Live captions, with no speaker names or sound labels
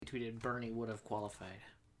tweeted Bernie would have qualified.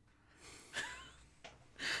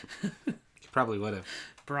 He probably would have.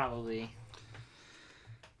 Probably.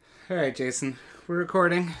 All right, Jason. We're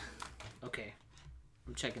recording. Okay.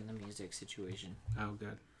 I'm checking the music situation. Oh,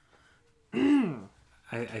 good.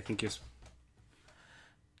 I think you're...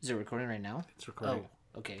 Is it recording right now? It's recording.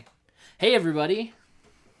 Oh, okay. Hey, everybody.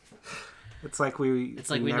 It's like we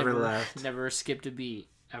never skipped a beat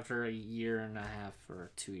after a year and a half or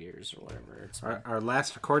 2 years or whatever. It's Our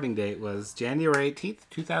last recording date was January 18th,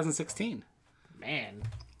 2016. Man,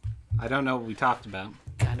 I don't know what we talked about.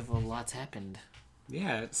 kind of a lot's happened.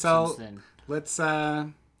 Yeah, so Since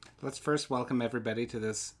then. let's first welcome everybody to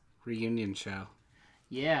this reunion show.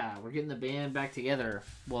 Yeah, we're getting the band back together.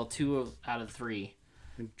 Well, 2 out of 3.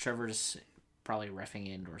 Trevor's probably reffing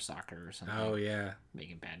indoor soccer or something. Oh, yeah.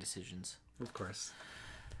 Making bad decisions. Of course.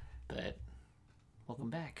 But welcome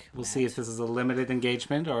back. We'll Matt. see if this is a limited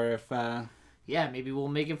engagement or if Yeah, maybe we'll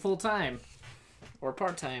make it full time or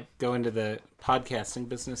part time. go into the podcasting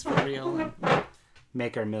business for real and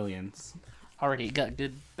make our millions. Already got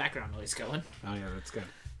good background noise going. Oh, yeah, that's good.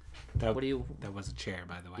 What do you? That was a chair,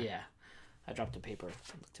 by the way. Yeah, I dropped a paper. It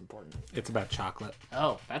looked important. It's about chocolate.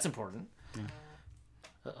 Oh, that's important. Yeah.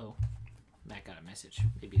 Uh-oh. Matt got a message.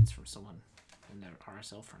 Maybe it's from someone in the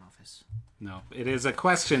RSL front office. No, it is a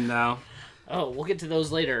question, though. Oh, we'll get to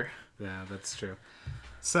those later. Yeah, that's true.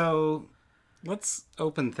 So, let's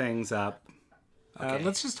open things up. Okay.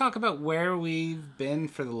 Let's just talk about where we've been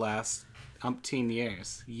for the last umpteen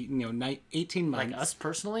years. 18 months. Like us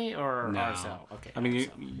personally or No. RSL? Okay. I mean, RSL,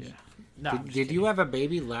 yeah. No, I'm just did kidding. you have a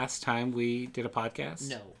baby last time we did a podcast?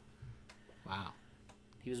 No. Wow.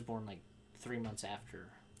 He was born like 3 months after.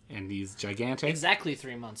 And he's gigantic. Exactly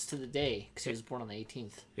 3 months to the day because he was born on the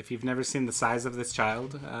 18th. If you've never seen the size of this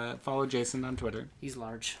child, follow Jason on Twitter. He's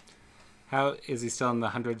large. How is he still in the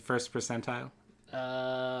 101st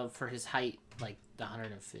percentile? For his height, like the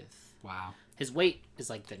 105th. Wow. His weight is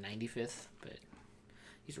like the 95th, but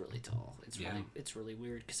he's really tall. Yeah. It's really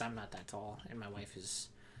weird because I'm not that tall, and my wife is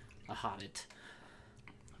a hobbit.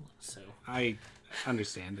 So, I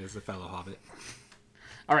understand as a fellow hobbit.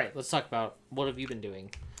 all right, let's talk about what have you been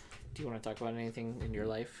doing. Do you want to talk about anything in your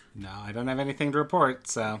life? No, I don't have anything to report,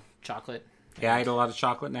 so... Chocolate? Yeah, I ate a lot of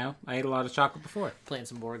chocolate now. I ate a lot of chocolate before. Playing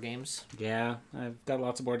some board games? Yeah, I've got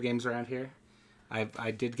lots of board games around here.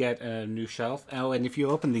 I did get a new shelf. Oh, and if you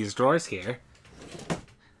open these drawers here,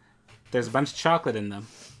 there's a bunch of chocolate in them.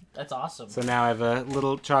 That's awesome. So now I have a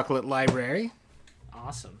little chocolate library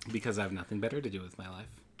Awesome. because I have nothing better to do with my life.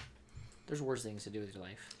 There's worse things to do with your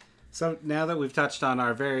life. So now that we've touched on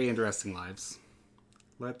our very interesting lives,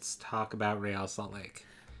 let's talk about Real Salt Lake.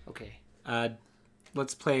 Okay.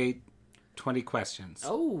 Let's play 20 questions.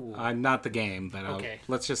 Oh. Not the game, but Okay.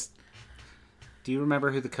 let's just... Do you remember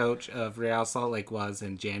who the coach of Real Salt Lake was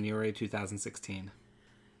in January 2016?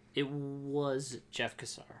 It was Jeff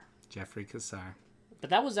Cassar. Jeffrey Cassar. But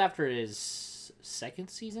that was after his second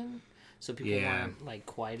season, so people Yeah. weren't like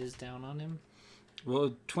quite as down on him.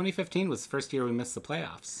 Well, 2015 was the first year we missed the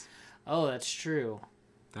playoffs. Oh, that's true.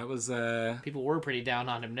 That was People were pretty down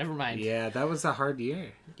on him. Never mind. yeah, that was a hard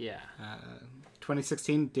year. Yeah.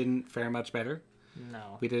 2016 didn't fare much better.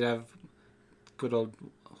 No. We did have good old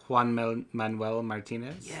Juan Manuel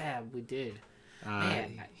Martinez. Yeah, we did.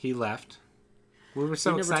 Man. He left. We were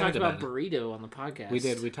so We never excited talked about it. Burrito on the podcast. We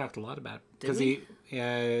did. We talked a lot about it Did because we? he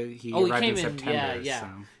Oh, he arrived came in in. September. Yeah. So,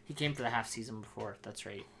 He came for the half season before. That's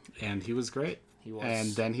right. and he was great. He was. And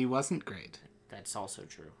then he wasn't great. That's also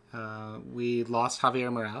true. We lost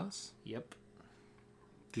Javier Morales. Yep.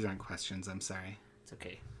 These aren't questions. I'm sorry. It's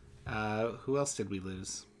okay. Who else did we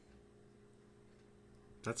lose?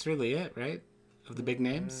 That's really it, right? Of the big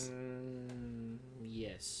names?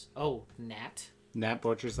 Yes. Oh, Nat. Nat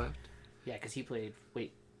Borchers left. Yeah, because he played.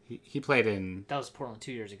 Wait, He played in... that was Portland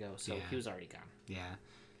 2 years ago, so Yeah. he was already gone. Yeah.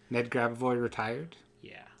 Ned Grabavoy retired.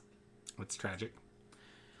 Yeah. That's tragic.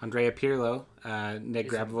 Andrea Pirlo, Ned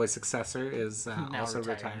Grabavoy's successor, is Now also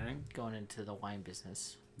retiring. Going into the wine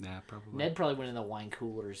business. Yeah, probably. Ned probably went in the wine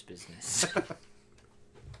coolers business.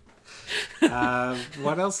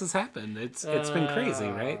 What else has happened? It's been crazy,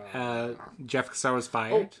 right? Jeff Cassar was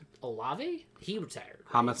fired. Olave? He retired.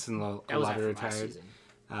 Right? Hamas and That was Olave after last retired. season.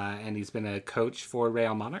 And he's been a coach for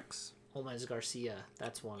Real Monarchs. Holmes Garcia.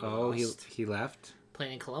 That's one. Oh, we lost. he left.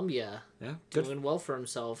 Playing in Colombia. Yeah, good. Doing well for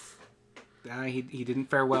himself. He didn't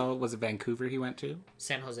fare well. Was it Vancouver he went to?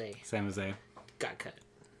 San Jose San Jose. got cut.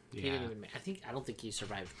 Yeah. He didn't even. I don't think he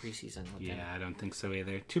survived preseason. With them. Yeah, I don't think so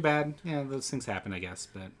either. Too bad. Yeah, those things happen, I guess,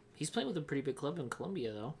 but He's playing with a pretty big club in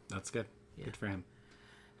Colombia, though. that's good. Good for him.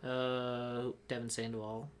 Devin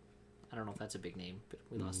Sandoval. I don't know if that's a big name, but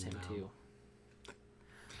we lost him too.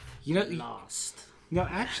 You know, lost. no,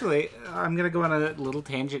 actually, I'm gonna go on a little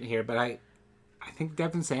tangent here, but I think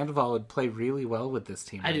Devin Sandoval would play really well with this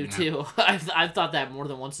team. I do now. too. I've thought that more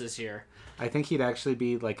than once this year. I think he'd actually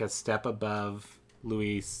be like a step above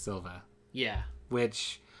Luis Silva, Yeah.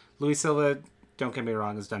 which Luis Silva, don't get me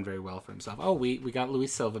wrong, has done very well for himself. Oh, we got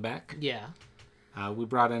Luis Silva back. Yeah. We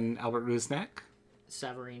brought in Albert Rusnak.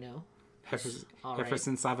 Savarino.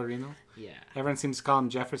 Jefferson Savarino. Yeah. Everyone seems to call him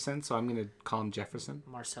Jefferson, so I'm going to call him Jefferson.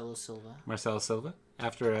 Marcelo Silva. Marcelo Silva.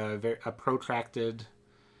 After a protracted...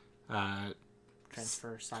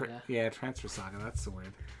 Transfer saga. transfer saga. That's the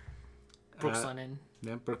word. Brooks Lennon.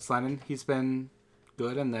 Yeah, Brooks Lennon. He's been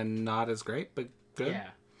good and then not as great, but good. Yeah.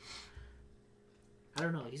 I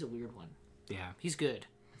don't know. He's a weird one. Yeah. He's good.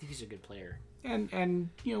 I think he's a good player. And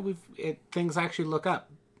things actually look up.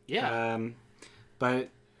 Yeah. But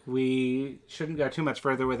we shouldn't go too much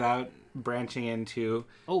further without branching into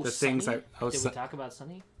the things Sonny? that... Did we talk about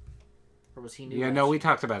Sonny? Or was he new? Yeah, no, we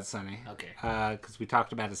talked about Sonny. Okay. Because we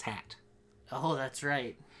talked about his hat. Oh, that's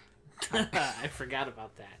right. I forgot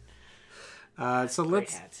about that. So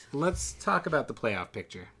Great let's talk about the playoff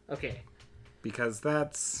picture. Okay. Because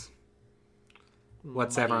that's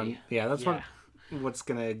what's Muddy. everyone... Yeah, that's what's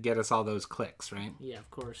going to get us all those clicks, right? Yeah,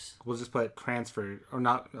 of course. We'll just put transfer... Or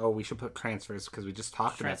not... Oh, we should put transfers because we just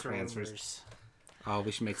talked about transfers. Rumors. Oh,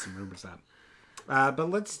 we should make some rumors up. But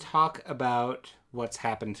let's talk about what's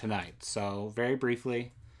happened tonight. So, very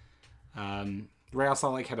briefly, Real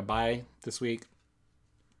Salt Lake had a bye this week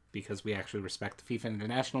because we actually respect the FIFA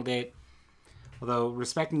International date. Although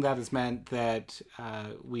respecting that has meant that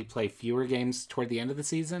we play fewer games toward the end of the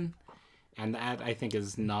season, and that, I think,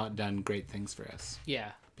 has not done great things for us.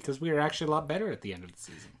 Yeah. Because we were actually a lot better at the end of the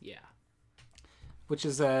season. Yeah. Which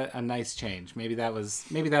is a nice change. Maybe that was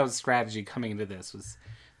strategy coming into this, was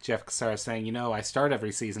Jeff Cassara saying, I start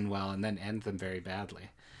every season well and then end them very badly.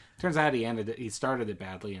 Turns out he started it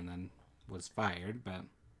badly and then was fired, but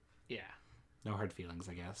yeah. No hard feelings,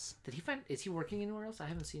 I guess. Is he working anywhere else? I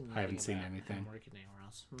haven't seen anything. Him working anywhere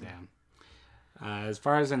else. Yeah. As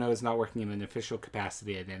far as I know, he's not working in an official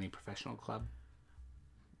capacity at any professional club.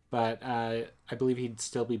 But I believe he'd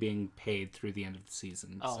still be being paid through the end of the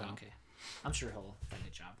season. Oh, so. Okay. I'm sure he'll find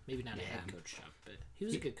a job. Maybe not a head coach job, but he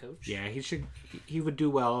was a good coach. Yeah, he would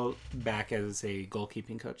do well back as a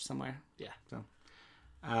goalkeeping coach somewhere. Yeah. So,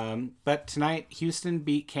 but tonight, Houston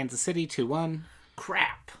beat Kansas City 2-1.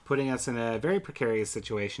 Crap. Putting us in a very precarious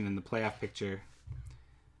situation in the playoff picture.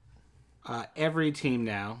 Every team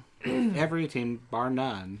now, every team, bar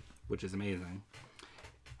none, which is amazing,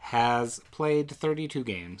 has played 32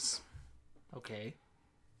 games. Okay.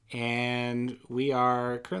 And we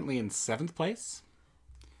are currently in 7th place,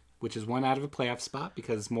 which is one out of a playoff spot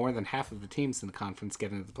because more than half of the teams in the conference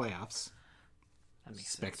get into the playoffs. That makes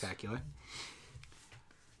spectacular.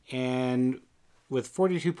 sense. And with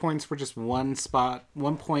 42 points, we're just 1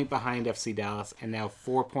 point behind FC Dallas, and now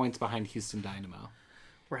 4 points behind Houston Dynamo.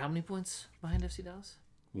 We're how many points behind FC Dallas?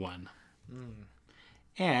 1.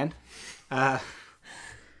 And,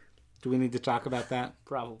 do we need to talk about that?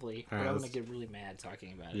 Probably. All right, but I'm going to get really mad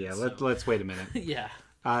talking about it. Yeah, let's wait a minute. Yeah.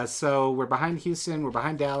 So we're behind Houston, we're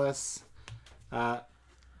behind Dallas,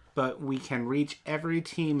 but we can reach every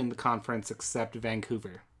team in the conference except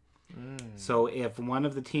Vancouver. So if one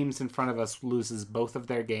of the teams in front of us loses both of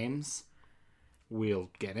their games, we'll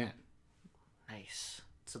get in. Nice.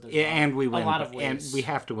 So there's and we win. a lot of ways. And we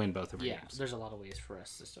have to win both of our games. games. There's a lot of ways for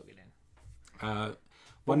us to still get in.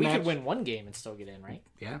 We could win one game and still get in, right?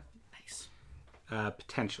 Yeah. Nice.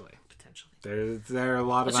 Potentially. Potentially. There are a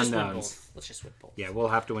lot of unknowns. Let's just win both. Yeah, we'll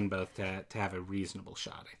have to win both to have a reasonable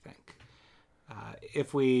shot, I think.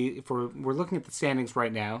 If we're looking at the standings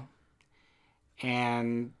right now,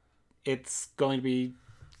 and it's going to be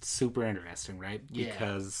super interesting, right? Yeah.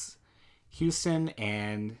 Because Houston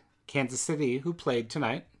and Kansas City, who played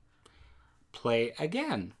tonight, play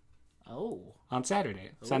again. Oh. On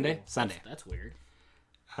Saturday. Sunday? Sunday. That's weird.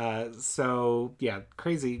 So, yeah,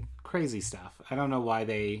 crazy stuff. I don't know why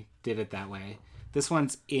they did it that way. This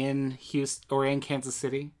one's in Houston, or in Kansas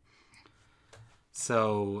City.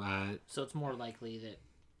 So it's more likely that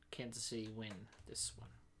Kansas City win this one.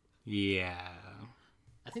 Yeah.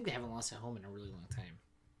 I think they haven't lost at home in a really long time.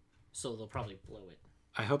 So they'll probably blow it.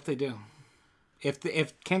 I hope they do.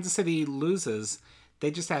 If Kansas City loses,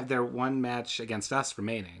 they just have their one match against us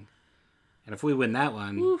remaining. And if we win that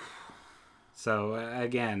one... Oof. So,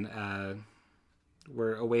 again,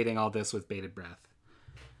 we're awaiting all this with bated breath.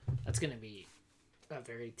 That's going to be a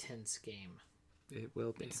very tense game. It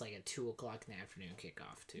will be. It's like a 2 o'clock in the afternoon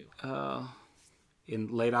kickoff, too.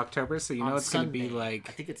 In late October, so you know it's going to be like...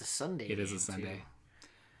 I think it's a Sunday. It is a Sunday.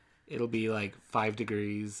 It'll be like 5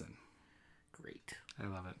 degrees. And Great. I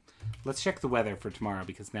love it. Let's check the weather for tomorrow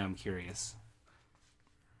because now I'm curious.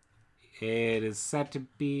 It is set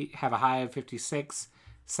to have a high of 56.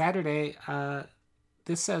 Saturday,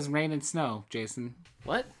 this says rain and snow, Jason,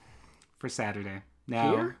 What? for Saturday.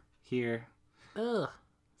 Now, Here. Ugh.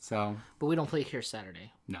 So, But we don't play here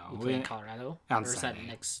Saturday. no. We play in Colorado. on or is Sunday. that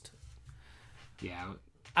next? Yeah.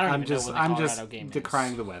 I don't I'm even just know when the I'm Colorado just game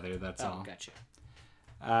decrying is. the weather, that's Oh, all. gotcha.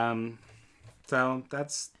 So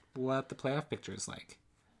that's what the playoff picture is like.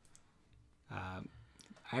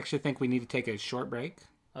 I actually think we need to take a short break.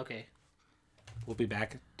 Okay. We'll be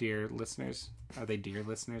back, dear listeners. Are they dear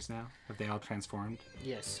listeners now? Have they all transformed?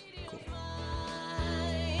 Yes. Cool.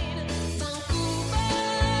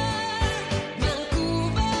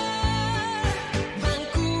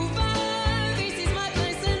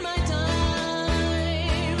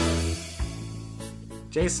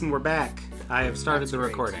 Jason, we're back. I have started That's the great.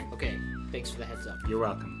 recording. Okay. Thanks for the heads up. You're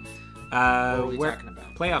welcome. What are we talking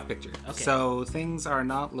about? Playoff picture. Okay. So things are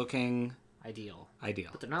not looking Ideal. ideal.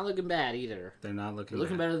 But they're not looking bad either. They're not looking. They're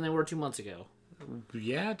looking bad. better than they were 2 months ago.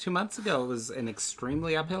 Yeah, 2 months ago it was an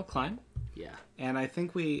extremely uphill climb. Yeah. And I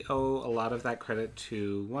think we owe a lot of that credit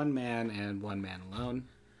to one man and one man alone.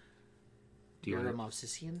 Do you You're a want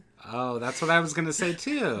Movsisian? Oh, that's what I was going to say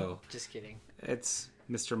too. Just kidding. It's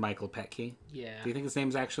Mr. Michael Petke. Yeah. Do you think his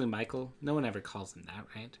name's actually Michael? No one ever calls him that,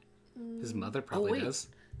 right? His mother probably wait. does.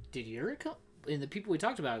 Did Yura come? In the people we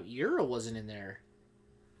talked about, Yura wasn't in there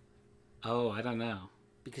Oh, I don't know.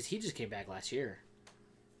 because he just came back last year.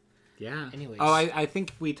 Yeah. Anyways. Oh, I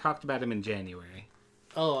think we talked about him in January.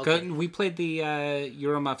 Oh, okay. We played the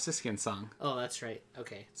Euromov Siskian song. Oh, that's right.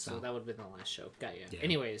 Okay. So So. that would have been the last show. Got you. Yeah.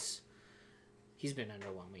 Anyways, he's been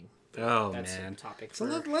underwhelming. Oh, That's man. a topic So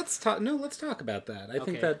for... let's talk. No, let's talk about that. I Okay.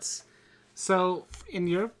 think that's so. In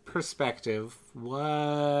your perspective,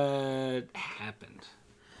 what happened?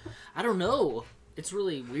 I don't know. It's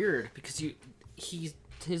really weird because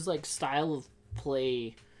his like style of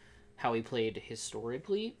play, how he played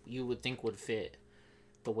historically, you would think would fit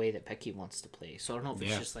the way that Pecky wants to play. So I don't know if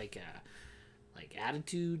it's Yeah. just like a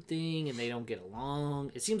attitude thing and they don't get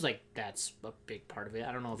along. It seems like that's a big part of it.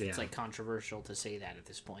 I don't know if it's Yeah. like controversial to say that at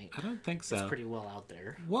this point. I don't think so. It's pretty well out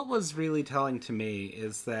there. What was really telling to me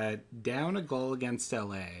is that down a goal against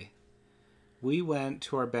LA, we went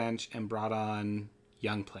to our bench and brought on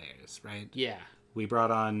young players, right? Yeah. We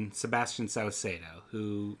brought on Sebastian Saucedo,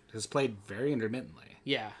 who has played very intermittently.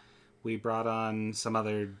 Yeah. We brought on some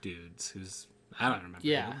other dudes who's I don't remember,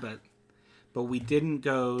 Yeah. who, but we didn't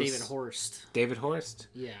go David Horst. David Horst.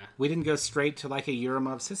 Yeah. We didn't go straight to like a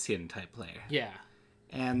Euromov Sissian type player. Yeah.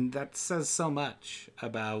 And that says so much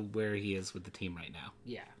about where he is with the team right now.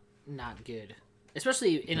 Yeah. Not good.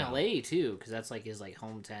 Especially in LA too, because that's like his like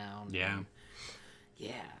hometown. Yeah.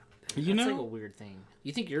 Yeah. You That's know- like a weird thing.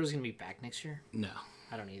 You think Euro's gonna be back next year? No.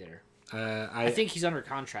 I don't either. I I think he's under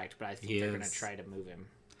contract, but I think He they're gonna is. try to move him.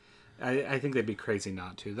 I think they'd be crazy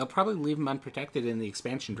not to. They'll probably leave him unprotected in the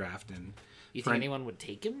expansion draft and You For think an- anyone would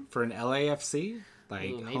take him? for an LAFC like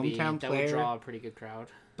Ooh, maybe hometown that player. would draw a pretty good crowd.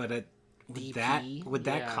 But DP, with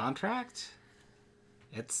that yeah. contract,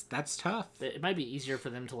 that's tough. It might be easier for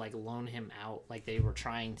them to like loan him out, like they were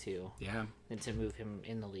trying to, Yeah. than to move him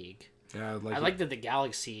in the league. Yeah. I like that the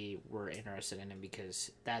Galaxy were interested in him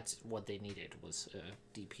because that's what they needed was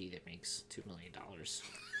a DP that makes $2 million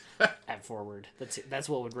at forward. That's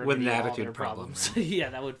what would remedy an all attitude their problem, problems. Yeah,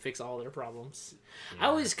 that would fix all their problems. I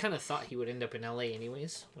always kind of thought he would end up in LA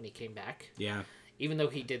anyways when he came back, Yeah. even though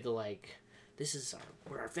he did the like, this is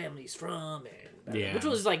where our family's from, and Yeah. which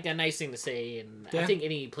was like a nice thing to say. And I Yeah. think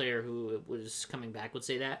any player who was coming back would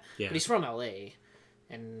say that. Yeah. But he's from LA,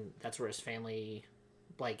 and that's where his family,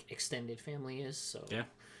 like extended family, is. So Yeah.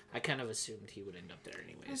 I kind of assumed he would end up there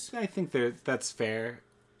anyways. I think that's fair.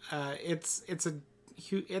 It's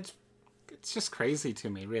just crazy to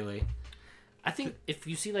me, really. I think if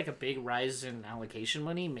you see like a big rise in allocation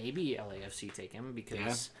money, maybe LAFC take him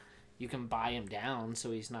because you can buy him down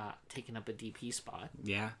so he's not taking up a DP spot.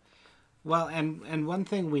 Yeah. Well, and one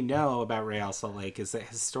thing we know about Real Salt Lake is that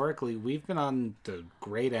historically we've been on the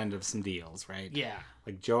great end of some deals, right? Yeah,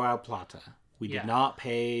 Like Joao Plata. We Yeah. did not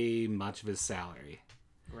pay much of his salary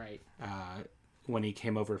right. when he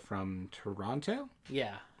came over from Toronto.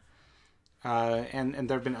 Yeah, And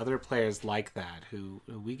there have been other players like that who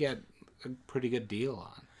we get a pretty good deal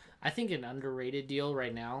on. I think an underrated deal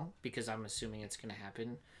right now, because I'm assuming it's going to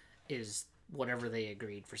happen, is whatever they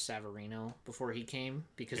agreed for Savarino before he came,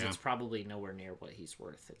 because Yeah. it's probably nowhere near what he's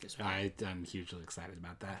worth at this point. I'm hugely excited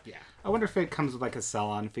about that. Yeah. I wonder if it comes with like a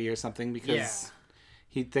sell-on fee or something because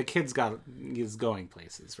the kid's got he's going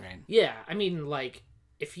places, right? Yeah, I mean, like,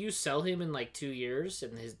 if you sell him in like 2 years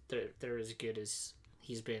and they're as good as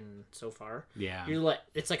he's been so far, Yeah.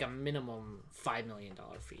 it's like a minimum $5 million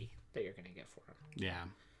fee that you're gonna get for him. Yeah.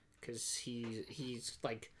 Because he's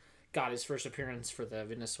like got his first appearance for the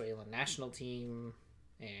Venezuelan national team,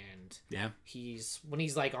 and Yeah. when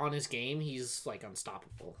he's like on his game, he's like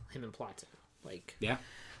unstoppable. Him and Plata, Yeah.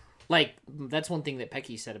 like that's one thing that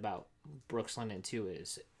Pecky said about Brooks Lennon too,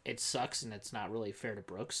 is it sucks and it's not really fair to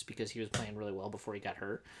Brooks because he was playing really well before he got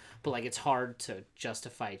hurt, but like it's hard to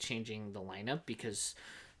justify changing the lineup because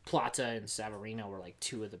Plata and Savarino were like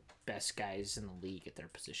two of the best guys in the league at their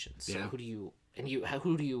positions. So who do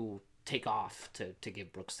you take off to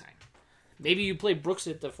give Brooks time? Maybe you play Brooks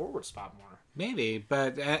at the forward spot more. Maybe,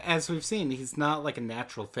 but as we've seen, he's not like a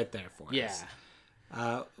natural fit there for us.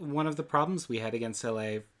 One of the problems we had against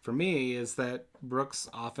LA for me is that Brooks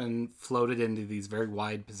often floated into these very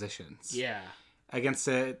wide positions. Yeah. Against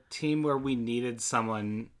a team where we needed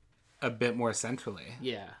someone a bit more centrally.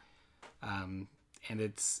 Yeah. And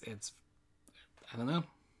it's I don't know.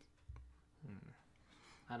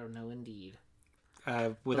 I don't know, indeed.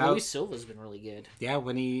 Without Luis Silva's been really good. Yeah,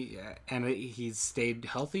 when he's stayed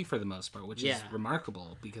healthy for the most part, which is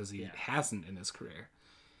remarkable because he hasn't in his career.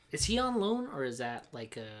 Is he on loan or is that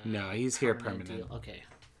like a No, he's here permanent. deal? Okay.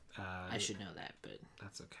 I should know that, but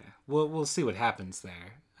that's okay. We'll see what happens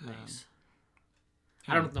there. nice.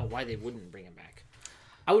 I don't know why they wouldn't bring him back.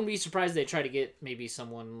 I wouldn't be surprised they try to get maybe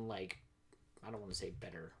someone like, I don't want to say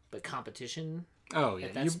better, but competition. Oh yeah,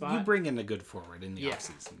 that you spot? bring in a good forward in the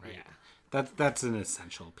offseason, right? Yeah. That's an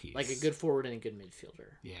essential piece. Like a good forward and a good midfielder.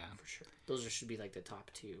 Yeah, for sure. Those should be like the top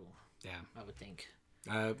two. Yeah, I would think.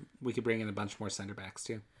 We could bring in a bunch more center backs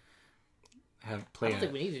too. I don't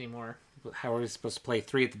think we need any more. How are we supposed to play?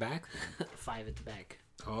 3 at the back? 5 at the back.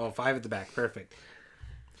 Oh, 5 at the back. Perfect.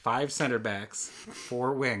 5 center backs,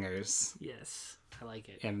 4 wingers. Yes, I like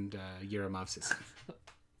it. And Yuramovsky.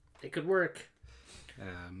 It could work.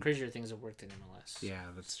 Crazier things have worked in MLS. Yeah,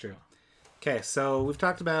 that's true. Okay, so we've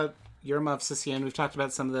talked about Yuramovsky, and we've talked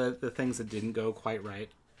about some of the things that didn't go quite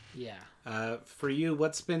right. Yeah. For you,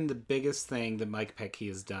 what's been the biggest thing that Mike Pecky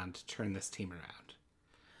has done to turn this team around?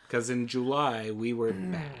 Because in July, we were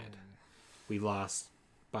bad. We lost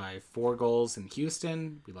by 4 goals in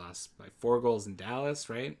Houston. We lost by 4 goals in Dallas,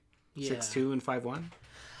 right? Yeah. 6-2 and 5-1.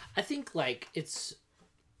 I think like it's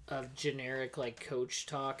a generic like coach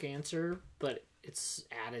talk answer, but it's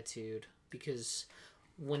attitude, because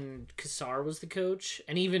when Cassar was the coach,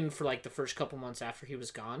 and even for like the first couple months after he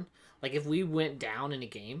was gone, like if we went down in a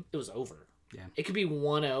game, it was over. Yeah. It could be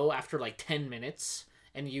 1-0 after like 10 minutes.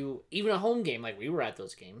 And even a home game, like we were at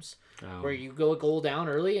those games, where you go a goal down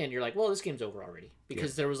early and you're like, well, this game's over already.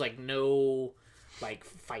 Because there was like no like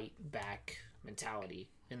fight back mentality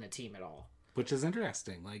in the team at all. Which is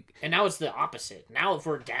interesting. And now it's the opposite. Now if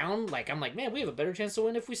we're down, like I'm like, man, we have a better chance to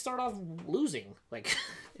win if we start off losing. Like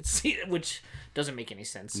it's, which doesn't make any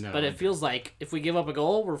sense. No. But it feels like if we give up a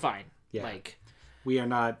goal, we're fine. Yeah. Like we are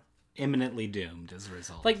not imminently doomed as a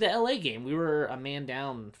result. Like the LA game, we were a man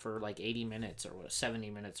down for like 80 minutes or 70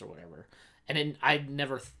 minutes or whatever. And then I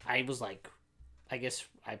was like, I guess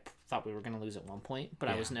I thought we were going to lose at one point, but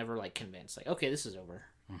I was never like convinced. Like, okay, this is over.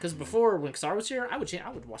 Because before, when Cassar was here, I would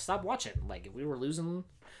stop watching. Like, if we were losing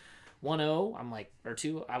 1-0, I'm like, or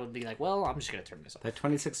 2, I would be like, well, I'm just going to turn this off. That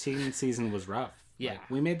 2016 season was rough. Yeah. Like,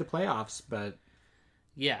 we made the playoffs, but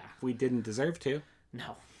we didn't deserve to.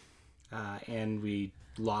 No. And we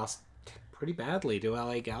lost pretty badly to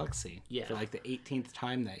LA Galaxy for like the 18th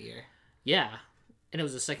time that year. Yeah. And it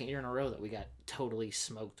was the second year in a row that we got totally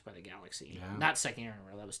smoked by the Galaxy. Yeah. Not second year in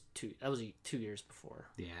a row. That was 2 years before.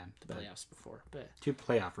 Yeah. The playoffs before. But 2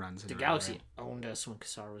 playoff runs. The Galaxy owned us when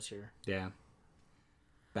Cassar was here. Yeah.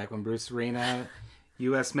 Back when Bruce Arena,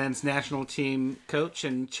 U.S. men's national team coach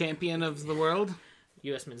and champion of the world.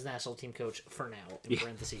 U.S. men's national team coach for now, in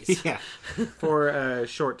parentheses. Yeah, for a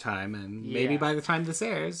short time, and maybe by the time this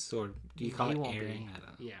airs, or do you call it airing? I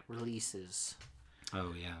don't know. Yeah, releases.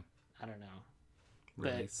 Oh, yeah. I don't know.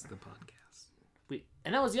 Release the podcast.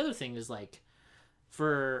 And that was the other thing is, like,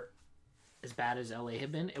 for as bad as LA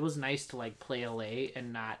had been, it was nice to, like, play LA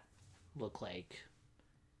and not look like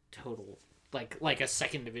total... Like a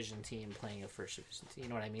second division team playing a first division team. You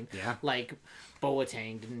know what I mean? Yeah. Like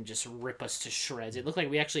Boateng didn't just rip us to shreds. It looked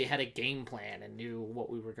like we actually had a game plan and knew what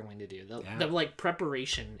we were going to do. The like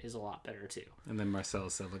preparation is a lot better too. And then Marcelo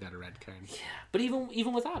Silva got a red card. Yeah, but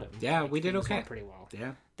even without him, yeah, we did okay, pretty well.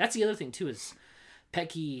 Yeah, that's the other thing too is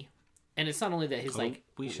Pecky, and it's not only that his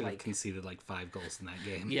we should have conceded like 5 goals in that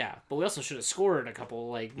game. Yeah, but we also should have scored a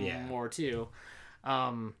couple more too.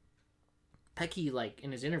 Pecky, like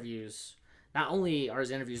in his interviews, not only are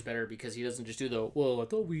his interviews better because he doesn't just do the, well, I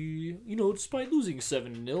thought we, despite losing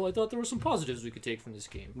 7-0, I thought there were some positives we could take from this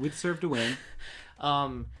game. We deserve to win.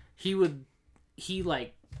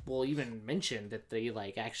 Will even mention that they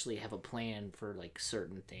like actually have a plan for like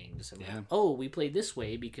certain things. And Yeah. like, oh, we played this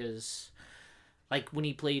way because like when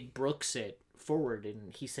he played Brooks at forward,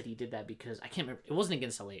 and he said he did that because I can't remember, it wasn't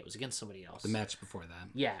against LA, it was against somebody else. The match before that.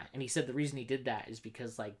 Yeah, and he said the reason he did that is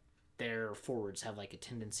because like their forwards have like a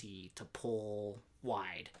tendency to pull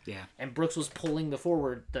wide. Yeah. And Brooks was pulling the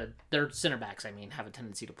forward, their center backs, I mean, have a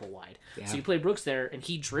tendency to pull wide. Yeah. So you play Brooks there, and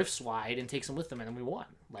he drifts wide and takes them with him, and then we won.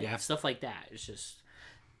 Like, Yeah. stuff like that. It's just,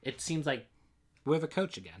 it seems like, We have a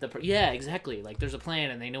coach again. yeah, exactly. Like, there's a plan,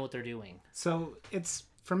 and they know what they're doing. So it's,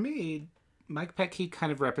 for me, Mike Petke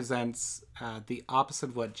kind of represents the opposite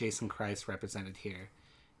of what Jason Kreis represented here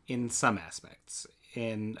in some aspects.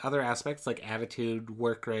 In other aspects, like attitude,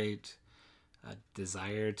 work rate,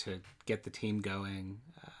 desire to get the team going,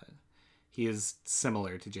 he is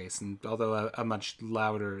similar to Jason, although a much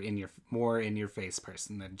louder, more in-your-face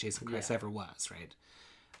person than Jason Kreis ever was, right?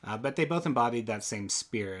 But they both embodied that same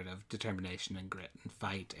spirit of determination and grit and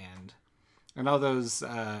fight and all those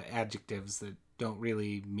adjectives that don't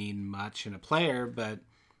really mean much in a player, but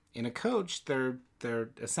in a coach, they're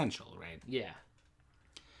essential, right? Yeah.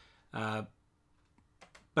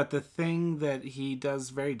 But the thing that he does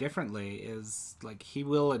very differently is like he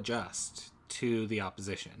will adjust to the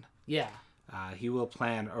opposition. Yeah. He will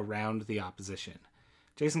plan around the opposition.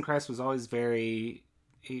 Jason Kreis was always very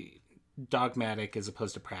dogmatic as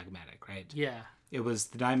opposed to pragmatic, right? Yeah. It was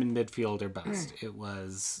the diamond midfield or bust. It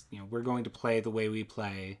was, we're going to play the way we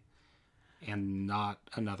play and not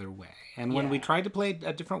another way. And when we tried to play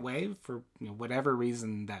a different way for whatever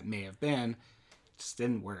reason that may have been, it just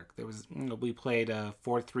didn't work. There was, we played a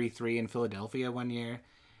 4-3-3 in Philadelphia one year,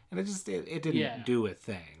 and it didn't do a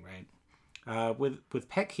thing, right? With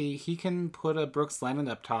Petke, he can put a Brooks Lennon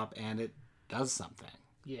up top and it does something.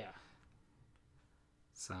 Yeah.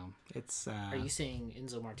 So it's. Are you saying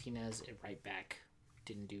Enzo Martinez at right back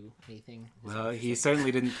didn't do anything? Well, he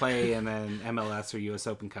certainly didn't play in an MLS or U.S.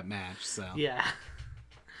 Open Cup match. So yeah.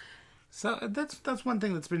 So that's one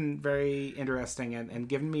thing that's been very interesting and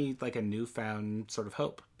given me like a newfound sort of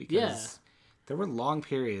hope because there were long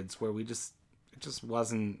periods where it just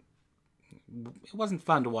wasn't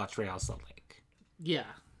fun to watch Real Salt Lake. Yeah,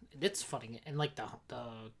 it's funny, and like the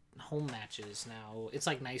home matches now, it's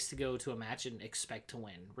like nice to go to a match and expect to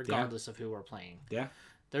win regardless of who we're playing. Yeah.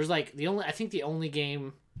 There's like the only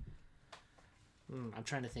game. I'm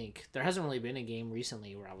trying to think. There hasn't really been a game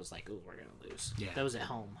recently where I was like, "Ooh, we're gonna lose." Yeah. That was at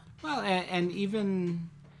home. Well, and even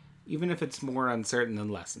if it's more uncertain than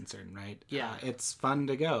less uncertain, right? Yeah. It's fun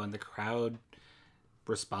to go, and the crowd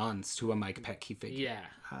responds to a Mike Petke figure.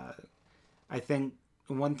 Yeah. I think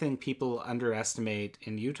one thing people underestimate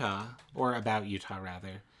in Utah, or about Utah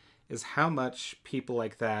rather, is how much people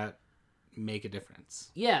like that make a difference.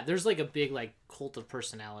 Yeah, there's like a big like cult of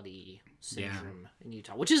personality syndrome in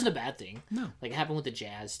Utah, which isn't a bad thing. No. Like it happened with the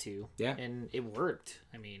Jazz too. Yeah. And it worked.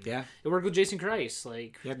 I mean, Yeah. it worked with Jason Kreis.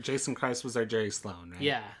 Like, Yeah, Jason Kreis was our Jerry Sloan, right?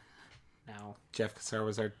 yeah. Now, Jeff Cassar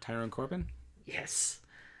was our Tyrone Corbin? yes.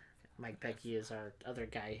 Mike Petke is our other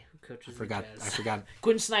guy who coaches I the Jazz. forgot.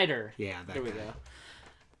 Quinn Snyder. Yeah, that There we guy. go.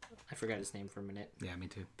 I forgot his name for a minute. Yeah, me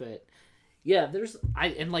too. But yeah,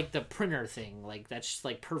 and like the printer thing, like that's just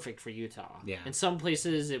like perfect for Utah. Yeah. In some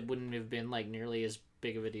places it wouldn't have been like nearly as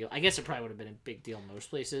big of a deal. I guess it probably would have been a big deal in most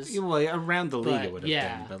places. Well, around the league But, it would have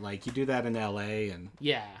yeah. been, but like you do that in LA, and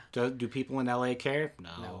Yeah. do people in LA care?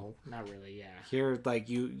 No, not really, yeah. Here, like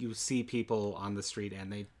you see people on the street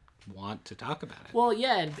and they want to talk about it. Well,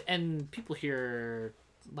 yeah, and people here,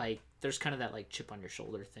 like, there's kind of that, like, chip on your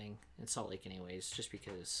shoulder thing in Salt Lake anyways, just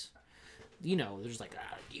because, there's like,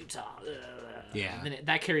 Utah, Yeah. and then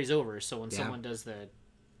that carries over, so when Yeah. someone does they're,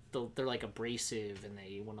 like, abrasive and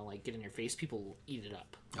they want to, like, get in your face, people eat it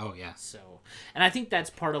up. Oh yeah. So, and I think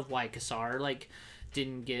that's part of why Cassar, like,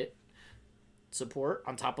 didn't get support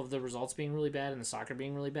on top of the results being really bad and the soccer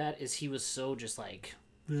being really bad, is he was so just, like...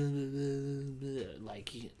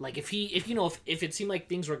 like if it seemed like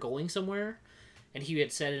things were going somewhere and he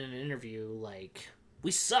had said in an interview like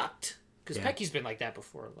we sucked because Petke's been like that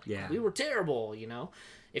before, like we were terrible,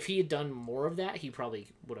 if he had done more of that he probably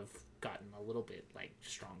would have gotten a little bit like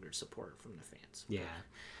stronger support from the fans. Yeah.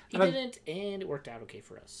 He didn't, and it worked out okay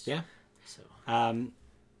for us. Yeah. So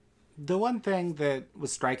The one thing that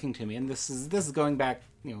was striking to me, and this is going back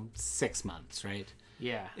 6 months, right?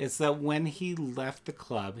 yeah, Is that when he left the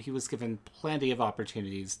club, he was given plenty of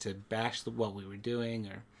opportunities to bash what we were doing,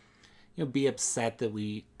 or be upset that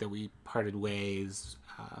we parted ways,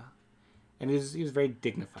 and he was very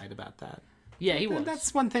dignified about that. Yeah, he And was.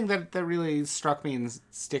 that's one thing that really struck me and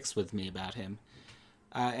sticks with me about him,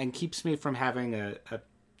 and keeps me from having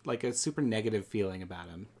a super negative feeling about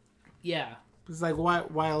him. Yeah. It's like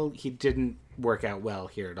while he didn't work out well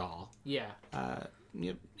here at all, Yeah.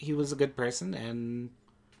 he was a good person, and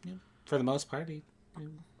for the most part, he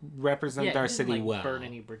represented Yeah, our he didn't, city like, well. burn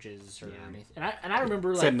any bridges or anything. And I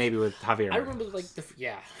remember, Except like... maybe with Javier. I remember, like,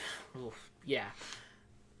 yeah.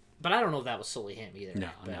 But I don't know if that was solely him either. No,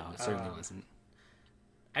 but, no, it certainly wasn't.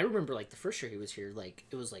 I remember, like, the first year he was here, like,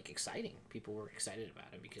 it was, like, exciting. People were excited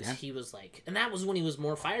about him because he was, like... And that was when he was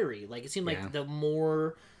more fiery. Like, it seemed like the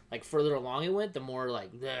more, like, further along it went, the more,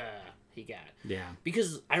 like, he got. Yeah.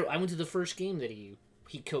 Because I went to the first game that he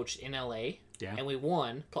coached in L.A. Yeah. And we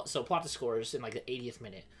won. So Plata scores in, like, the 80th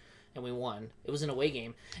minute. And we won. It was an away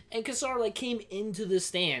game. And Cassar, like, came into the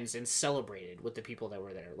stands and celebrated with the people that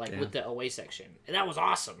were there. Like, with the away section. And that was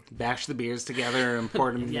awesome. Bashed the beers together and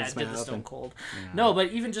poured them in his did the mouth. Stone Cold. No,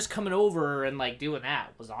 but even just coming over and, like, doing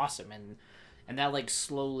that was awesome. And that, like,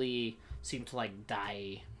 slowly seemed to, like,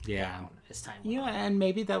 die down as time went on. And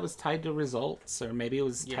maybe that was tied to results, or maybe it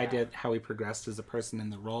was tied to how he progressed as a person in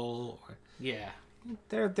the role. Or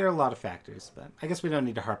there are a lot of factors, but I guess we don't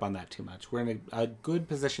need to harp on that too much. We're in a good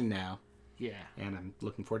position now. Yeah. And I'm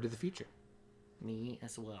looking forward to the future. Me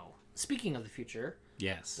as well. Speaking of the future,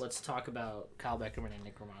 yes, let's talk about Kyle Beckerman and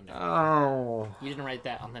Nick Rimando. Oh. You didn't write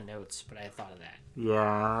that on the notes, but I thought of that. Yeah,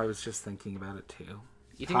 I was just thinking about it too.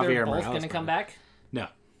 You think they're both going to come back? No.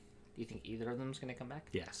 Do you think either of them is going to come back?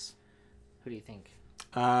 Yes. Who do you think?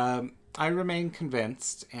 I remain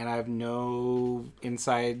convinced, and I have no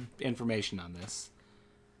inside information on this.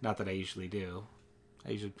 Not that I usually do. I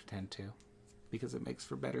usually pretend to, because it makes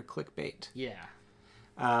for better clickbait. Yeah.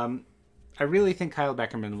 I really think Kyle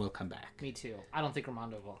Beckerman will come back. Me too. I don't think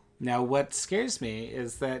Rimando will. Now, what scares me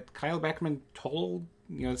is that Kyle Beckerman told,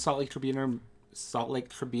 Salt Lake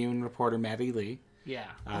Tribune reporter Maddie Lee. Yeah.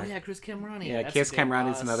 Chris Camrani. Yeah, That's Chris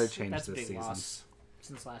Camrani's loss. another change That's this big season. Loss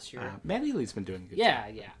since last year. Maddie Lee's been doing a good job.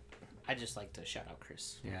 Yeah. I just like to shout out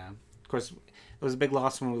Chris. Yeah. Of course, it was a big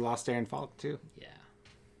loss when we lost Aaron Falk, too. Yeah.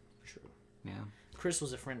 True. Yeah. Chris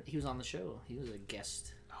was a friend. He was on the show. He was a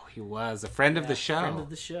guest. Oh, he was a friend of the show. Friend of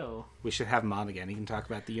the show. We should have him on again. He can talk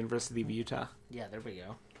about the University of Utah. Yeah, there we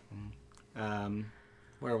go.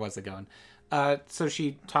 Where was it going? So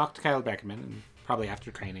she talked to Kyle Beckerman, and probably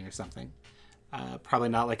after training or something. Probably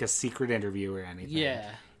not like a secret interview or anything. Yeah.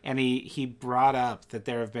 And he brought up that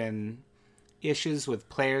there have been issues with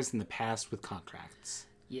players in the past with contracts.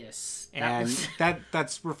 Yes.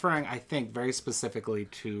 That's referring, I think, very specifically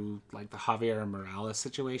to like the Javier Morales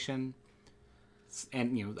situation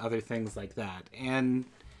and other things like that. And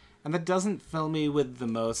that doesn't fill me with the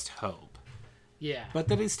most hope. Yeah. But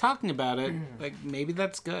that he's talking about it, like maybe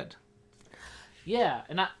that's good. Yeah,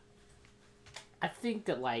 and I think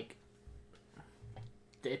that like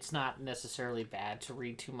it's not necessarily bad to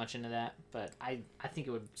read too much into that, but I think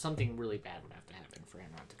something really bad would have to happen for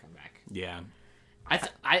him not to come back. Yeah.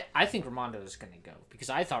 I think Rimando is going to go because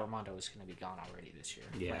I thought Rimando was going to be gone already this year.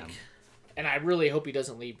 Yeah. And I really hope he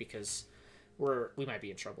doesn't leave because we might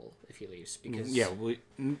be in trouble if he leaves. Because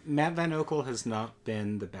Matt Van Oekel has not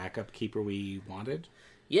been the backup keeper we wanted.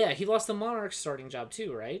 Yeah, he lost the Monarchs starting job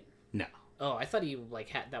too, right? No. Oh, I thought he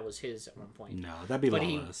had that was his at one point. No, that'd be but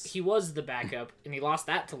Lalo's. He was the backup, and he lost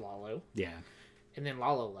that to Lalo. Yeah. And then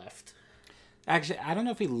Lalo left. Actually, I don't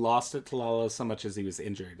know if he lost it to Lalo so much as he was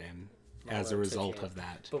injured and as a result of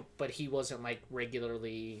that. But he wasn't like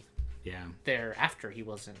regularly there after he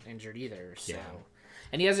wasn't injured either. So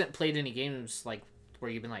and he hasn't played any games like where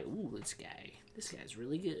you've been like, ooh, this guy's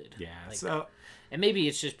really good. Yeah. Like, so and maybe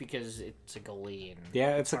it's just because it's a goalie and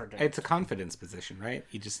it's a confidence position, right?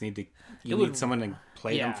 You just need someone to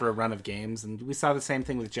play them for a run of games, and we saw the same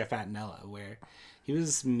thing with Jeff Attinella where he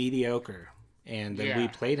was mediocre and then we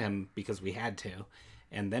played him because we had to.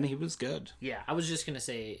 And then he was good. Yeah, I was just going to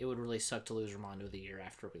say it would really suck to lose Rimando the year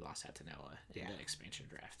after we lost Attinella in the expansion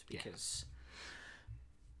draft because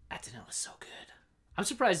Attinella's so good. I'm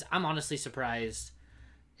surprised. I'm honestly surprised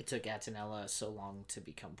it took Attinella so long to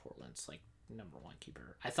become Portland's like number one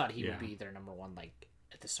keeper. I thought he would be their number one like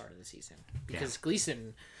at the start of the season because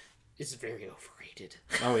Gleason is very overrated.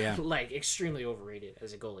 Oh, yeah. Like extremely overrated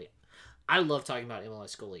as a goalie. I love talking about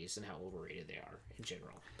MLS goalies and how overrated they are in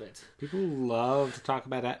general. But people love to talk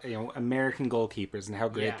about American goalkeepers and how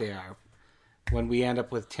great they are. When we end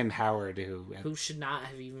up with Tim Howard, who should not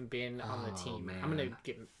have even been on the team. Man. I'm gonna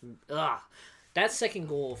get that second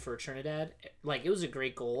goal for Trinidad. Like it was a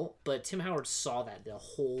great goal, but Tim Howard saw that the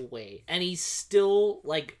whole way, and he still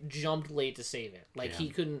like jumped late to save it. Like he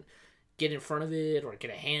couldn't get in front of it or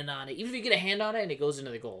get a hand on it. Even if you get a hand on it and it goes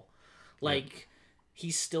into the goal. Like,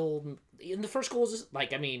 he's still... In the first goal was...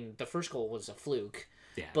 Like, I mean, the first goal was a fluke.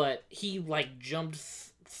 Yeah. But he, like, jumped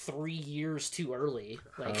 3 years too early.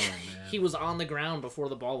 Like, he was on the ground before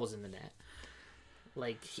the ball was in the net.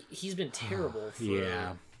 Like, he's been terrible for...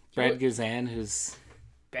 Yeah. Brad Guzan, who's...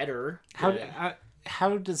 Better.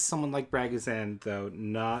 How does someone like Brad Guzan, though,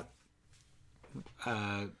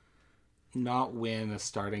 not win a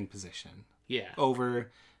starting position? Yeah. Over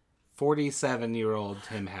 47-year-old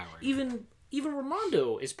Tim Howard. Even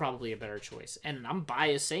Raimondo is probably a better choice. And I'm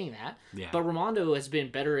biased saying that. Yeah. But Raimondo has been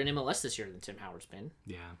better in MLS this year than Tim Howard's been.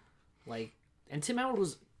 Yeah. Like, and Tim Howard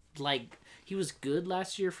was, like, he was good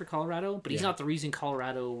last year for Colorado, but he's not the reason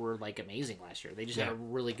Colorado were, like, amazing last year. They just had a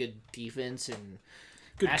really good defense and...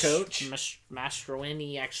 Good coach.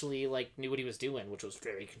 Mastroeni actually, like, knew what he was doing, which was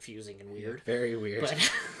very confusing and weird. Very weird.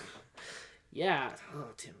 But, yeah. Oh,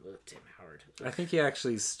 Tim Howard. I think he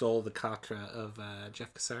actually stole the Katra of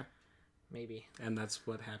Jeff Cassar. Maybe. And that's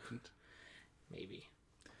what happened. Maybe.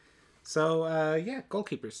 So,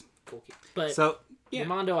 goalkeepers. Goalkeeper. But so,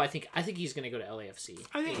 Raimondo, I think he's going to go to LAFC.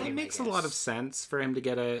 I think it makes a lot of sense for him to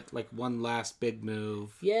get one last big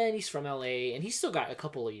move. Yeah, and he's from LA, and he's still got a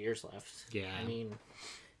couple of years left. Yeah. I mean...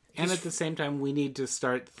 And at the same time, we need to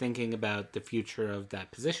start thinking about the future of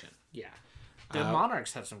that position. Yeah. The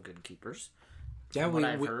Monarchs have some good keepers. Yeah,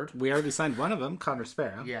 I've heard. We already signed one of them, Connor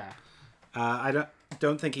Sparrow. Yeah. I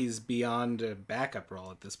don't think he's beyond a backup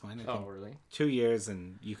role at this point. I think really? 2 years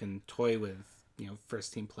and you can toy with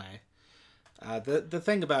first team play. The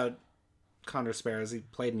thing about Connor Sparrow is he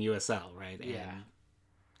played in USL, right? Yeah. And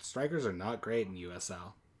strikers are not great in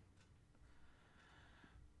USL.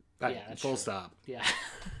 Yeah, that's full true. stop. Yeah.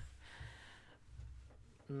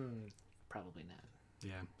 Probably not.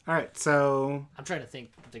 Yeah. All right. So I'm trying to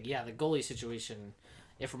think. The goalie situation.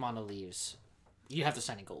 If Raimondo leaves, you have to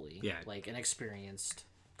sign a goalie. Yeah. Like an experienced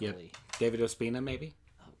goalie. David Ospina, maybe.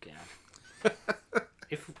 Oh god.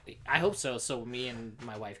 I hope so. So me and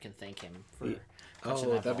my wife can thank him for.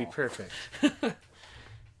 That'd be perfect.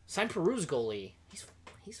 Sign Peru's goalie.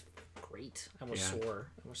 He's great. I almost swore.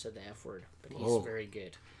 I almost said the F word, but he's very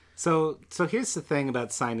good. So here's the thing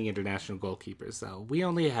about signing international goalkeepers, though. We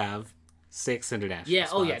only have 6 international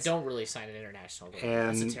spots. Don't really sign an international goalkeeper.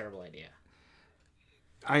 And that's a terrible idea.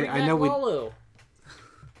 I know we... How Lalo.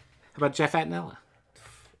 about Jeff Attinella?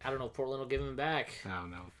 I don't know if Portland will give him back. I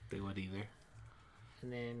don't know if they would either.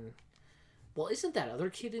 And then... Well, isn't that other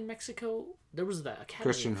kid in Mexico? There was the academy.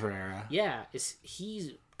 Christian Ferreira. Yeah,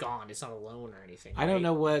 he's gone. It's not a loan or anything. I don't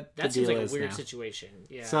know what the that deal seems like is a weird now. situation.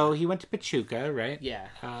 Yeah. So he went to Pachuca, right? Yeah.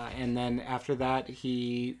 And then after that,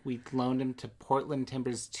 we loaned him to Portland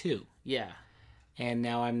Timbers 2. Yeah. And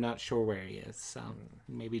now I'm not sure where he is. So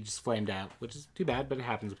maybe he just flamed out, which is too bad, but it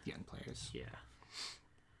happens with young players. Yeah.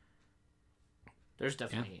 There's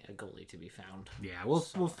definitely a goalie to be found. Yeah, we'll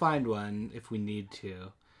find one if we need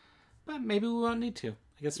to. But maybe we won't need to.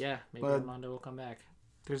 I guess. Yeah, maybe Raimondo will come back.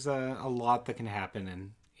 There's a lot that can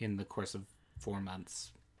happen in the course of 4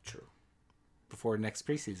 months. True. Before next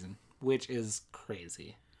preseason, which is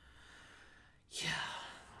crazy. Yeah.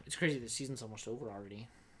 It's crazy the season's almost over already.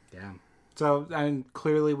 Yeah. So,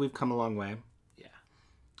 clearly we've come a long way.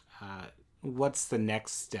 Yeah. What's the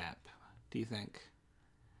next step, do you think?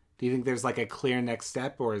 Do you think there's like a clear next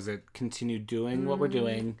step, or is it continue doing what we're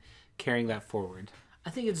doing, carrying that forward? I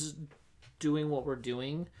think it's doing what we're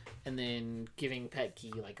doing and then giving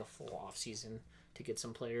Petke like a full off season to get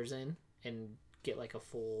some players in and get like a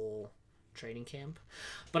full training camp.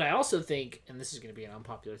 But I also think, and this is going to be an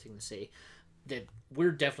unpopular thing to say, that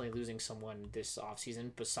we're definitely losing someone this off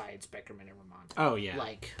season besides Beckerman and Raimondo. Oh yeah.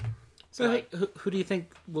 So who do you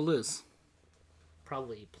think will lose?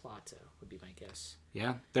 Probably Plata would be my guess.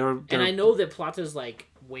 Yeah, and I know that Plata's like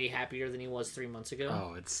way happier than he was 3 months ago.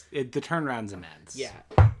 Oh, the turnaround's immense. Yeah,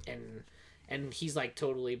 and he's like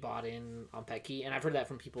totally bought in on Petke, and I've heard that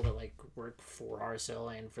from people that like work for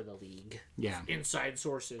RSL and for the league. Yeah, inside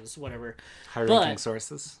sources, whatever. High-ranking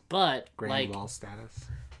sources. But grand wall status.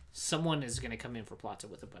 Someone is going to come in for Plata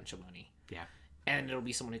with a bunch of money. Yeah, and it'll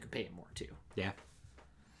be someone who can pay him more too. Yeah.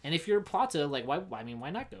 And if you're Plata, like, why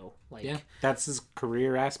not go? Like, yeah, that's his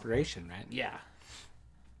career aspiration, right? Yeah.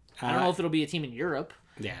 I don't know if it'll be a team in Europe.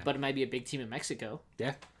 Yeah. But it might be a big team in Mexico.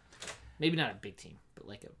 Yeah. Maybe not a big team, but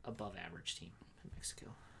like a above average team in Mexico.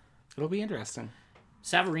 It'll be interesting.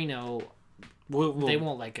 Savarino, they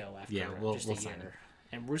won't let go after we'll a year. sign him.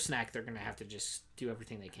 And Rusnak, they're going to have to just do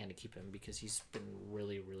everything they can to keep him because he's been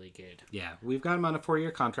really, really good. Yeah, we've got him on a 4-year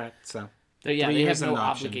contract, so... They have no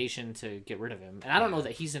obligation to get rid of him. And I don't know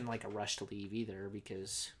that he's in like a rush to leave either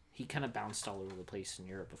because he kind of bounced all over the place in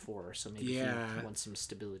Europe before, so maybe he wants some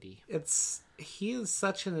stability. He is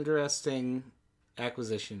such an interesting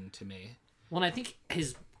acquisition to me. Well, and I think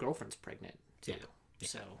his girlfriend's pregnant too,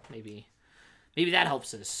 so maybe that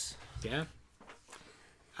helps us. Yeah.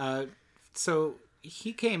 So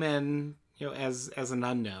he came in, as an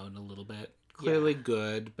unknown a little bit. Clearly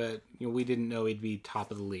good, but we didn't know he'd be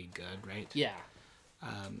top of the league good, right? Yeah.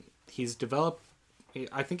 He's developed.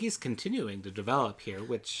 I think he's continuing to develop here,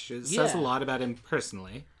 which says a lot about him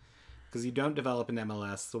personally, because you don't develop in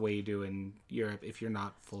MLS the way you do in Europe if you're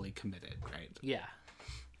not fully committed, right? Yeah.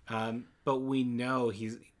 But we know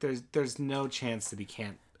there's no chance that he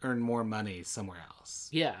can't earn more money somewhere else.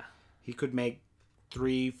 Yeah. He could make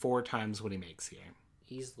 3-4 times what he makes here.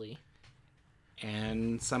 Easily.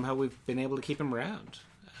 And somehow we've been able to keep him around.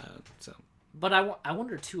 But I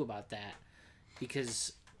wonder too about that,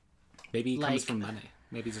 because maybe he comes from money.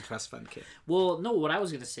 Maybe he's a trust fund kid. Well, no. What I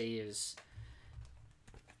was gonna say is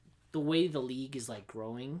the way the league is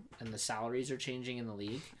growing and the salaries are changing in the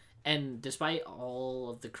league, and despite all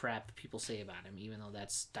of the crap people say about him, even though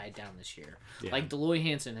that's died down this year, like Deloy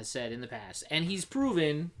Hansen has said in the past, and he's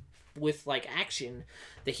proven with action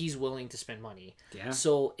that he's willing to spend money. Yeah.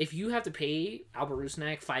 So if you have to pay Albert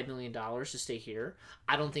Rusnak $5 million to stay here,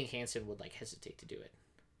 I don't think Hansen would hesitate to do it.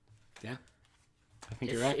 Yeah. I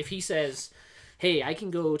think you're right. If he says, "Hey, I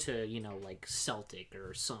can go to Celtic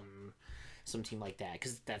or some team like that,"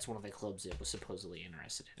 because that's one of the clubs that was supposedly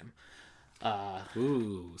interested in him.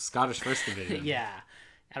 Ooh, Scottish First Division. Yeah,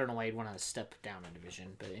 I don't know why you'd want to step down a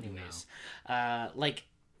division, but anyways,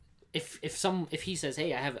 if he says,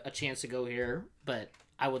 "Hey, I have a chance to go here, but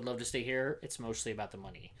I would love to stay here," it's mostly about the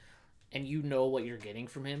money, and you know what you're getting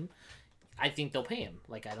from him. I think they'll pay him.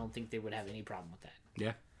 I don't think they would have any problem with that.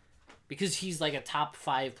 Yeah. Because he's a top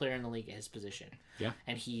 5 player in the league at his position. Yeah.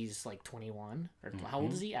 And he's 21. Or how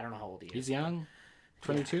old is he? I don't know how old he is. He's young.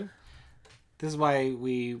 22. Yeah. This is why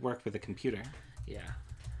we work with a computer. Yeah.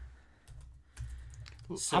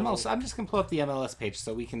 So, I'm just going to pull up the MLS page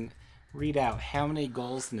so we can read out how many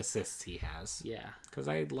goals and assists he has. Yeah. Because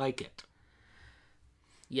I like it.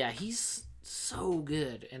 Yeah, he's so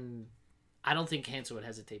good. And I don't think Hansen would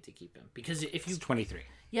hesitate to keep him. Because if you... He's 23.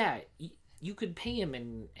 Yeah, you could pay him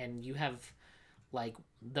and you have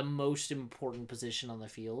the most important position on the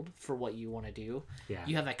field for what you want to do. Yeah.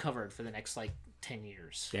 You have that covered for the next 10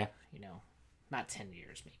 years. Yeah. Not 10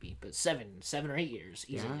 years maybe, but 7 or 8 years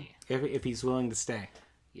easily. Yeah. If he's willing to stay.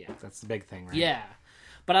 Yeah. That's the big thing, right? Yeah.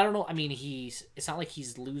 But I don't know. I mean, it's not like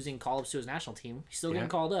he's losing call-ups to his national team. He's still getting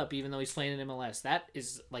called up even though he's playing in MLS. That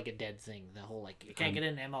is a dead thing. The whole you can't get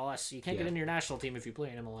in MLS. You can't get in your national team if you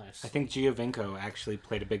play in MLS. I think Giovinco actually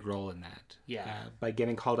played a big role in that. Yeah. By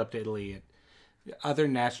getting called up to Italy, other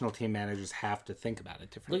national team managers have to think about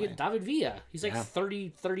it differently. Look at David Villa. He's 30,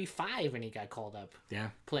 35 and he got called up. Yeah.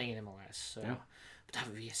 Playing in MLS. So. Yeah. But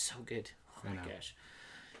David Villa is so good. Oh my gosh.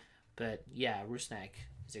 But yeah, Rusnak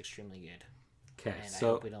is extremely good. Okay, and so I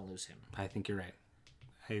hope we don't lose him. I think you're right.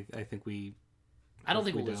 I think we. I don't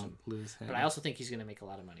think we'll lose him. But I also think he's going to make a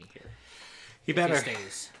lot of money here. He better. If he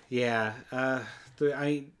stays. Yeah.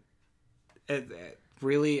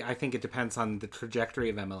 Really, I think it depends on the trajectory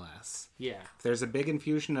of MLS. Yeah. If there's a big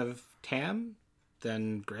infusion of TAM,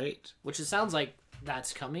 then great. Which it sounds like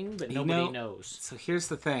that's coming, but nobody knows. So here's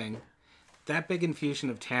the thing. That big infusion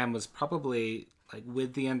of TAM was probably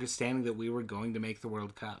with the understanding that we were going to make the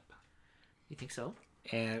World Cup. You think so?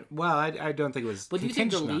 And I don't think it was. But do you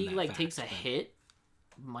think the league takes a hit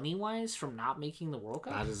money wise from not making the World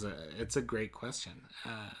Cup? It's a great question.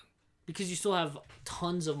 Because you still have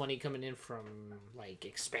tons of money coming in from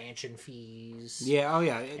expansion fees. Yeah. Oh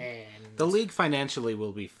yeah. And the league financially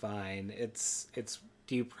will be fine. It's.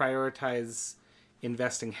 Do you prioritize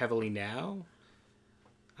investing heavily now?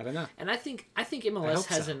 I don't know. And I think MLS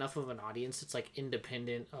has enough of an audience that's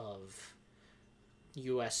independent of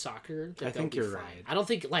U.S. soccer. I think you're right. I don't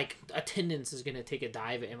think attendance is going to take a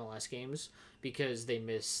dive at MLS games because they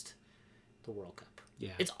missed the World Cup.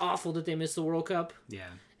 Yeah, it's awful that they missed the World Cup. Yeah,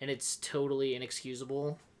 and it's totally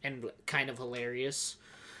inexcusable and kind of hilarious.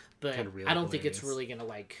 But really I don't think it's really going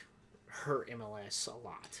to hurt MLS a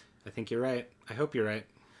lot. I think you're right. I hope you're right.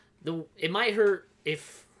 It might hurt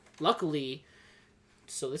if, luckily.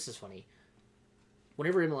 So this is funny.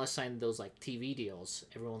 Whenever MLS signed those TV deals,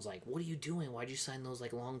 everyone's like, "What are you doing? Why'd you sign those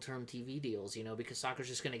long-term TV deals? Because soccer's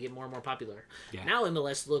just going to get more and more popular." Yeah. Now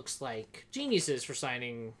MLS looks like geniuses for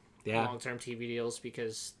signing long-term TV deals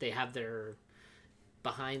because they have their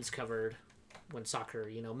behinds covered when soccer,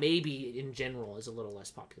 maybe in general is a little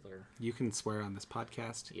less popular. You can swear on this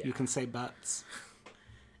podcast. Yeah. You can say butts.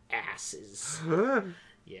 Asses.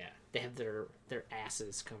 Yeah, they have their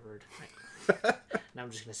asses covered. And I'm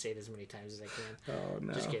just gonna say it as many times as I can. Oh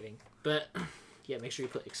no. Just kidding. But yeah, make sure you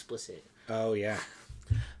put explicit. Oh yeah.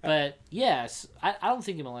 But yes, I don't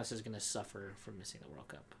think MLS is gonna suffer from missing the World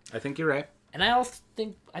Cup. I think you're right. And I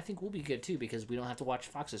think we'll be good too because we don't have to watch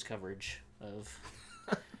Fox's coverage of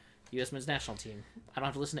U.S. men's national team. I don't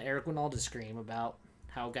have to listen to Eric Winalda scream about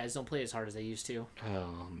how guys don't play as hard as they used to.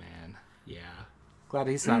 Oh man. Yeah. Glad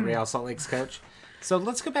he's not Real Salt Lake's coach. So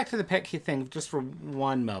let's go back to the Petke thing just for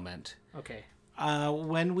one moment. Okay.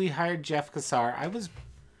 When we hired Jeff Cassar,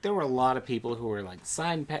 there were a lot of people who were like,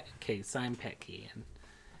 sign Petke,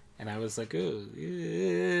 and I was like, ooh,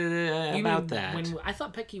 about that. I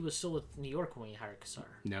thought Petke was still with New York when we hired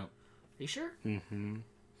Cassar. No. Are you sure? Mm-hmm.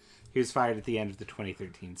 He was fired at the end of the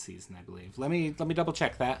 2013 season, I believe. Let me double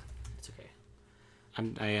check that. It's okay.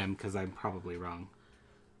 I am, because I'm probably wrong.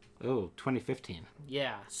 Oh, 2015.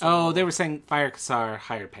 Yeah. So, they were saying fire Cassar,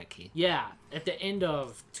 hire Petke. Yeah, at the end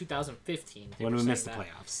of 2015. When we missed the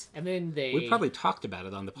playoffs. And then we probably talked about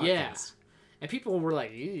it on the podcast. Yeah. And people were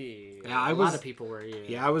like, ew. Yeah, a lot of people were, ew.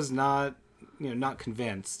 Yeah, I was not, not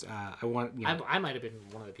convinced. I might have been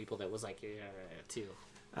one of the people that was like, yeah, too.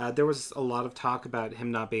 There was a lot of talk about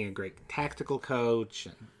him not being a great tactical coach.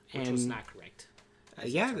 Which was not correct.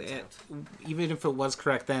 Even if it was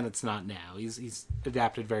correct then, it's not now. He's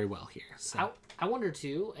adapted very well here. So. I wonder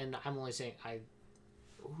too, and I'm only saying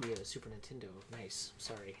we have a Super Nintendo. Nice.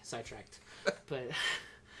 Sorry, sidetracked. But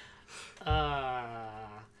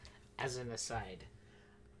as an aside,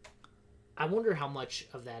 I wonder how much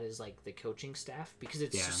of that is like the coaching staff, because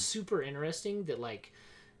it's super interesting that like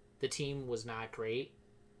the team was not great,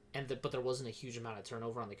 but there wasn't a huge amount of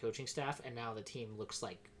turnover on the coaching staff, and now the team looks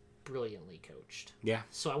like brilliantly coached. Yeah.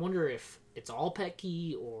 So I wonder if it's all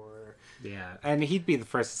Petke or... Yeah, and he'd be the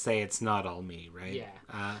first to say it's not all me, right?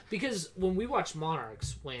 Yeah. Because when we watched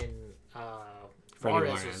Monarchs, when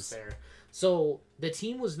Juarez was there, so the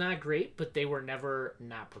team was not great, but they were never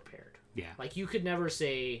not prepared. Yeah. Like, you could never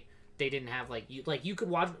say they didn't have, you could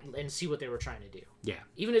watch and see what they were trying to do. Yeah.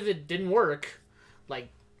 Even if it didn't work,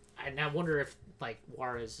 and I wonder if,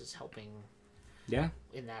 Juarez is helping... Yeah.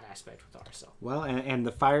 In that aspect with RSL. Well, and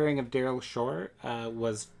the firing of Daryl Shore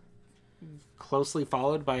was closely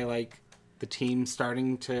followed by the team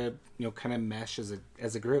starting to kind of mesh as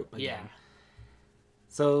a group again. Yeah.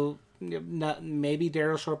 So maybe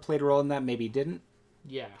Daryl Shore played a role in that, maybe didn't.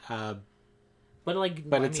 Yeah. But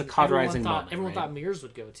it's a cauterizing moment. Everyone thought Mears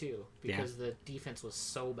would go too because the defense was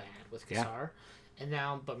so bad with Cassar.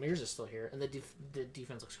 Yeah. But Mears is still here, and the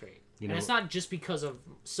defense looks great. And it's not just because of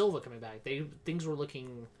Silva coming back. Things were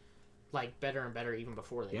looking better and better even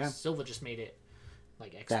before this. Yeah. Silva just made it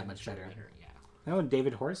that much better. Yeah. Oh, and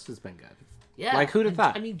David Horst has been good. Yeah. Who'd have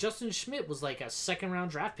thought? I mean, Justin Schmidt was a second-round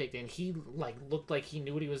draft pick, and he looked like he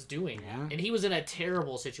knew what he was doing. Yeah. And he was in a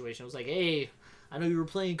terrible situation. It was like, hey, I know you were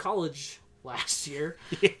playing college last year,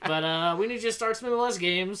 but we need you to start some MLS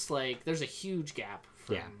games. There's a huge gap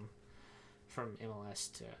from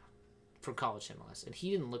MLS from college to MLS, and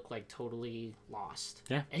he didn't look totally lost.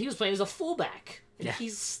 Yeah. And he was playing as a fullback. And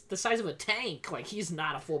he's the size of a tank. He's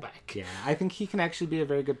not a fullback. Yeah, I think he can actually be a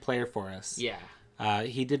very good player for us. Yeah.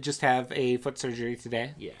 He did just have a foot surgery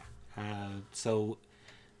today. Yeah. So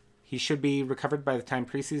he should be recovered by the time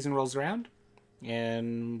preseason rolls around,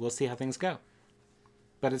 and we'll see how things go.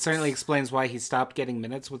 But it certainly explains why he stopped getting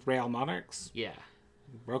minutes with Real Monarchs. Yeah.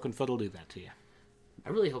 Broken foot will do that to you. I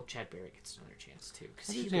really hope Chad Barrett gets another chance, too, because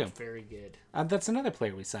he looked very good. That's another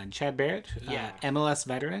player we signed, Chad Barrett, MLS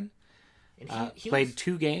veteran. And he played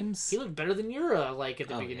 2 games. He looked better than Ura, at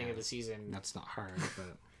the beginning of the season. That's not hard,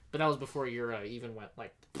 but... But that was before Ura even went,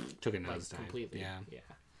 took a nosedive. Completely. Yeah.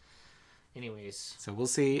 Anyways. So we'll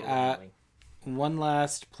see. One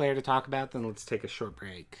last player to talk about, then let's take a short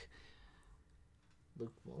break.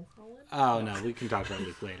 Luke Mulholland? Oh, no, we can talk about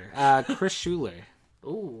Luke later. Chris Schuler.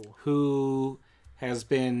 Ooh. Who has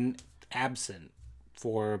been absent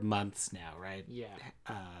for months now, right? Yeah.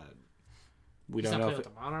 We He's don't know if with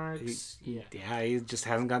the Monarchs. He just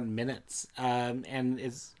hasn't gotten minutes. And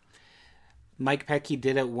is Mike Petke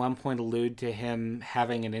did at one point allude to him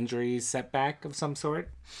having an injury setback of some sort,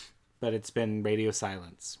 but it's been radio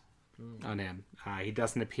silence on him. He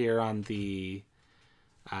doesn't appear on the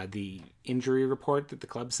injury report that the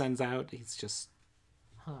club sends out. He's just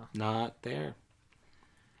not there,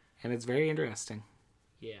 and it's very interesting.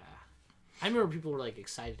 Yeah, I remember people were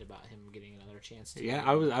excited about him getting another chance to. Yeah,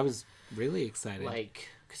 I was really excited.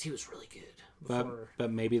 Because he was really good. Before...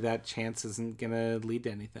 But maybe that chance isn't gonna lead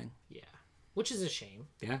to anything. Yeah, which is a shame.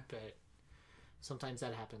 Yeah, but sometimes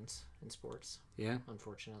that happens in sports. Yeah,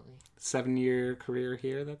 unfortunately. 7-year career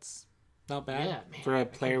here. That's not bad Yeah, man. for I a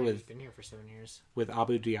can't player believe with he's been here for 7 years.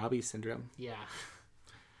 Abu Dhabi syndrome. Yeah.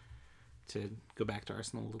 To go back to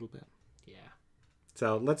Arsenal a little bit. Yeah.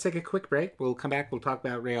 So let's take a quick break. We'll come back. We'll talk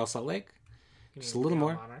about Real Salt Lake. Just a little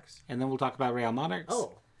more. Monarchs? And then we'll talk about Real Monarchs.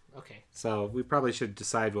 Oh, okay. So we probably should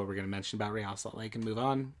decide what we're going to mention about Real Salt Lake and move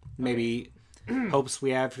on. Maybe hopes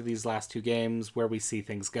we have for these last 2 games, where we see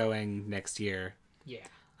things going next year.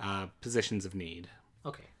 Yeah. Positions of need.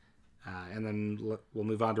 Okay. And then we'll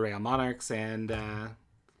move on to Real Monarchs. And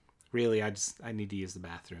really, I need to use the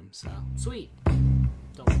bathroom. So Sweet.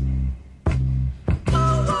 Don't.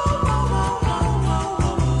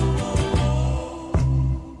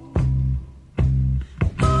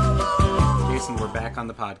 Jason, we're back on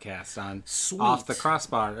the podcast on Sweet. Off the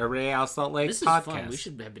Crossbar, a Real Salt Lake This is podcast. fun. We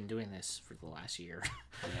should have been doing this for the last year.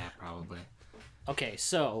 Yeah, probably. Okay,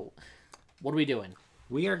 so what are we doing?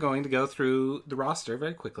 We are going to go through the roster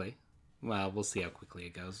very quickly. Well, we'll see how quickly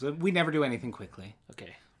it goes. We never do anything quickly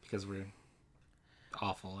Okay. because we're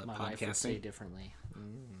awful at My wife would say podcasting. differently.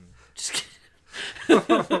 Just kidding.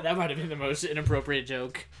 That might have been the most inappropriate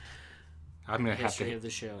joke I'm gonna in the have history to. of the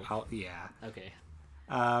show. Yeah, Okay.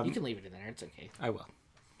 Um, You can leave it in there. It's okay. I will.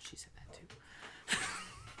 She said that too.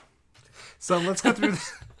 So let's go through.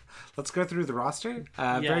 Let's go through the roster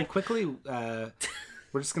very Yeah. quickly. We're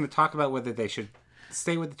just going to talk about whether they should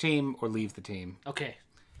stay with the team or leave the team, Okay.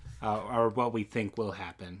 or what we think will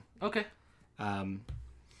happen. Okay. And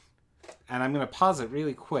I'm going to pause it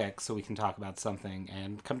really quick so we can talk about something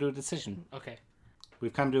and come to a decision. Okay.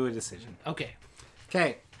 We've come to a decision. Okay.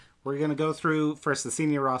 Okay, we're going to go through first the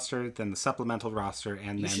senior roster, then the supplemental roster,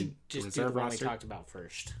 and You then should the just do the reserve one we roster. talked about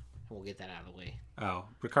first. And we'll get that out of the way. Oh,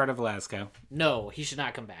 Ricardo Velasco. No, he should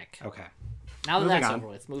not come back. Okay. Now that Moving that's on. over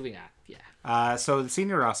with, moving on. Yeah. So the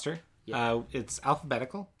senior roster, Yeah. it's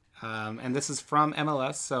alphabetical, and this is from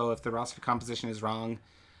MLS. So if the roster composition is wrong,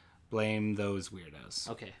 blame those weirdos.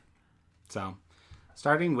 Okay. So,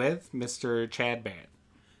 starting with Mr. Chad Barrett.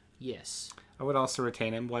 Yes. I would also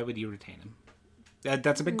retain him. Why would you retain him?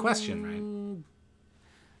 That's a big question,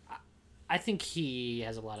 right? I think he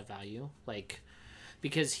has a lot of value,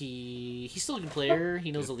 because he's still a good player.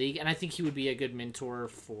 He knows the league, and I think he would be a good mentor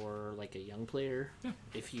for a young player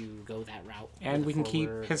if you go that route. And we can keep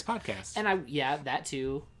forward. his podcast. And that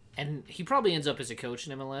too. And he probably ends up as a coach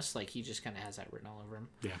in MLS. He just kind of has that written all over him.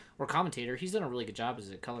 Yeah. Or commentator. He's done a really good job as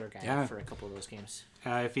a color guy for a couple of those games.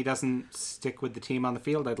 If he doesn't stick with the team on the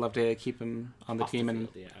field, I'd love to keep him on the Off the team in field,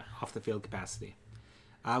 yeah. off the field capacity.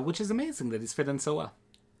 Which is amazing that he's fit in so well.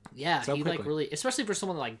 Yeah, So he quickly. really, especially for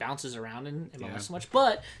someone that bounces around in MLS Yeah. so much.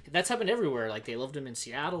 But that's happened everywhere. They loved him in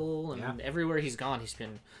Seattle, and Yeah. everywhere he's gone, he's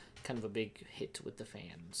been kind of a big hit with the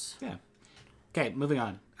fans. Yeah. Okay, moving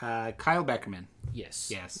on. Kyle Beckerman. Yes.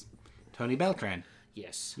 Yes. Tony Beltran.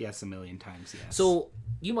 Yes. Yes, a million times, yes. So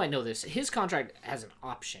you might know this. His contract has an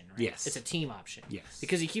option, right? Yes. It's a team option. Yes.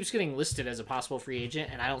 Because he keeps getting listed as a possible free agent,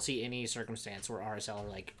 and I don't see any circumstance where RSL are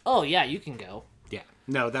like, oh, yeah, you can go. Yeah.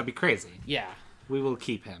 No, that'd be crazy. Yeah, We will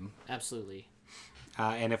keep him. absolutely.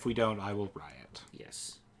 And if we don't, I will riot.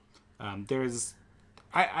 Yes. There's...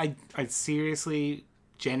 I seriously,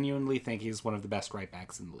 genuinely think he's one of the best right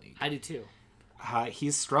backs in the league. I do too.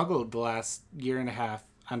 He's struggled the last year and a half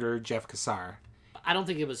under Jeff Cassar. I don't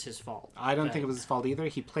think it was his fault. I don't but- think it was his fault either.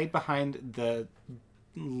 He played behind the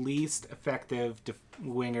least effective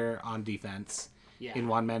winger on defense Yeah. in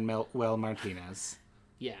Juan Manuel Martinez.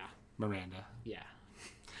 Yeah. Miranda. Yeah.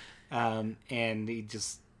 And he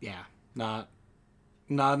just, not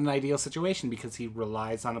an ideal situation because he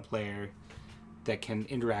relies on a player that can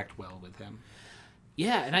interact well with him.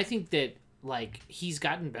 Yeah, and I think that he's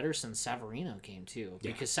gotten better since Savarino came too.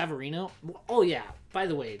 Because Savarino, oh yeah, by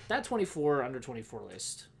the way, that 24 under 24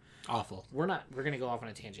 list, Awful. we're gonna go off on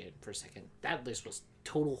a tangent for a second. That list was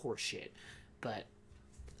total horseshit. But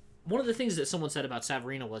one of the things that someone said about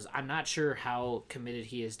Savarino was, I'm not sure how committed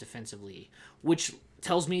he is defensively, which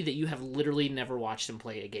tells me that you have literally never watched him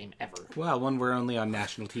play a game ever. Well, when we're only on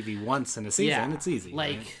national TV once in a season, it's easy.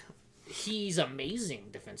 right? He's amazing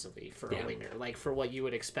defensively for a winger, for what you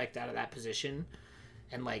would expect out of that position,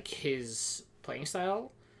 and his playing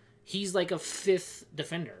style. He's a fifth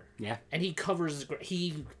defender. Yeah. And he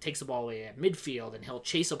takes the ball away at midfield, and he'll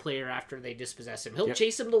chase a player after they dispossess him. He'll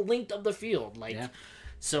chase him the length of the field.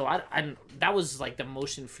 So that was the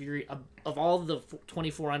most infuriating of all the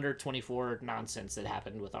 24 under 24 nonsense that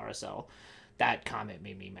happened with RSL. That comment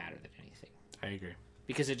made me madder than anything. I agree.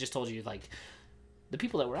 Because it just told you the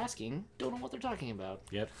people that were asking don't know what they're talking about.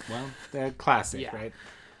 Yep. Well, they're classic, Yeah. right?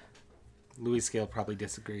 Louis Scale probably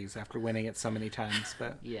disagrees after winning it so many times,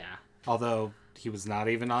 but Yeah. although he was not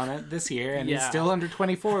even on it this year, and he's Yeah. still under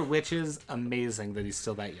 24, which is amazing that he's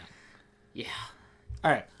still that young. Yeah.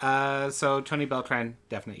 All right. So Tony Beltran,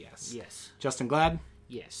 definitely yes. Yes. Justin Glad,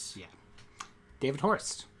 Yes. yeah. David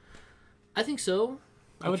Horst. I think so.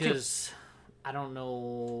 I would too. Because I don't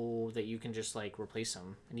know that you can just like replace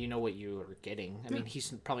him, and you know what you are getting. I mean,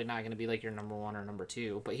 he's probably not going to be like your number 1 or number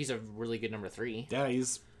 2, but he's a really good number 3. Yeah,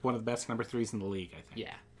 he's one of the best number 3s in the league, I think.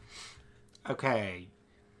 Yeah. Okay.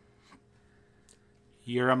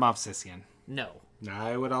 You're a Movsisian. No.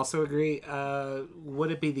 I would also agree.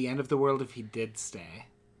 Would it be the end of the world if he did stay?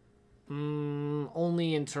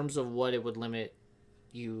 Only in terms of what it would limit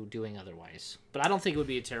you doing otherwise. But I don't think it would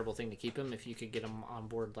be a terrible thing to keep him if you could get him on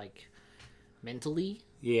board like mentally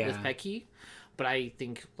with Petke. But I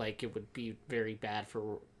think like it would be very bad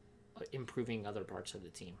for improving other parts of the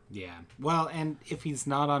team. Yeah. Well, and if he's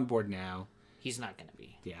not on board now, He's not going to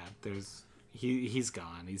be. yeah, he's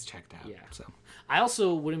gone. He's checked out. Yeah. So I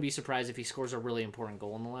also wouldn't be surprised if he scores a really important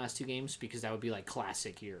goal in the last 2 games, because that would be like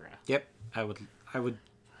classic Eura. yep, I would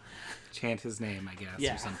chant his name, I guess,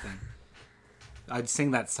 Yeah. or something. I'd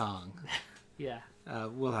sing that song. Yeah.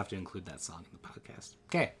 We'll have to include that song in the podcast.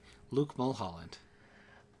 Okay, Luke Mulholland.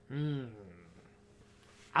 I'm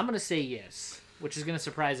going to say yes, which is going to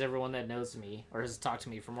surprise everyone that knows me or has talked to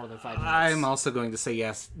me for more than 5 minutes. I'm also going to say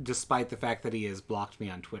yes, despite the fact that he has blocked me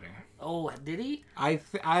on Twitter. Oh, did he?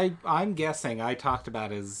 I'm guessing I talked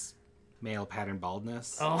about his male pattern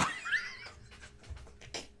baldness. Oh.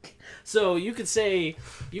 So you could say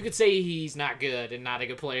he's not good and not a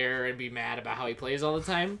good player and be mad about how he plays all the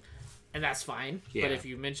time, and that's fine. Yeah. But if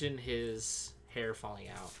you mention his hair falling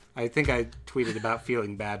out, I think I tweeted about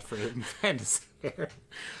feeling bad for him and his hair,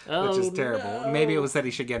 oh, which is terrible. no. Maybe it was that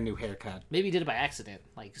he should get a new haircut. Maybe he did it by accident,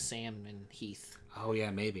 like Sam and Heath. Oh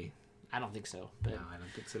yeah, maybe. I don't think so, but No, I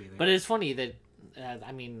don't think so either. but it's funny that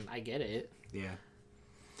I mean I get it. yeah.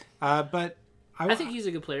 But I think he's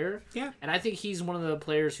a good player. Yeah. And I think he's one of the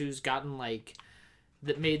players who's gotten like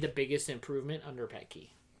that made the biggest improvement under Petke.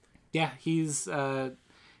 yeah, he's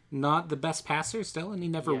not the best passer still, and he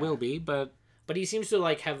never Yeah. will be. But But he seems to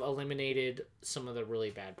like have eliminated some of the really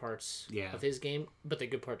bad parts Yeah. of his game, but the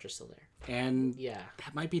good parts are still there. and Yeah.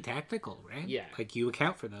 that might be tactical, right? Yeah. Like you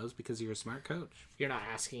account for those because you're a smart coach. You're not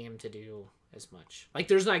asking him to do as much. Like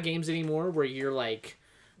there's not games anymore where you're like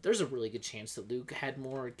there's a really good chance that Luke had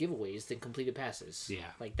more giveaways than completed passes.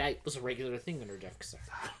 Yeah. Like that was a regular thing under Jeff Cassar.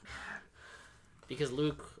 Because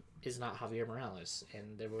Luke is not Javier Morales,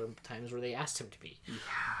 and there were times where they asked him to be.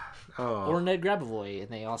 Oh. Or Ned Grabavoy, and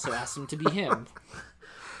they also asked him to be him.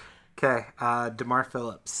 Okay. DeMar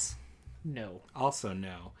Phillips. No. Also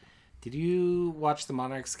no. Did you watch the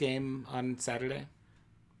Monarchs game on Saturday?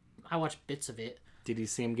 I watched bits of it. Did you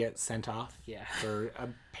see him get sent off? Yeah. For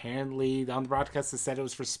apparently on the broadcast they said it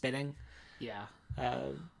was for spitting. Yeah. Uh,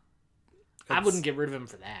 I wouldn't get rid of him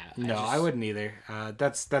for that. No, I wouldn't either.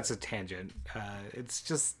 That's a tangent. It's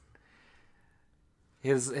just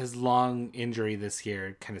his long injury this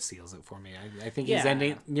year kind of seals it for me. I think he's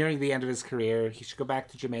Yeah. nearing the end of his career. He should go back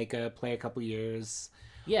to Jamaica, play a couple years,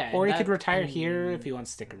 Yeah. or he that- could retire here if he wants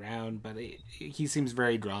to stick around. But he seems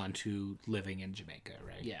very drawn to living in Jamaica,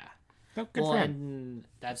 right? Yeah. Oh, good Well, for him. and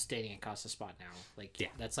that's dating Acosta spot now. Like, Yeah.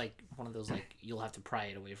 that's like one of those like you'll have to pry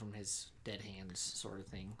it away from his dead hands sort of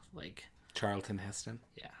thing. Like, Charlton Heston.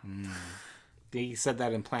 yeah, He said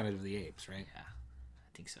that in Planet of the Apes, right? yeah, I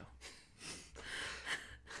think so.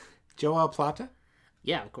 Joel Plata.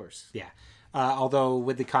 Yeah, of course. Yeah. Although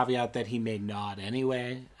with the caveat that he may not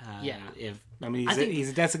anyway. Yeah. He's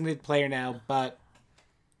a designated player now, but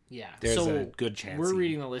Yeah, there's so a good chance. we're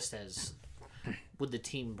reading the list as would the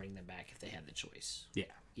team bring them back if they had the choice? Yeah.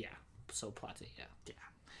 Yeah, so Plata, yeah.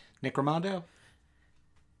 Nick Raimondo.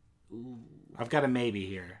 Ooh. I've got a maybe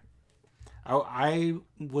here. Oh, I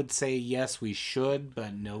would say yes, we should,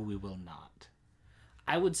 but no, we will not.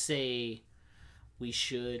 I would say we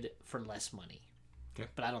should for less money. Okay.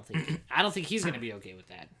 But I don't think he's going to be okay with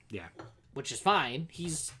that. Yeah. Which is fine.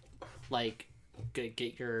 He's like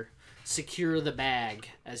get your secure the bag,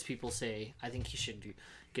 as people say. I think he should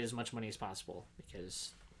get as much money as possible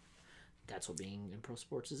because that's what being in pro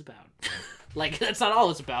sports is about. Like that's not all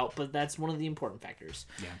it's about, but that's one of the important factors.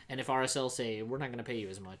 Yeah. And if RSL say we're not going to pay you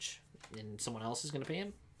as much, and someone else is going to pay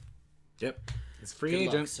him, Yep. It's a free good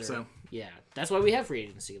agent, luck, sir. so Yeah, that's why we have free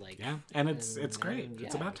agency. Like yeah, and it's great. and,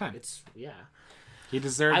 It's yeah, about time. It's yeah. He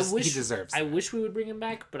deserves. He deserves. I wish we would bring him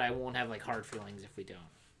back, but I won't have like hard feelings if we don't.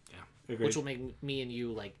 Yeah. Agreed. Which will make me and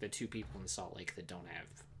you like the two people in Salt Lake that don't have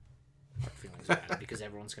hard feelings about it because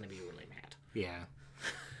everyone's going to be really mad. Yeah.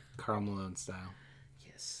 Karl Malone style.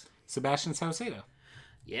 Yes. Sebastian Saucedo.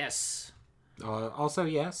 Yes. Also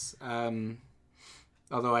yes.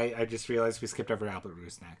 Although I just realized we skipped over Albert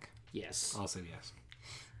Rusnak. Yes. Also yes.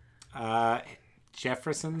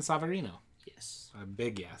 Jefferson Savarino. Yes. A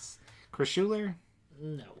big yes. Chris Schuler?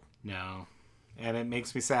 No. No. And it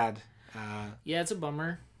makes me sad. Yeah, it's a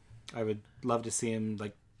bummer. I would love to see him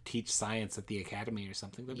like teach science at the academy or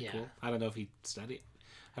something. That'd be Yeah. cool. I don't know if he studied.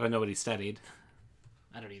 I don't know what he studied.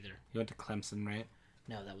 I don't either. He went to Clemson, right?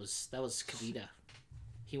 No, that was Kavita.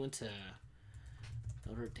 He went to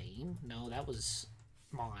Notre Dame. No, that was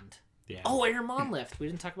Mond. Yeah. Oh, Aaron Mond left. We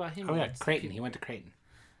didn't talk about him. Oh yeah, yet. Creighton. He went to Creighton.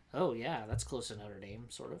 Oh yeah, that's close to Notre Dame,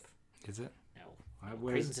 sort of. Is it? No,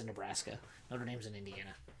 Where's... Creighton's in Nebraska. Notre Dame's in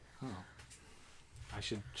Indiana. Oh. I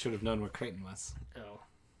should have known where Creighton was. Oh,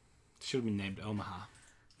 Should have been named Omaha.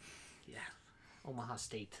 yeah, Omaha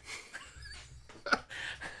State.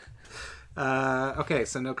 Okay,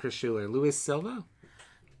 so no Chris Schuler. Luis Silva?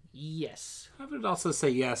 Yes. I would also say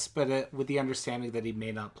yes, but with the understanding that he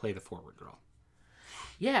may not play the forward role.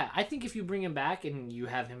 Yeah, I think if you bring him back and you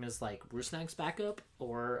have him as like Rusnak's backup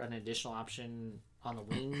or an additional option on the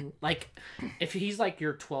wing, like if he's like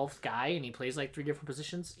your 12th guy and he plays like 3 different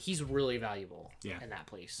positions, he's really valuable in that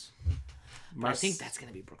place. But I think that's going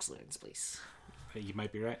to be Brooks Lennon's place. You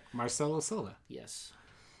might be right. Marcelo Silva. Yes.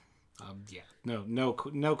 Yeah. No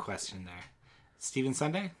question there. Steven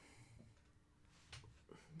Sunday?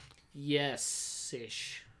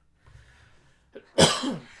 Yes-ish.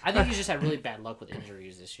 I think he's just had really bad luck with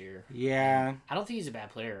injuries this year. Yeah. I don't think he's a bad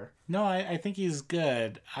player. No, I think he's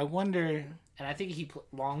good. I wonder... And I think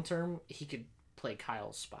long term, he could play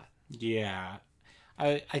Kyle's spot. Yeah.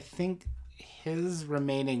 I think his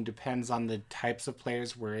remaining depends on the types of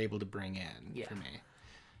players we're able to bring in for me.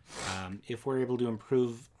 If we're able to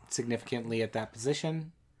improve significantly at that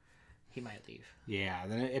position... He might leave. Yeah,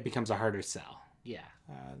 then it becomes a harder sell. Yeah.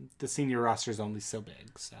 The senior roster is only so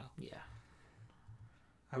big, so... Yeah.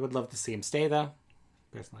 I would love to see him stay, though,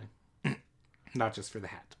 personally. Not just for the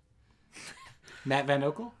hat. Matt Van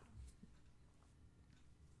Okel?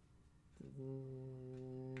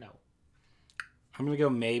 No. I'm going to go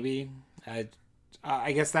maybe.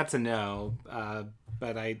 I guess that's a no,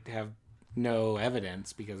 but I have no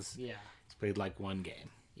evidence because he's played like one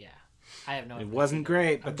game. Yeah. I have no It idea. wasn't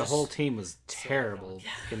great, but the whole team was terrible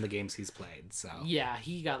in the games he's played. So Yeah,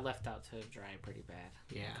 he got left out to dry pretty bad.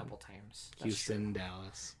 Yeah. A couple times. That's Houston, true.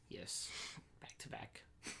 Dallas. Yes. Back to back.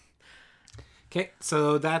 Okay,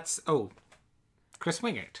 so that's... Oh, Chris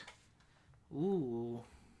Wingert. Ooh.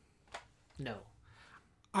 No.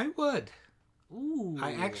 I would. Ooh.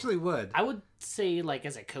 I actually would. I would say like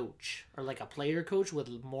as a coach or like a player coach with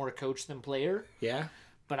more coach than player. Yeah?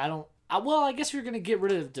 But I don't... well, I guess if you're going to get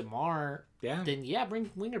rid of DeMar, Yeah. then bring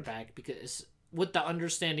Winger back because with the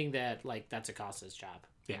understanding that like that's Acosta's job.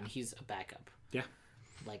 Yeah. And he's a backup. Yeah.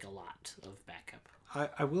 Like a lot of backup.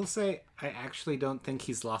 I will say, I actually don't think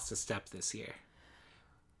he's lost a step this year.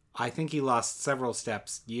 I think he lost several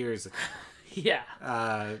steps years ago. Yeah.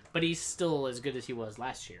 But he's still as good as he was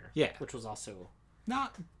last year. Yeah. Which was also...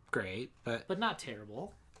 Not great, but not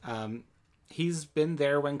terrible. he's been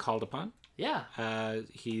there when called upon. Yeah.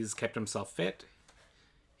 He's kept himself fit.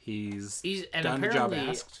 He's and done the job apparently,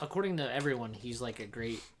 asked. according to everyone, he's like a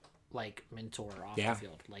great like mentor off the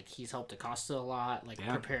field. Like he's helped Acosta a lot. Like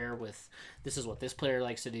prepare with this is what this player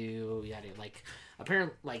likes to do. Yeah, like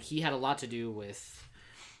apparently, like he had a lot to do with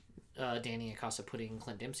Danny Acosta putting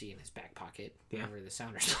Clint Dempsey in his back pocket whenever the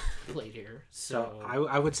Sounders played here. So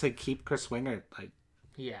I would say keep Chris Wingert. Like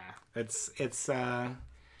it's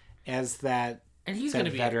as that. And he's going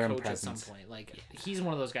to be a coach presence. at some point. Like he's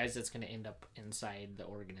one of those guys that's going to end up inside the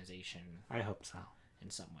organization. I hope so. In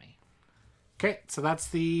some way. Okay, so that's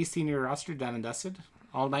the senior roster done and dusted.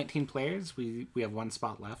 All 19 players. We have one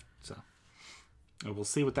spot left, so we'll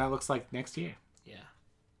see what that looks like next year. Yeah.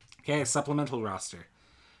 Okay, supplemental roster.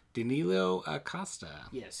 Danilo Acosta.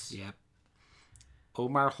 Yes. Yep.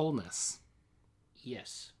 Omar Holness.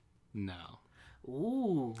 Yes. No.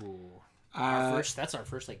 Ooh. That's our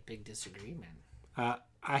first like big disagreement.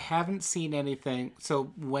 I haven't seen anything.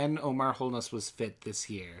 So when Omar Holness was fit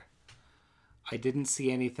this year, I didn't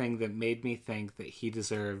see anything that made me think that he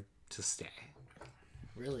deserved to stay.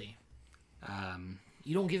 Really?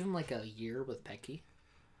 You don't give him like a year with Pecky?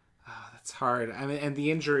 That's hard. I mean, and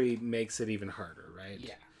the injury makes it even harder, right?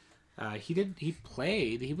 Yeah. He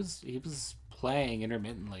played. He was playing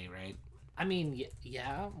intermittently, right? I mean,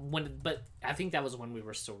 yeah. But I think that was when we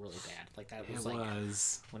were still really bad. Like that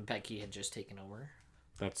was when Pecky had just taken over.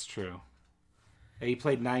 That's true. He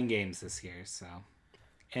played 9 games this year, so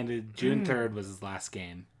ended June 3rd was his last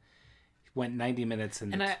game. He went 90 minutes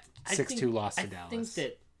and 6-2 loss to Dallas. I think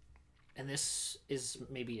that, and this is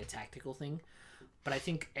maybe a tactical thing, but I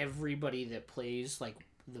think everybody that plays like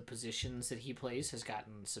the positions that he plays has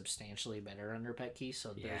gotten substantially better under Petke,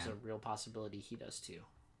 so there's Yeah. a real possibility he does too.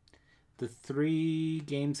 The 3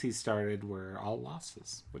 games he started were all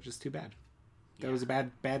losses, which is too bad. That was a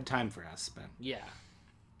bad time for us, but Yeah.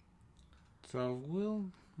 so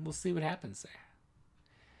we'll see what happens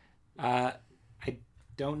there. I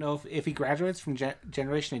don't know if he graduates from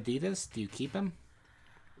Generation Adidas. Do you keep him?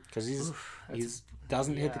 Because he's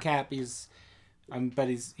doesn't hit the cap. But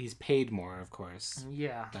he's paid more, of course.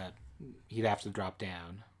 Yeah. But he'd have to drop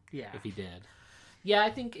down Yeah. if he did. Yeah,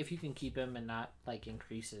 I think if you can keep him and not like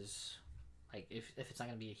increase his, like if it's not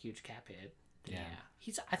gonna be a huge cap hit, then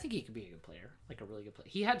I think he could be a good player, like a really good player.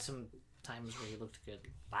 He had some times where he looked good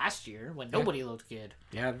last year when nobody looked good.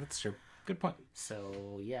 Yeah, that's true. Good point.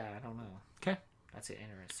 So yeah, I don't know. Okay. That's an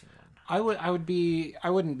interesting one. I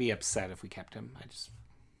wouldn't be upset if we kept him.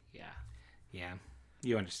 Yeah,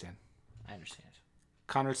 You understand. I understand.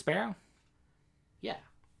 Connor Sparrow? Yeah,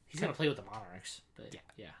 he's gonna play with the Monarchs, but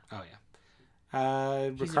yeah. Oh yeah.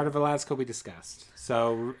 Ricardo Velasco we discussed.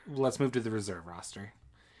 So let's move to the reserve roster.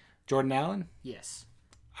 Jordan Allen? Yes.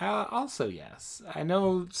 Also yes. I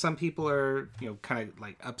know some people are, kind of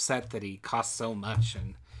like upset that he costs so much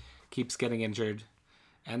and keeps getting injured.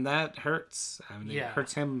 And that hurts. I mean, it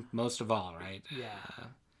hurts him most of all, right? Yeah.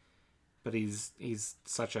 But he's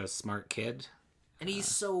such a smart kid. And he's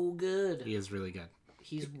so good. He is really good.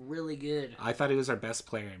 He's really good. I thought he was our best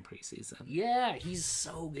player in preseason. Yeah, he's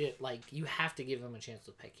so good. Like, you have to give him a chance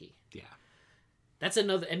with Petke. Yeah. That's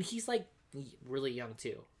another, and he's like really young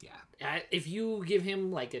too. Yeah. If you give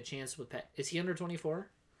him like a chance with is he under 24?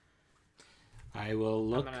 I will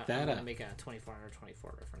look I'm that gonna up. make a 24 under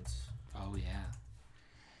 24 reference. Oh yeah.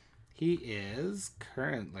 He is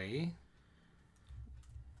currently,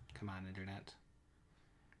 come on internet,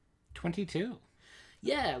 22.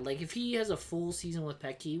 Yeah, like if he has a full season with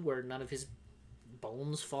Petke where none of his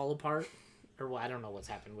bones fall apart, or well, I don't know what's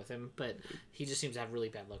happened with him, but he just seems to have really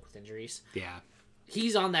bad luck with injuries. Yeah.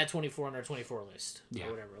 He's on that 24 under 24 list Yeah.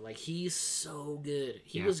 or whatever. Like, he's so good.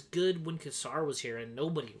 He Yeah. was good when Kassar was here and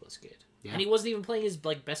nobody was good. Yeah. And he wasn't even playing his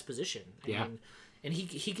like best position. I Yeah. mean, and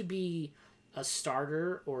he could be a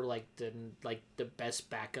starter or like the best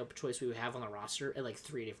backup choice we would have on the roster at like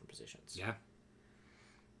 3 different positions. Yeah.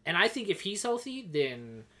 And I think if he's healthy,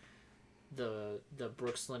 then the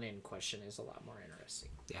Brooks Lennon question is a lot more interesting.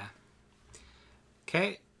 Yeah.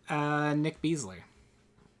 Okay. Nick Beasley.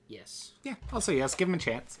 Yes. Yeah. Also, yes. Give him a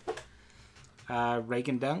chance.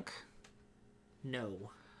 Reagan Dunk.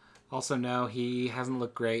 No. Also, no. He hasn't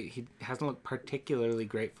looked great. He hasn't looked particularly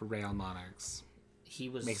great for Real Monarchs. He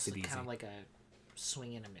was Makes it kind easy. of like a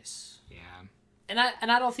swing and a miss. Yeah. And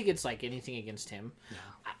I don't think it's like anything against him. No.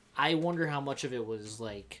 I wonder how much of it was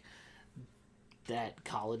like that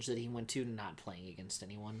college that he went to not playing against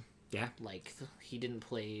anyone. Yeah. Like he didn't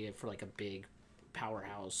play for like a big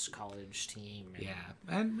powerhouse college team. And Yeah.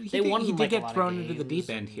 And they won. he did like, a get lot of thrown into the games deep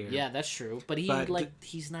end and- here. Yeah, that's true. But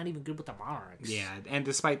he's not even good with the Monarchs. Yeah. And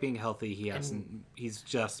despite being healthy, he's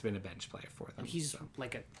just been a bench player for them. And he's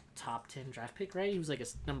like a top 10 draft pick, right? He was like a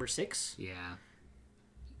number 6. Yeah.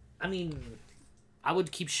 I mean, I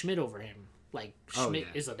would keep Schmidt over him. Like Schmidt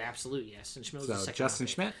yeah. is an absolute yes, and Schmidt was So a second. Justin round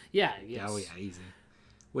pick. Schmidt? Yeah. Yes. Oh yeah, easy.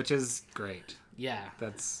 Which is great. Yeah.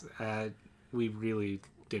 That's we really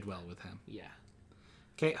did well with him. Yeah.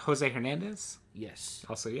 Okay, Jose Hernandez. Yes.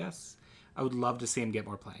 Also yes. I would love to see him get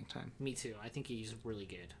more playing time. Me too. I think he's really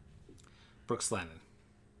good. Brooks Lennon.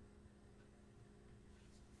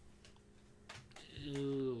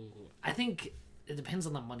 Ooh. I think it depends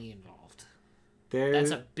on the money involved. That's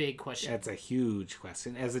That's a big question. a huge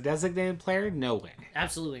question. As a designated player, no way.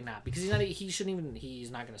 Absolutely not, because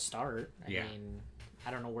he's not going to start. I Yeah. mean,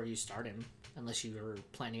 I don't know where you start him unless you were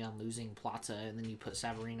planning on losing Plata and then you put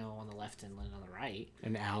Savarino on the left and Lynn on the right,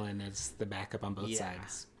 And Allen is the backup on both Yeah.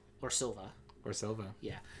 sides. or Silva. Or Silva.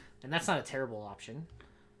 Yeah, and that's not a terrible option.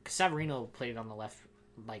 Because Savarino played on the left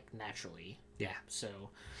like naturally. Yeah.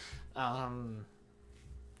 So,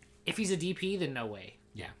 if he's a DP, then no way.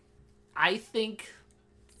 Yeah. I think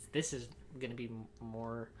this is going to be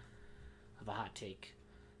more of a hot take.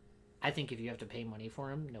 I think if you have to pay money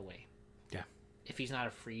for him, no way. Yeah. If he's not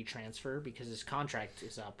a free transfer because his contract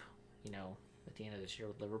is up, at the end of this year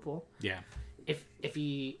with Liverpool. Yeah. If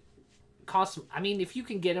he costs, I mean, if you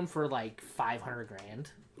can get him for like $500,000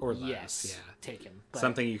 Or less, yes, yeah. take him. But,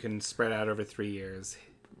 Something you can spread out over 3 years.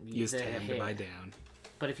 Use the 10 to hit. buy down.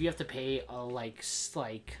 But if you have to pay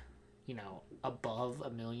above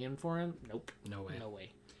 $1 million for him, nope, No way. no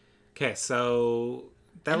way. Okay, so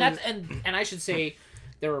that And was and I should say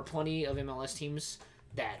there are plenty of MLS teams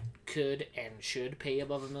that could and should pay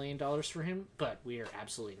above $1 million for him, but we are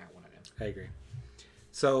absolutely not one of them. I agree.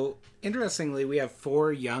 So interestingly, we have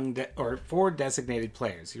four four designated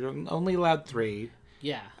players. You're only allowed three,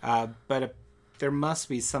 Yeah. but there must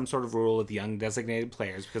be some sort of rule with young designated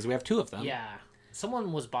players because we have two of them. Yeah.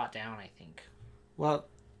 Someone was bought down, I think. Well,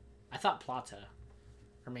 I thought Plata.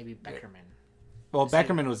 Or maybe Beckerman. well,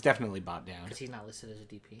 Beckerman was definitely bought down. Because he's not listed as a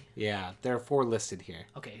DP. Yeah, there are four listed here.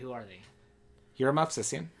 Okay, who are they? Yura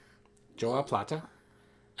Mavsisian, Joel Plata,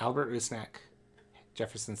 Albert Rusnak,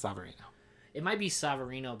 Jefferson Savarino. It might be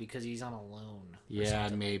Savarino because he's on a loan. Or Yeah,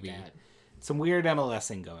 something maybe. Like that. Some weird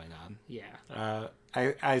MLSing going on. Yeah.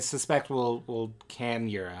 I suspect we'll can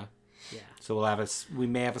Yura, Yeah. so we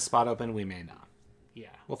may have a spot open, we may not. Yeah.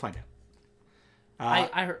 We'll find out.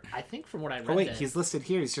 I heard, I think from what I read. Oh wait, that, he's listed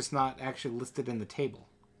here. He's just not actually listed in the table.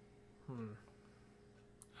 I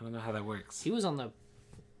don't know how that works. he was on the.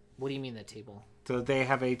 What do you mean the table So they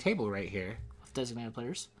have a table right here, of designated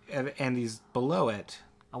players? and he's below it.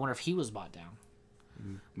 I wonder if he was bought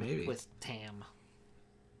down Maybe. with Tam.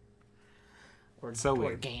 Or So or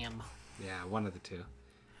weird. Gam. Yeah, one of the two.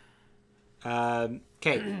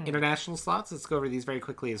 Okay, international slots. Let's go over these very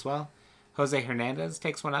quickly as well. Jose Hernandez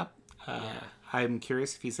takes one up. Yeah. I'm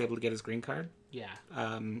curious if he's able to get his green card. Yeah.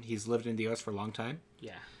 He's lived in the U.S. for a long time.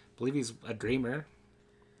 Yeah. I believe he's a dreamer,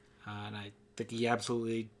 and I think he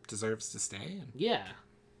absolutely deserves to stay. And Yeah.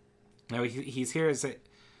 now he's here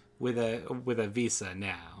with a visa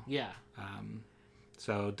now, Yeah.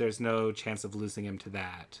 so there's no chance of losing him to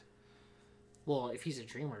that. Well, if he's a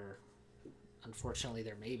dreamer, unfortunately,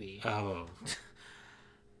 there may be. Oh,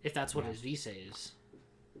 If that's what his visa is.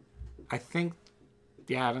 I think,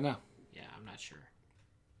 yeah, I don't know. Yeah, I'm not sure.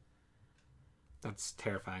 That's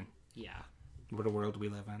terrifying. Yeah. What a world we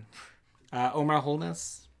live in. Omar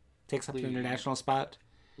Holness takes up the international spot.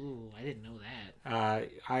 Ooh, I didn't know that.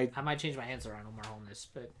 I might change my answer on Omar Holness,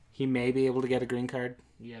 but He may be able to get a green card.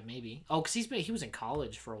 yeah, maybe. Oh, because he was in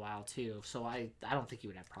college for a while too, so I don't think he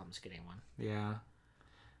would have problems getting one. Yeah.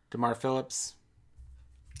 DeMar Phillips.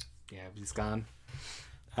 Yeah, he's gone.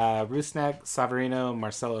 Rusnak, Savarino,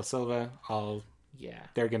 Marcelo Silva, Yeah.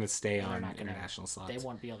 they're going to stay They're on not gonna- international slots. They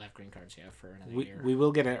won't be able to have green cards yet for another year. We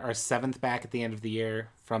will get our seventh back at the end of the year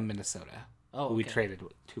from Minnesota. Oh, who we okay. traded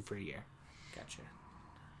to for a year. Gotcha.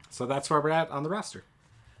 So that's where we're at on the roster.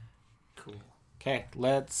 Cool. Okay,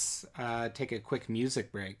 let's take a quick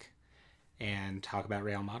music break and talk about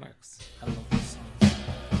Real Monarchs. I don't know this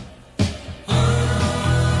song.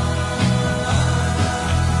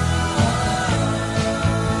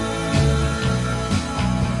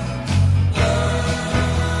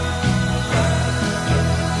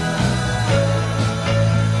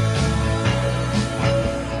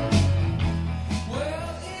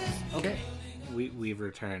 Okay. We've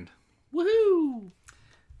returned. Woohoo!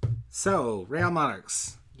 So, Real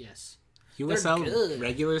Monarchs, Yes. USL good.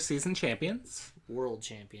 regular season champions, World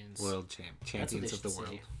champions. world That's what champions they of the should world.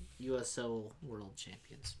 say. USL World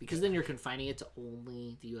Champions. Because then you're confining it to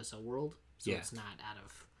only the USL World. So Yeah. it's not out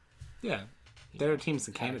of, Yeah, there are teams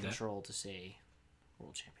in out of Canada. control to say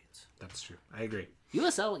World Champions. That's true. I agree.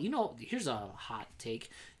 USL, here's a hot take.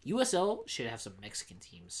 USL should have some Mexican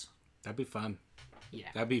teams. That'd be fun.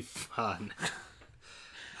 Yeah. That'd be fun.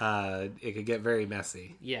 It could get very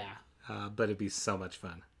messy, Yeah. but it'd be so much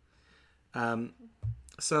fun.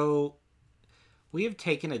 So we have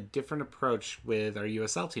taken a different approach with our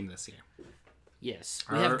USL team this year. Yes.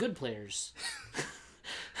 We Our- have good players.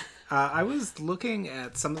 I was looking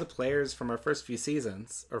at some of the players from our first few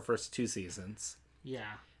seasons, or first two seasons.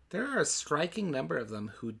 Yeah. There are a striking number of them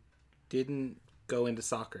who didn't go into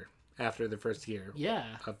soccer after the first year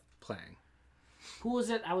Yeah. of playing. Who was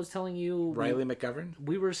it? I was telling you. Riley McGovern?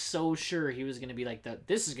 We were so sure he was going to be like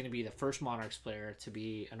this is going to be the first Monarchs player to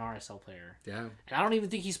be an RSL player. Yeah. And I don't even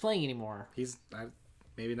think he's playing anymore. He's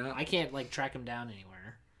maybe not. I can't track him down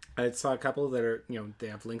anywhere. I saw a couple that are, they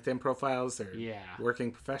have LinkedIn profiles. They're Yeah.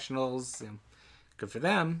 working professionals. Good for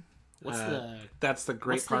them. That's the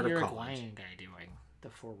great what's part the of Eric college. Lyon guy doing? The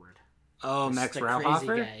forward. Oh, This- Max the crazy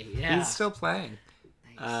Rauhofer? guy, yeah. He's still playing.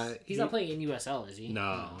 Nice. He's not playing in USL, is he?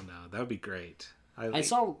 No, that would be great. I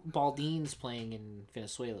saw Baldin's playing in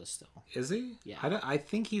Venezuela still. Is he? Yeah. I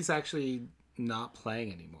think he's actually not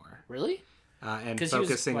playing anymore. Really? And 'Cause he was,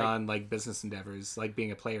 focusing on business endeavors, like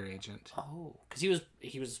being a player agent. Oh, because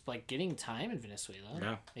he was getting time in Venezuela.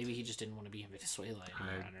 Yeah. Maybe he just didn't want to be in Venezuela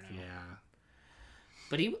anymore. I don't know. Yeah.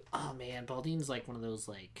 But oh man, Baldin's one of those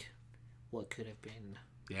what could have been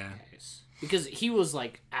Yeah. guys, because he was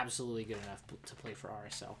absolutely good enough to play for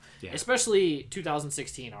RSL, Yeah. especially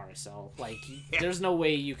 2016 RSL. There's no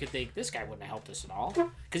way you could think this guy wouldn't have helped us at all,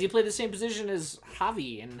 because he played the same position as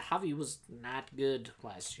Javi, and Javi was not good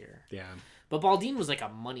last year. Yeah. But Baldin was a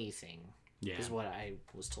money thing. Yeah. is what I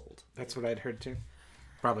was told. That's what I'd heard too.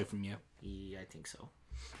 Probably from you. Yeah, I think so.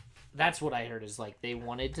 That's what I heard is like they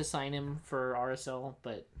wanted to sign him for RSL,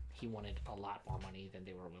 but he wanted a lot more money than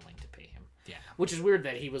they were willing to pay him. Yeah. Which is weird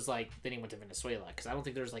that he was like, then he went to Venezuela, because I don't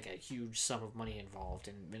think there's like a huge sum of money involved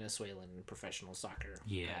in Venezuelan professional soccer.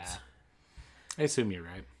 Yeah. But, I assume you're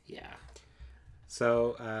right. yeah.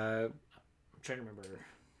 So, I'm trying to remember.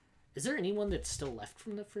 Is there anyone that's still left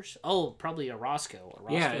from the first? Oh, probably Orozco.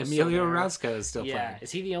 yeah, Emilio Orozco is still Yeah. playing.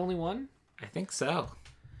 Is he the only one? I think so.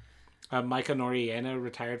 Micah Noriano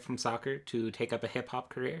retired from soccer to take up a hip-hop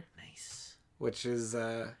career, Nice. which is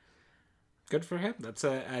good for him. That's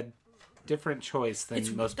a different choice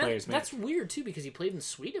than most players make. That's weird, too, because he played in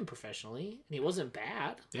Sweden professionally, and he wasn't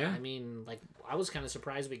bad. Yeah. I mean, like, I was kind of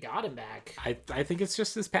surprised we got him back. I think it's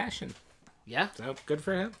just his passion. Yeah. So, good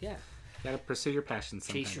for him. Yeah. Gotta pursue your passion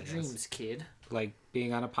sometimes. Chase your dreams, kid. Like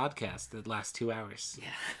being on a podcast that lasts 2 hours. Yeah.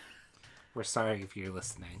 We're sorry if you're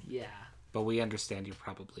listening, Yeah. but we understand you're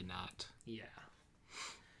probably not. Yeah.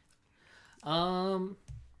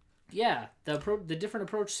 Yeah, the different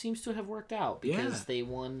approach seems to have worked out because Yeah. they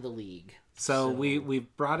won the league. So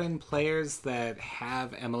we've brought in players that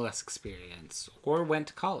have MLS experience or went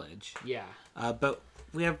to college. Yeah. But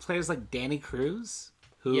we have players like Danny Cruz,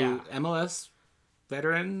 who Yeah. MLS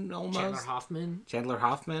veteran almost. Chandler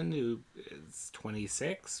Hoffman. who is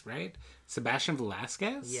 26, right? Sebastian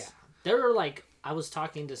Velasquez. Yeah. There are like, I was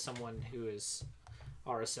talking to someone who is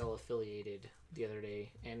RSL affiliated the other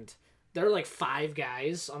day, and there are like 5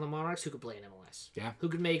 guys on the Monarchs who could play in MLS. Yeah. Who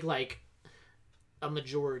could make like a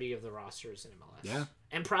majority of the rosters in MLS. Yeah.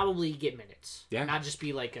 And probably get minutes. Yeah. Not just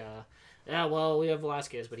be like well, we have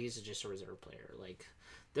Velasquez, but he's just a reserve player. Like,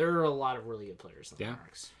 there are a lot of really good players in the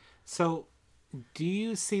Monarchs. So, do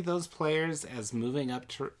you see those players as moving up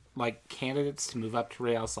to, like, candidates to move up to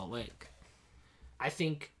Real Salt Lake? I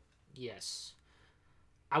think, yes.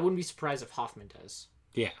 I wouldn't be surprised if Hoffman does.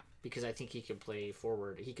 Yeah. Because I think he could play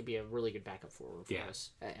forward. He could be a really good backup forward for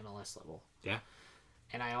us at MLS level. Yeah.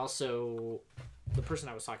 And I also, the person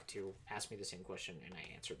I was talking to asked me the same question, and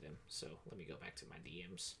I answered them. So let me go back to my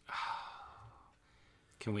DMs.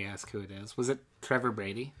 Can we ask who it is? Was it Trevor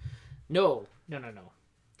Brady? No.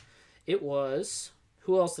 It was,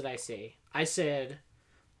 who else did I say? I said,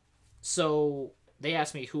 so they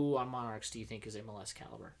asked me who on Monarchs do you think is MLS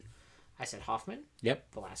caliber? I said Hoffman.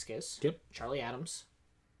 Yep. Velasquez. Yep. Charlie Adams.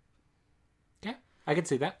 Yeah, I could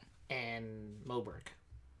see that. And Moberg.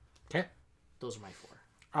 Okay. Those are my 4.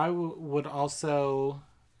 I would also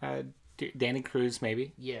Danny Cruz,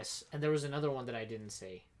 maybe. Yes, and there was another one that I didn't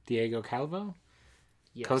say. Diego Calvo,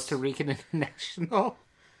 Yes. Costa Rican international,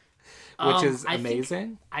 which is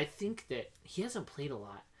amazing. I think that he hasn't played a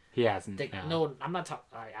lot. He hasn't. No, I'm not talking.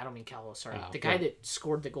 I don't mean Calvo. Sorry, the guy that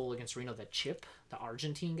scored the goal against Reno, the Chip, the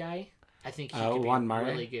Argentine guy. I think he could be Juan Mare?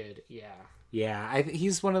 really good. Yeah. Yeah,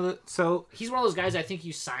 he's one of the He's one of those guys I think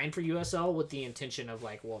you signed for USL with the intention of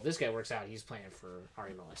like, well, if this guy works out, he's playing for our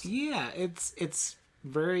MLS. Yeah, it's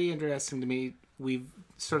very interesting to me. We've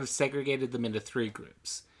sort of segregated them into 3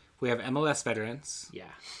 groups. We have MLS veterans. Yeah.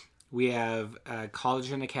 We have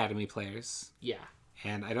college and academy players. Yeah.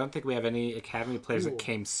 And I don't think we have any academy players that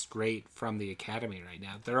came straight from the academy right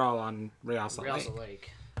now. They're all on Real Salt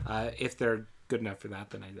Lake. If they're good enough for that,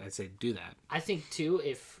 then I'd say do that. I think, too,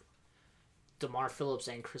 if DeMar Phillips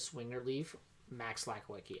and Chris Winger leave, Max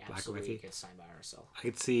Lakawicki absolutely gets signed by RSL. I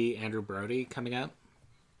could see Andrew Brody coming up.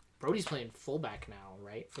 Brody's playing fullback now,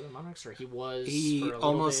 right, for the Monarchs? Or he was He for a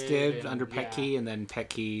almost bit, did under Petke, and then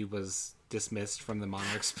Petke was dismissed from the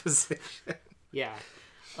Monarchs position. Yeah.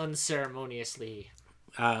 Unceremoniously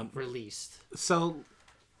released. So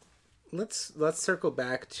let's circle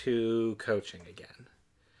back to coaching again.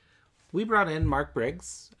 We brought in Mark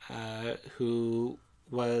Briggs, who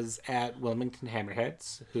was at Wilmington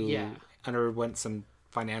Hammerheads, who underwent some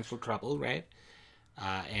financial trouble, right?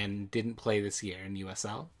 And didn't play this year in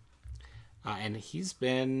USL. And he's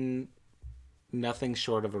been nothing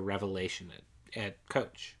short of a revelation at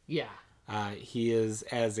coach. Yeah. He is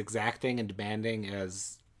as exacting and demanding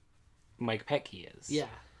as Mike Petke is. Yeah.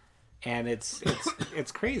 And it's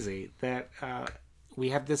crazy that we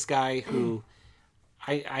have this guy who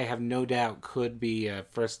I have no doubt could be a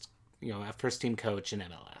first team coach in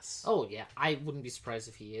MLS. Oh yeah, I wouldn't be surprised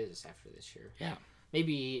if he is after this year. Yeah.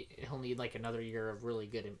 Maybe he'll need like another year of really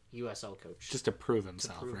good USL coach just to prove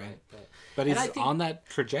himself, right? It, but he's on that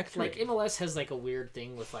trajectory. Like MLS has like a weird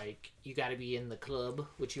thing with like you got to be in the club,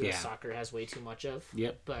 which US soccer has way too much of.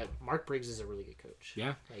 Yep. But Mark Briggs is a really good coach.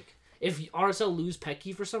 Yeah. Like if RSL lose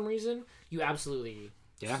Petke for some reason, you absolutely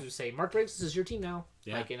say Mark Briggs, this is your team now.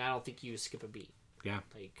 Yeah. Like, and I don't think you skip a beat. Yeah.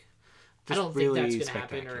 Like, I don't think that's going to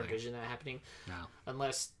happen or spectacular. envision that happening. No,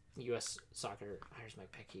 Unless U.S. Soccer hires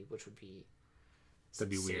Mike Pecky, which would be that'd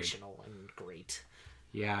be weird. sensational and great.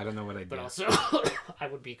 Yeah, I don't know what I'd do. But also, I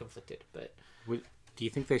would be conflicted. But Do you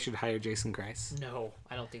think they should hire Jason Kreis? no,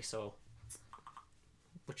 I don't think so.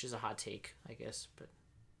 Which is a hot take, I guess. But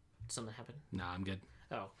something happened. No, I'm good.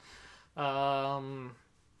 Oh,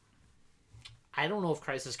 I don't know if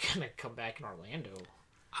Christ is gonna come back in Orlando.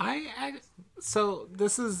 So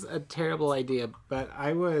this is a terrible idea, but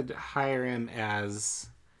I would hire him as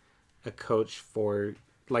a coach for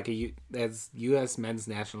as U.S. men's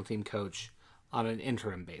national team coach on an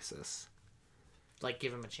interim basis. Like,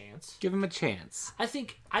 give him a chance. Give him a chance. I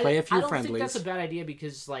think Play a few I don't friendlies. think that's a bad idea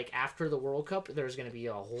because, like, after the World Cup, there's going to be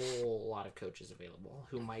a whole lot of coaches available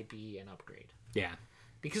who might be an upgrade. Yeah.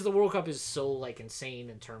 Because the World Cup is so, like,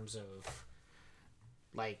 insane in terms of,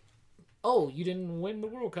 like, oh, you didn't win the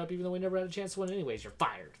World Cup even though we never had a chance to win anyways. You're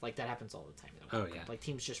fired. Like, that happens all the time. In the World Oh, yeah. Cup. Like,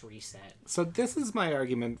 teams just reset. So this is my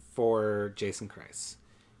argument for Jason Kreis.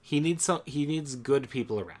 He needs good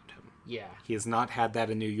people around him. Yeah. He has not had that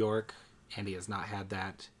in New York, and he has not had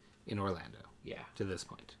that in Orlando. Yeah. To this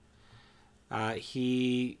point.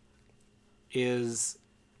 He is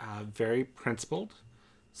very principled,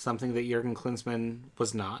 something that Jurgen Klinsmann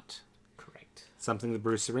was not, Correct. something that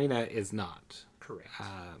Bruce Arena is not. Correct.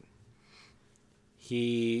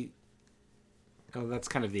 That's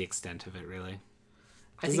kind of the extent of it, really.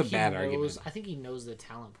 I This is think a bad he argument. knows, I think he knows the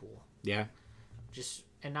talent pool. Yeah.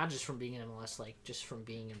 And not just from being in MLS, like, just from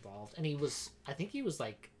being involved. And I think he was,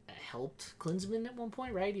 like, helped Klinsmann at one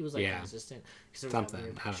point, right? He was, like, an assistant. Because there was Something. that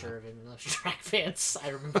weird I don't picture know. of him in the track pants. I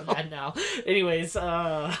remember that now. Anyways,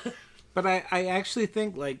 But I actually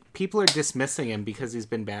think, like, people are dismissing him because he's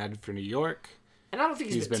been bad for New York. and I don't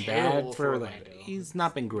think He's been terrible bad for Orlando. He's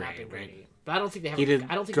not been great, Not been right? great. But I don't think they have. He didn't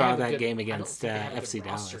I don't think draw they have a that good, game I don't against, think they have a FC good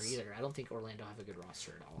roster Dallas. either. I don't think Orlando have a good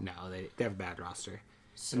roster at all. No, they have a bad roster.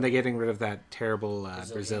 So, And they're getting rid of that terrible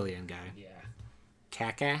Brazilian guy. Yeah.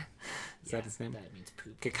 Kaka? Is that his name? That means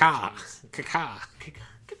poop. Kaka. Jeez. Kaka.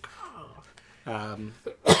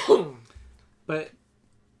 But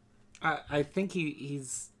I think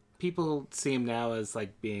he's... People see him now as,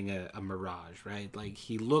 like, being a mirage, right? Like,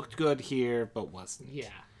 he looked good here, but wasn't. Yeah.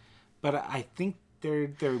 But I think they're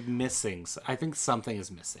missing. I think something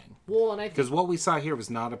is missing. Well, and I think Because what we saw here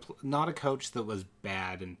was not a coach that was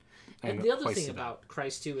bad and the other hoisted thing up. about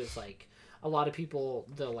Christ too is, like, a lot of people,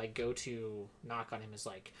 the, like, go-to knock on him is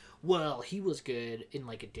like, well, he was good in,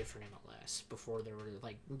 like, a different MLS before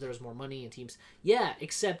there was more money and teams. Yeah,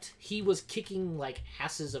 except he was kicking, like,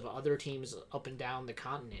 asses of other teams up and down the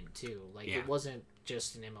continent too. Like, Yeah. it wasn't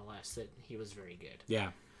just in MLS that he was very good. Yeah.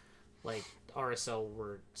 Like, RSL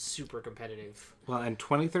were super competitive. Well, in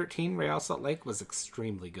 2013, Real Salt Lake was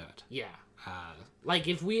extremely good. Yeah. Uh, Like,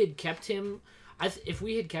 if we had kept him, if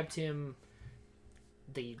we had kept him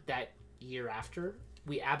that year after,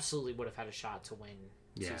 we absolutely would have had a shot to win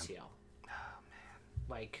Yeah. CCL. Oh man!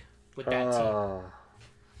 Like, with that team,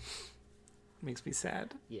 makes me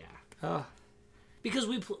sad. yeah. Oh. Because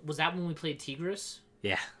was that when we played Tigres?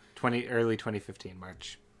 Yeah. Early 2015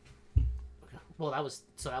 March. Well, that was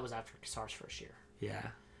after Cassar's first year. Yeah.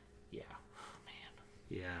 Yeah. Oh,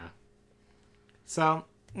 man. Yeah. So,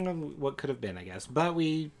 what could have been, I guess. But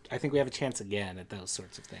I think we have a chance again at those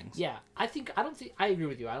sorts of things. Yeah, I agree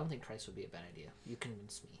with you. I don't think Christ would be a bad idea. You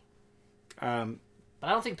convinced me. But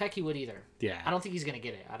I don't think Pecky would either. Yeah. I don't think he's gonna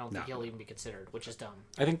get it. I don't think No. he'll even be considered, which is dumb.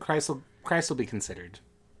 I think Christ will be considered.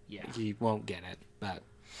 Yeah. He won't get it, but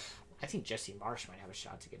I think Jesse Marsh might have a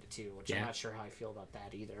shot to get it too, which Yeah. I'm not sure how I feel about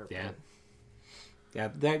that either. Yeah. But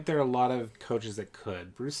yeah, there are a lot of coaches that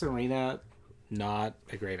could. Bruce Arena, not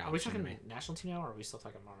a great are we option to talking me. national team now, or are we still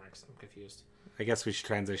talking Monarchs? I'm confused. I guess we should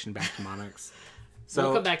transition back to Monarchs. So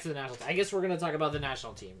we'll So come back to the national team. I guess we're going to talk about the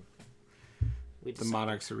national team. the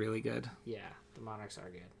Monarchs are really good. Yeah, the Monarchs are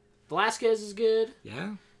good. Velasquez is good.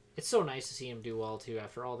 Yeah. It's so nice to see him do well too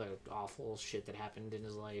after all the awful shit that happened in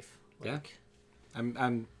his life. Yeah.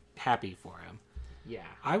 I'm happy for him. Yeah.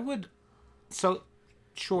 I would. So,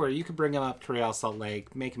 sure, you could bring him up to Real Salt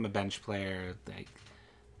Lake, make him a bench player. Like,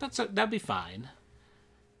 that'd be fine.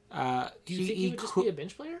 Do you think he would just be a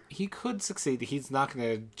bench player? He could succeed. He's not going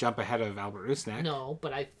to jump ahead of Albert Rusnak. No,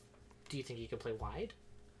 but do you think he could play wide?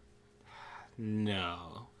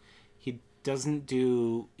 No, he doesn't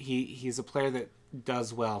do. He's a player that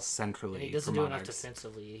does well centrally. And he doesn't for do enough Monarchs.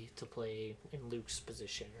 defensively to play in Luke's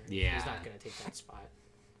position. Yeah. He's not going to take that spot.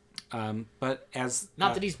 But as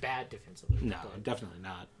Not that he's bad defensively. no, but- definitely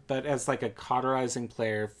not. But as like a cauterizing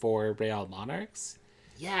player for Real Monarchs,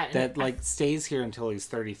 Yeah. And that like stays here until he's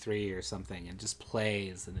 33 or something and just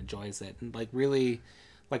plays and enjoys it and like really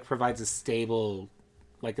like provides a stable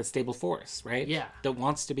force, right? Yeah. That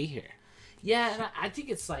wants to be here. Yeah, and I think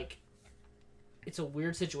it's like it's a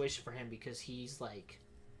weird situation for him because he's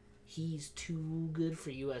too good for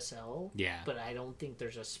USL. Yeah. But I don't think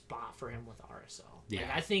there's a spot for him with RSL. Yeah.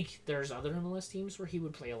 Like, I think there's other MLS teams where he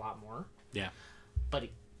would play a lot more. Yeah. But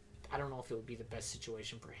I don't know if it would be the best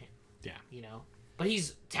situation for him. Yeah. You know? But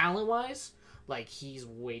he's talent-wise, like, he's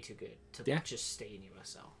way too good to just stay in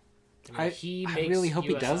USL. I really hope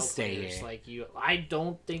he does USL stay players here. Like I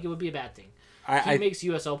don't think it would be a bad thing. He makes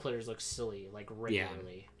USL players look silly, like,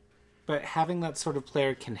 regularly. But having that sort of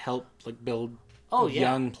player can help, like, build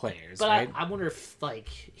young players, but right? I wonder if, like,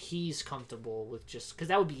 he's comfortable with just... Because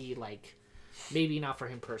that would be, like, maybe not for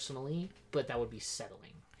him personally, but that would be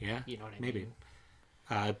settling. Yeah, You know what I maybe. mean?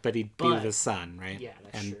 But he'd be with his son, right? Yeah,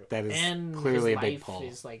 that's and true. that is and clearly his a big life pull.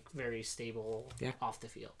 is, like, very stable off the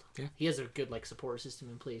field. Yeah. He has a good, like, support system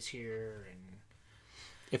in place here. And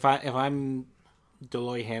If I'm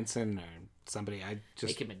Deloy Hansen or somebody, I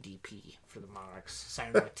just... make him a DP for the Monarchs. Sign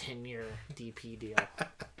him a 10-year DP deal.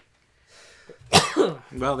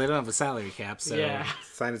 Well, they don't have a salary cap, so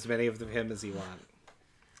sign as many of him as you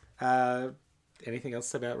want. Anything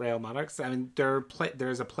else about Real Monarchs? I mean,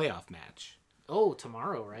 there's a playoff match. Oh,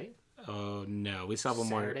 tomorrow, right? Oh, no. We still have one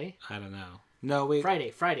more. Saturday? I don't know. No, wait. Friday.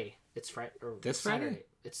 It's Friday. This Saturday. Friday?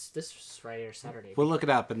 It's this Friday or Saturday. We'll look it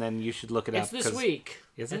up, and then you should look it up. It's this week.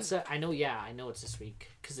 Is it? It's, I know it's this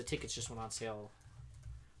week. Because the tickets just went on sale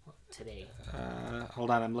today.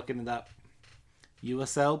 Hold on, I'm looking it up.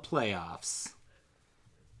 USL playoffs.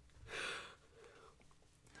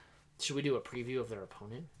 Should we do a preview of their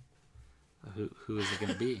opponent? Who is it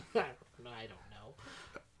going to be? I don't know.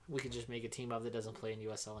 We could just make a team up that doesn't play in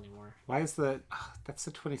USL anymore. Why is that's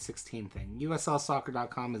the 2016 thing.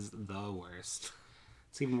 USLsoccer.com is the worst.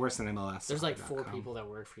 It's even worse than MLS. There's like 4 people that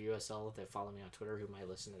work for USL that follow me on Twitter who might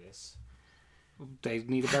listen to this. They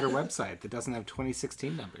need a better website that doesn't have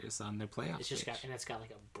 2016 numbers on their playoff It's just page. it's got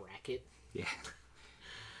like a bracket. Yeah.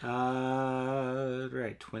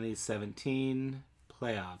 Right. 2017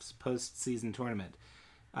 playoffs, postseason tournament.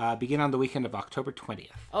 Begin on the weekend of October 20th.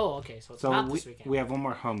 Oh, okay. So it's not this weekend. We have one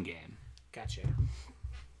more home game. Gotcha.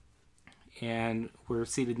 And we're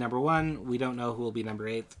seeded number 1. We don't know who will be number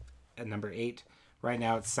 8 and number 8. Right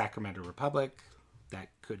now it's Sacramento Republic. That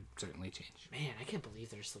could certainly change. Man, I can't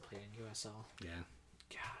believe they're still playing USL. Yeah.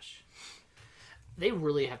 Gosh. They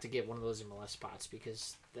really have to get one of those MLS spots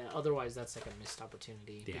because otherwise that's like a missed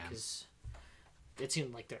opportunity. Yeah. Because it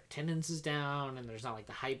seemed like their attendance is down and there's not like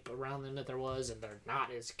the hype around them that there was and they're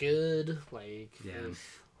not as good. Like,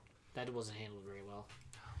 that wasn't handled very well.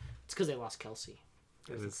 It's because they lost Kelsey.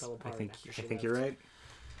 I think you're right.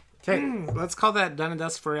 Okay, let's call that done and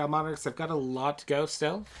dust for Real Monarchs. I've got a lot to go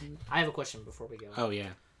still. I have a question before we go. Oh, yeah.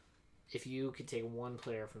 If you could take one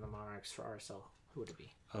player from the Monarchs for RSL, who would it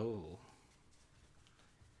be? Oh.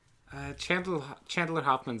 Chandler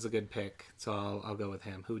Hoffman's a good pick, so I'll go with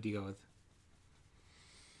him. Who would you go with?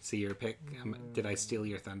 See your pick? Did I steal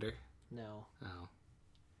your thunder? No. Oh.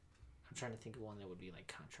 I'm trying to think of one that would be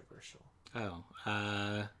like controversial. Oh.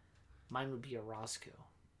 Mine would be a Roscoe.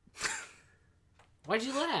 Why'd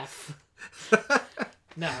you laugh?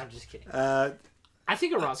 No, I'm just kidding. I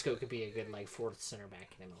think a Roscoe could be a good like 4th center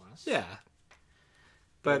back in MLS. Yeah.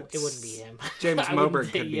 But it wouldn't be him. James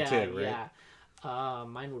Moberg could be too, right? Yeah.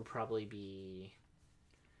 Mine would probably be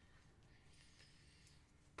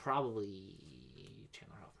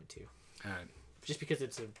Chandler Hoffman too. All right. Just because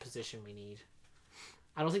it's a position we need.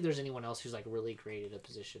 I don't think there's anyone else who's like really great at a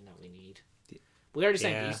position that we need. We already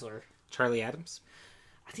signed Beasler. Charlie Adams?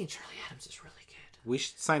 I think Charlie Adams is really good. We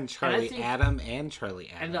should sign Charlie Adam and Charlie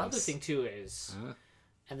Adams. And the other thing too is,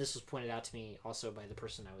 and this was pointed out to me also by the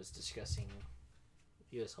person I was discussing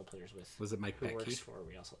USL players with. Was it Mike Pecky? Works for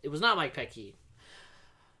Real. It was not Mike Pecky.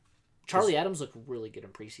 Charlie Adams looked really good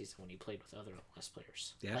in preseason when he played with other MLS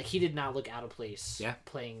players. Yeah. Like, he did not look out of place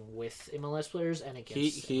playing with MLS players and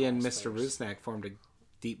against He and MLS Mr. players. Rusnak formed a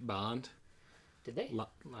deep bond. Did they? I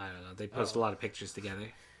don't know. They posted a lot of pictures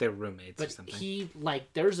together. They were roommates or something. But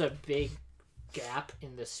there's a big gap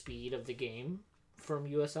in the speed of the game from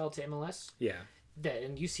USL to MLS. Yeah.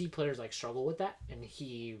 And you see players, like, struggle with that, and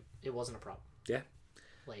it wasn't a problem. Yeah.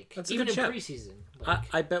 Like, that's even in preseason.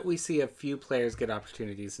 Like, I bet we see a few players get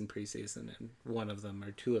opportunities in preseason, and one of them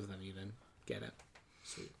or two of them even get it.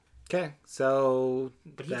 Sweet. Okay, so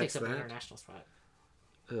but he takes up an international spot.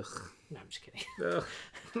 Ugh. No, I'm just kidding.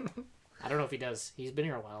 I don't know if he does. He's been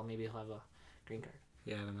here a while. Maybe he'll have a green card.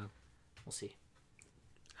 Yeah, I don't know. We'll see.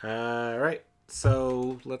 All right,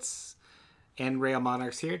 so let's end Real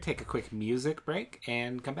Monarchs here. Take a quick music break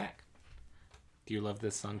and come back. Do you love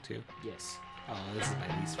this song too? Yes. Oh, this is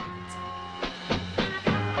my least favorite song.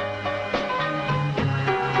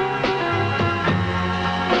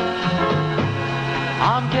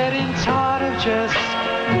 I'm getting tired of just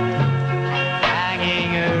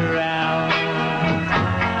hanging around.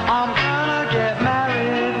 I'm gonna get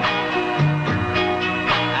married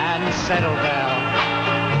and settle down.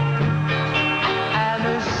 And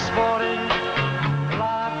this sporting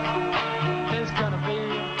life is gonna be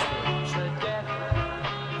the death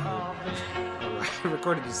of me. I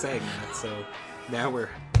recorded you saying that, so now we're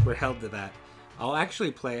held to that. I'll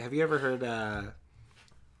actually play. Have you ever heard To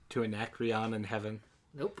Anacreon in Heaven?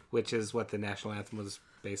 Nope. Which is what the national anthem was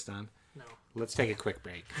based on. No. Let's take a quick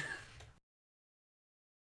break.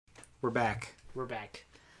 We're back. We're back.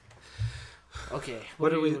 Okay.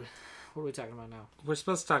 What are we talking about now? We're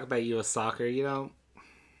supposed to talk about U.S. soccer,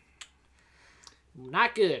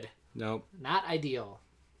 Not good. Nope. Not ideal.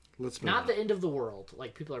 Let's move Not on. the end of the world,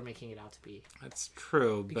 like people are making it out to be. That's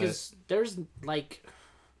true, Because there's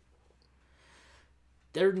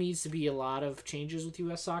there needs to be a lot of changes with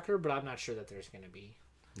U.S. soccer, but I'm not sure that there's going to be.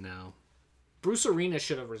 no. Bruce Arena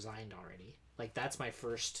should have resigned already. Like, that's my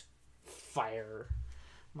first fire,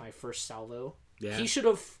 my first salvo. Yeah. He should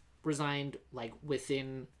have resigned, like,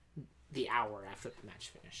 within the hour after the match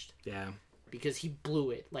finished. Yeah. Because he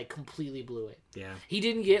blew it, like, completely blew it. Yeah. He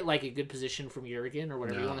didn't get, like, a good position from Jurgen or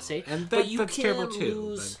whatever you No. want to say. And but you that's can't terrible too,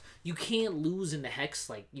 lose. You can't lose in the Hex.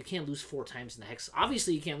 Like, you can't lose 4 times in the Hex.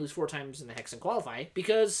 Obviously, you can't lose 4 times in the Hex and qualify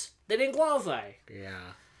because they didn't qualify. Yeah.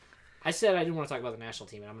 I said I didn't want to talk about the national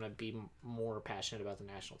team, and I'm going to be more passionate about the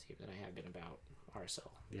national team than I have been about RSL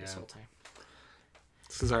this Yeah. whole time.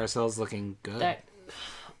 This is RSL's looking good. That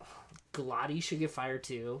Galati should get fired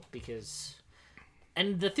too, because...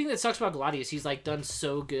 And the thing that sucks about Galati is he's, like, done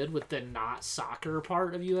so good with the not soccer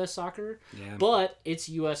part of U.S. soccer, Yeah. but it's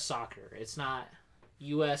U.S. soccer. It's not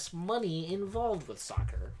U.S. money involved with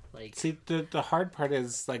soccer. Like, See, the hard part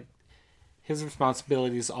is, like, his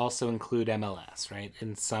responsibilities also include MLS, right?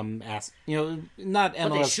 In some not they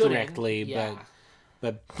MLS shouldn't. directly, Yeah.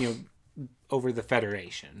 but over the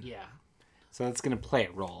federation. yeah. So that's going to play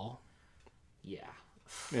a role Yeah.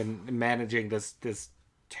 in managing this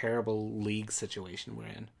terrible league situation we're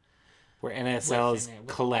in, where NSL is With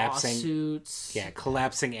collapsing. lawsuits. Yeah,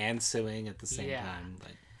 collapsing and suing at the same Yeah. time.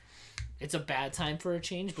 Like, It's a bad time for a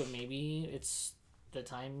change, but maybe it's the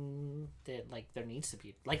time that, like, there needs to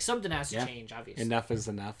be, like, something has to Yeah. change, obviously. enough is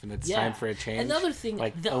enough, and it's Yeah. time for a change. Another thing,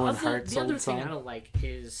 like the Owen other, Hart's the other old thing song. I don't like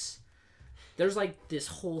is there's, like, this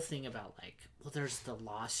whole thing about, like, well, there's the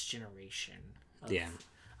lost generation of Yeah.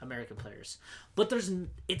 American players, but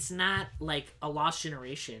it's not like a lost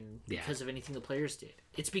generation because of anything the players did.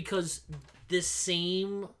 It's because the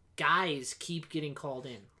same guys keep getting called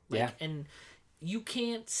in. And you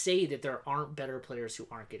can't say that there aren't better players who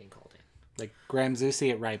aren't getting called in. Like Graham Zusi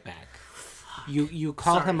at right back. You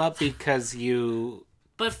call Sorry. him up because you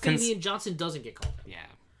But Fabian Johnson doesn't get called in.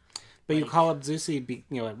 but you call up Zusi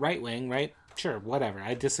at right wing, right? Sure, whatever.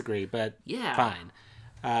 I disagree, but Yeah. fine.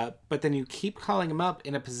 But then you keep calling him up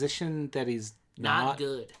in a position that he's Not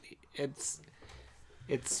good. It's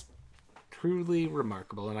truly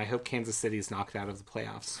remarkable, and I hope Kansas City's knocked out of the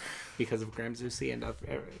playoffs because of Graham Zusi and of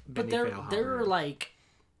But Benny there Feilhaber, are like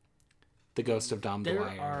the ghost of Dom there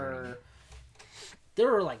Dwyer.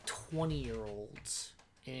 are like 20-year-olds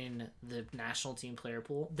in the national team player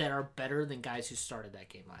pool that are better than guys who started that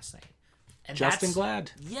game last night. And Justin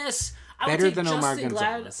Glad. Yes, I Better would take than Omar Justin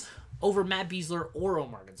Glad Gonzalez. over Matt Beasler or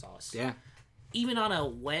Omar Gonzalez. Yeah. Even on a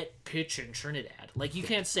wet pitch in Trinidad. Like, you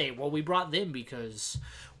can't say, well, we brought them because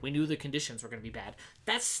we knew the conditions were going to be bad.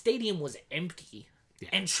 That stadium was empty. Yeah.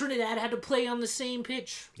 And Trinidad had to play on the same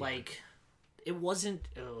pitch. Yeah. Like, it wasn't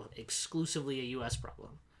exclusively a U.S.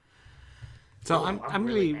 problem. So I'm I'm going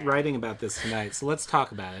really to be mad. writing about this tonight, so let's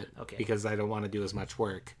talk about it. Okay. Because I don't want to do as much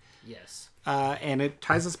work. Yes. And it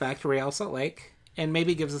ties us back to Real Salt Lake, and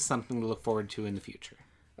maybe gives us something to look forward to in the future.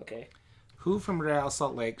 Okay. Who from Real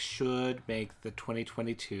Salt Lake should make the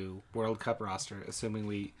 2022 World Cup roster, assuming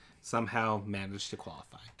we somehow manage to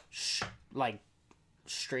qualify? Like,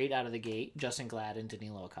 straight out of the gate, Justin Glad and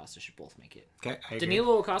Danilo Acosta should both make it. Okay, I agree.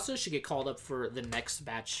 Danilo Acosta should get called up for the next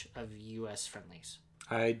batch of U.S. friendlies.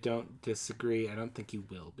 I don't disagree. I don't think he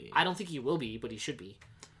will be. I don't think he will be, but he should be.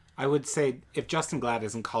 I would say if Justin Glad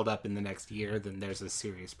isn't called up in the next year, then there's a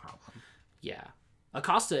serious problem. Yeah.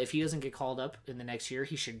 Acosta, if he doesn't get called up in the next year,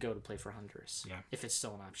 he should go to play for Honduras. Yeah. If it's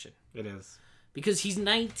still an option. It is. Because he's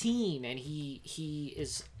 19 and he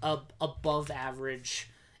is above average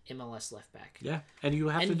MLS left back. Yeah, and you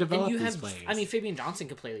have to develop you these have, players. I mean, Fabian Johnson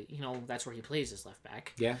could play, that's where he plays as left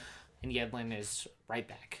back. yeah. and Yedlin is right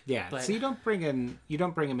back. Yeah, but, so you don't bring him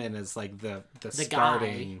in as like the guy.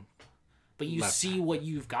 starting. But you left see what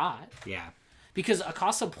you've got. Yeah, Because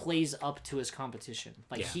Acosta plays up to his competition.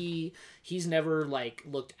 Like Yeah. he's never like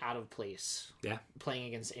looked out of place yeah, playing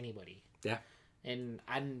against anybody. yeah. And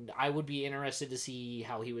I would be interested to see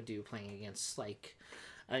how he would do playing against like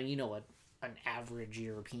an average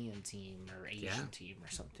European team or Asian team or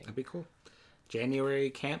something. That'd be cool. January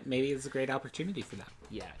camp maybe is a great opportunity for that.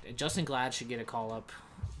 Yeah, and Justin Glad should get a call up.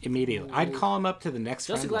 Immediately, I'd call him up to the next.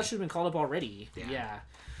 Justin friendly. Glad should have been called up already. Yeah.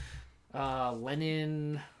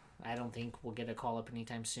 Lennon, I don't think will get a call up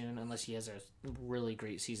anytime soon unless he has a really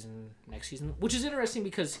great season next season, which is interesting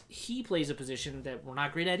because he plays a position that we're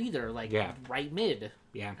not great at either, like right mid.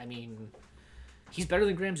 Yeah. I mean, he's better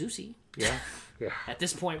than Graham Zusi. Yeah. Yeah. At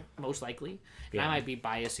this point, most likely. And Yeah. I might be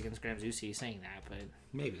biased against Graham Zusi saying that, but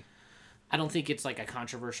Maybe. I don't think it's like a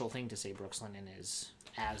controversial thing to say Brooks Lennon is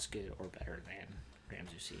as good or better than Graham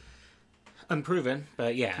Zusi. Unproven,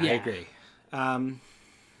 but yeah, I Yeah. agree.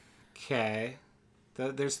 Okay.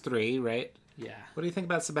 There's 3, right? Yeah. What do you think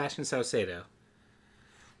about Sebastian Saucedo?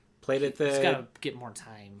 Played at the He's got to get more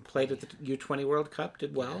time. played at the U20 World Cup,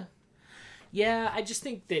 did well. Yeah, I just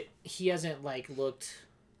think that he hasn't like looked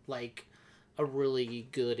like a really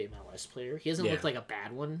good MLS player. He hasn't Yeah. looked like a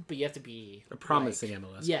bad one, but you have to be A promising like,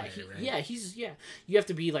 MLS yeah, player, right? yeah. You have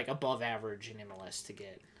to be like above average in MLS to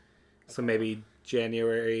get. So maybe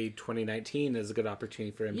January 2019 is a good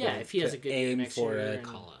opportunity for him Yeah, to, if he has to a good year aim next for year a and-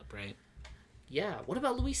 call up, right? Yeah. What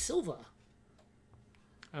about Luis Silva?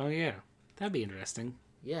 Oh yeah. That'd be interesting.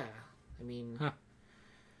 Yeah, I mean, Huh.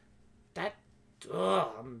 that. Ugh,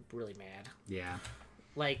 I'm really mad. Yeah.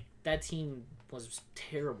 Like that team was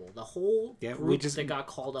terrible. The whole Yeah, group that got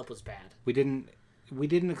called up was bad. We didn't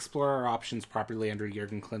explore our options properly under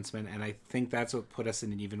Jurgen Klinsmann, and I think that's what put us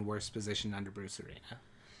in an even worse position under Bruce Arena.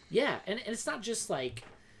 Yeah, and it's not just like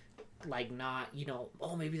not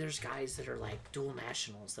oh maybe there's guys that are like dual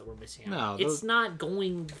nationals that we're missing out. No, It's not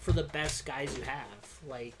going for the best guys you have.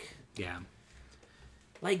 Yeah.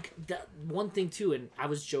 Like that one thing too, and I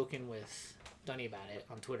was joking with Dunny about it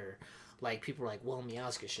on Twitter. Like people were like, "Well,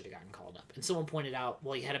 Miazga should have gotten called up," and someone pointed out,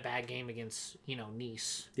 "Well, he had a bad game against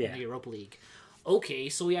Nice in Yeah. the Europa League." Okay,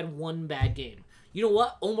 so he had one bad game. You know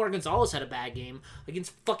what? Omar Gonzalez had a bad game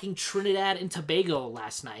against fucking Trinidad and Tobago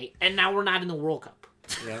last night, and now we're not in the World Cup.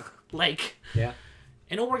 Yeah. Like, Yeah.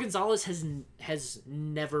 and Omar Gonzalez has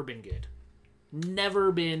never been good.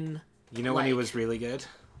 Never been. You know when he Like- was really good?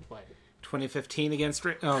 What? 2014 against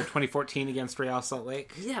Real Salt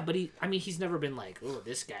Lake. Yeah, but he's never been like, oh,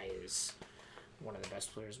 this guy is one of the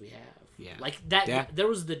best players we have. Yeah. Like that. Yeah. There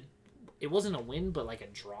was it wasn't a win, but like a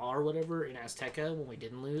draw or whatever in Azteca when we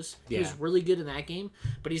didn't lose. He was Yeah. really good in that game,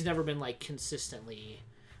 but he's never been like consistently,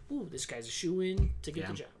 ooh, this guy's a shoe-in to get Yeah.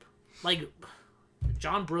 the job. Like,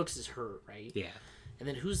 John Brooks is hurt, right? Yeah. And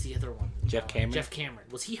then who's the other one? Jeff Cameron? Jeff Cameron.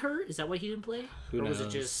 Was he hurt? Is that why he didn't play? Who or knows? was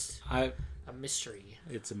it just I a mystery?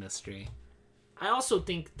 it's a mystery. I also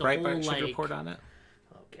think the Breitbart whole should like report on it.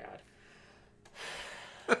 oh god,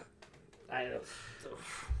 I don't.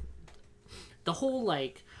 The whole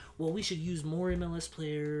like, well, we should use more MLS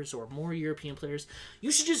players or more European players.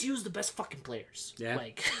 You should just use the best fucking players. Yeah.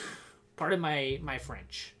 Like, pardon my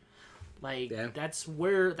French. Like Yeah. that's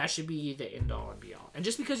where that should be the end all and be all. And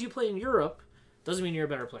just because you play in Europe doesn't mean you're a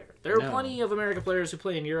better player. There are No. plenty of American players who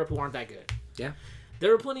play in Europe who aren't that good. Yeah.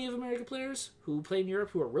 There are plenty of American players who play in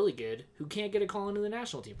Europe who are really good who can't get a call into the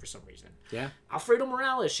national team for some reason. Yeah. Alfredo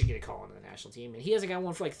Morales should get a call into the national team, and he hasn't got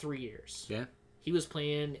one for like 3 years. Yeah. He was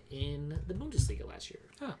playing in the Bundesliga last year.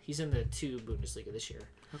 Oh. He's in the 2 Bundesliga this year.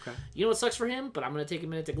 Okay. You know what sucks for him? But I'm going to take a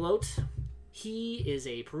minute to gloat. He is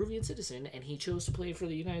a Peruvian citizen, and he chose to play for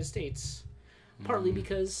the United States, partly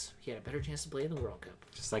because he had a better chance to play in the World Cup.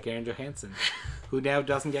 Just like Aaron Johansson, who now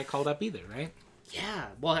doesn't get called up either, right? Yeah,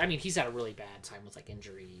 well, I mean, he's had a really bad time with like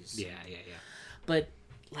injuries. Yeah. But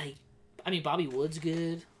like, I mean, Bobby Wood's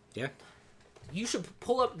good. Yeah. You should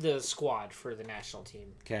pull up the squad for the national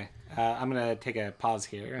team. Okay. I'm gonna take a pause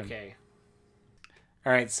here. Okay,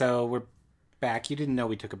 All right. So we're back. You didn't know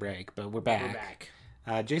we took a break, but we're back. we're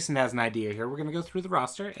back. Jason has an idea here. We're gonna go through the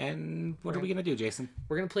roster, and what are we gonna do, Jason?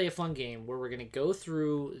 We're going to play a fun game where we're going to go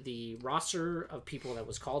through the roster of people that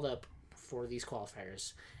was called up for these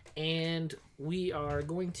qualifiers. And we are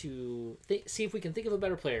going to see if we can think of a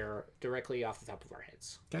better player directly off the top of our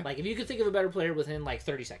heads. Okay. Like, if you could think of a better player within, like,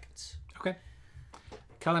 30 seconds. Okay.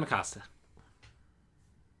 Kellen Acosta.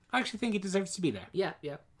 I actually think he deserves to be there. Yeah,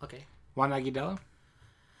 okay. Juan Aguilera.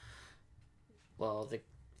 Well, the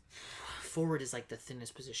forward is, like, the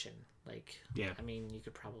thinnest position. Like, Yeah. I mean, you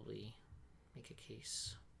could probably make a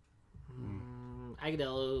case.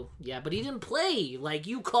 Agudelo, yeah, but he didn't play. Like,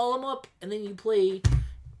 you call him up, and then you play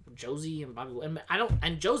Josie and Bobby.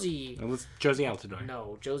 And Josie. It was Josie Altidore.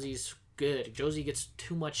 No, Josie's good. Josie gets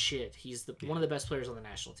too much shit. He's one of the best players on the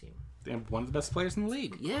national team. And one of the best players in the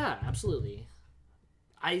league. Yeah, absolutely.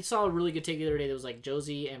 I saw a really good take the other day that was like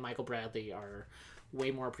Josie and Michael Bradley are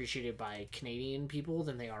way more appreciated by Canadian people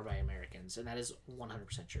than they are by Americans, and that is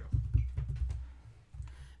 100% true.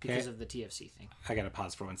 Because of the TFC thing. I gotta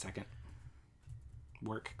pause for 1 second.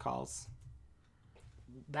 Work calls.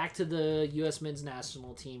 Back to the U.S. men's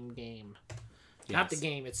national team game. Yes. Not the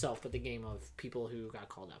game itself, but the game of people who got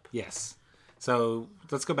called up. Yes. So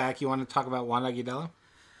let's go back. You want to talk about Juan Agudelo?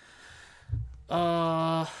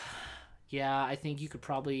 Yeah, I think you could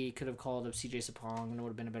have called up CJ Sapong and it would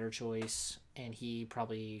have been a better choice. And he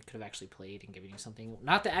probably could have actually played and given you something.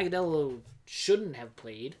 Not that Agudelo shouldn't have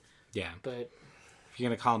played. Yeah. But If you're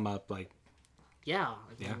going to call him up, like... Yeah.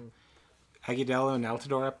 Yeah. Agudelo and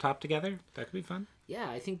Altidore up top together? That could be fun. Yeah,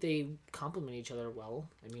 I think they complement each other well.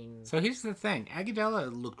 I mean... So here's the thing. Agudelo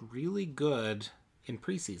looked really good in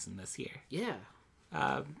preseason this year. Yeah.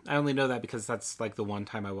 I only know that because that's like the one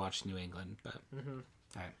time I watched New England. But All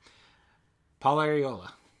right. Paul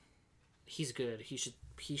Arriola. He's good. He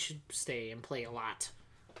should stay and play a lot.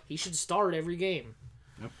 He should start every game.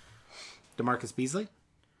 Yep. DeMarcus Beasley.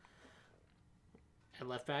 At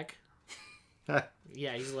left back?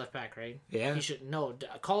 Yeah, he's a left back, right? Yeah. He should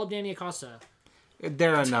call up Danny Acosta.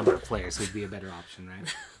 There are a number of players who'd be a better option,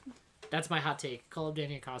 right? That's my hot take. Call up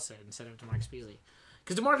Danny Acosta instead of DeMarcus Beasley.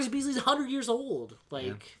 Because DeMarcus Beasley's 100 years old.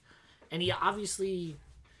 And he obviously...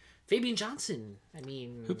 Fabian Johnson, I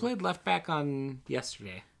mean... Who played left back on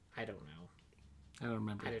yesterday? I don't know. I don't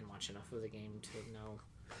remember. I didn't watch enough of the game to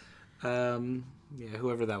know. Yeah,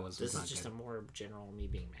 whoever that was. This was is just good. a more general me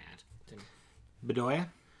being mad. Bedoya?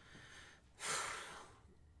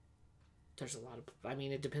 There's a lot of... I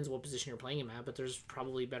mean, it depends what position you're playing him at, but there's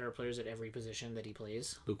probably better players at every position that he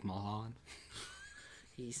plays. Luke Mulholland.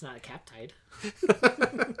 He's not cap tied.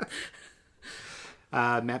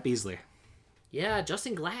 Matt Beasley. Yeah,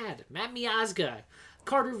 Justin Glad, Matt Miazga,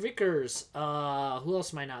 Carter Vickers. Who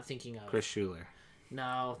else am I not thinking of? Chris Schuler.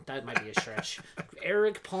 No, that might be a stretch.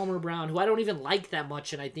 Eric Palmer Brown, who I don't even like that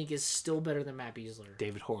much, and I think is still better than Matt Beasler.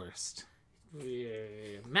 David Horst.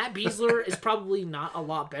 Yeah. Matt Beasler is probably not a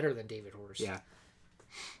lot better than David Horst. Yeah.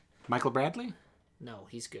 Michael Bradley? No,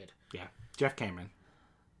 he's good. Yeah. Jeff Cameron.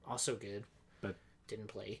 Also good. But didn't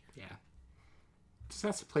play. Yeah. Just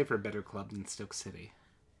has to play for a better club than Stoke City.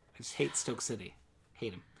 I just hate Stoke City.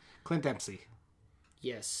 Hate him. Clint Dempsey.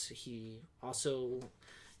 Yes, he also...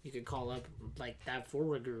 You could call up like that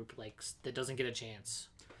forward group that doesn't get a chance.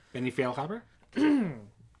 Benny Feilhaber?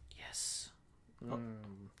 Yes.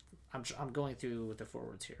 I'm going through the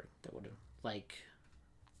forwards here. That would have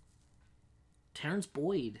Terrence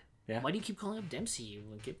Boyd. Yeah. Why do you keep calling up Dempsey?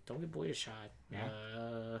 Don't give Boyd a shot.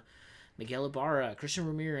 Yeah. Miguel Ibarra, Christian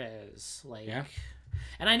Ramirez. Yeah.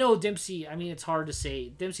 And I know Dempsey, I mean, it's hard to say.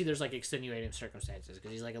 Dempsey, there's extenuating circumstances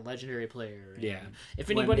because he's a legendary player. And Yeah. if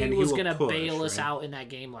anybody And he was will going to push, bail us right? out in that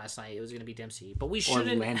game last night, it was going to be Dempsey. But we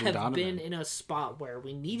shouldn't Landon have Donovan. been in a spot where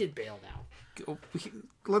we needed bailed out.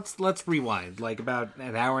 Let's rewind, about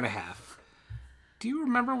an hour and a half. Do you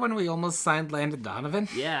remember when we almost signed Landon Donovan?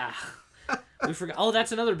 Yeah. We forgot. Oh,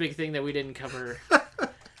 that's another big thing that we didn't cover.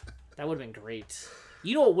 That would have been great.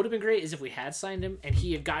 You know what would have been great is if we had signed him and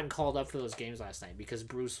he had gotten called up for those games last night because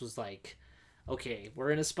Bruce was like, okay, we're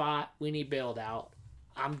in a spot. We need bailed out.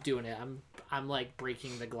 I'm doing it. I'm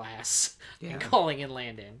breaking the glass and calling in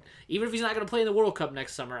Landon. Even if he's not going to play in the World Cup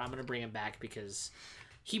next summer, I'm going to bring him back because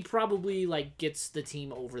he probably gets the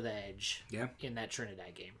team over the edge in that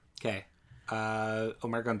Trinidad game. Okay.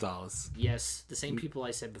 Omar Gonzalez. Yes, the same people I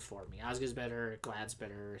said before. Miazga's better, Glad's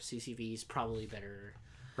better, CCV's probably better.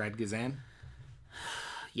 Brad Guzan.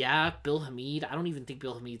 Yeah, Bill Hamid. I don't even think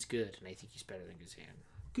Bill Hamid's good, and I think he's better than Guzan.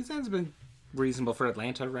 Guzan's been reasonable for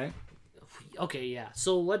Atlanta, right? Okay, yeah.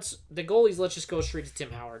 So the goalies, let's just go straight to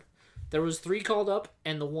Tim Howard. There was 3 called up,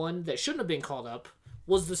 and the one that shouldn't have been called up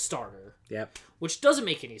was the starter. Yep. Which doesn't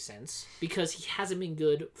make any sense, because he hasn't been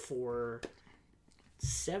good for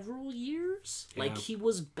several years. Yeah. He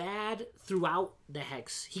was bad throughout the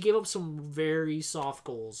Hex. He gave up some very soft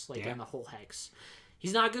goals, in the whole Hex.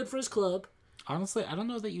 He's not good for his club. Honestly, I don't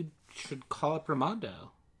know that you should call up Ramondo.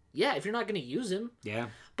 Yeah, if you're not going to use him. Yeah.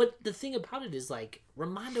 But the thing about it is,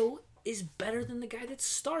 Ramondo is better than the guy that's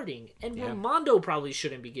starting. And Ramondo probably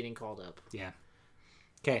shouldn't be getting called up. Yeah.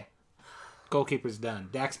 Okay. Goalkeeper's done.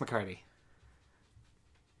 Dax McCarty.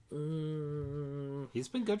 He's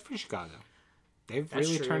been good for Chicago. They've That's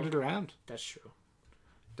really true. turned it around. That's true.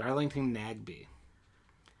 Darlington Nagby.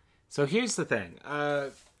 So here's the thing.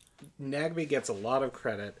 Nagby gets a lot of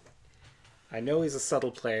credit. I know he's a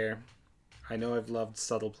subtle player. I know I've loved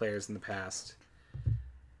subtle players in the past.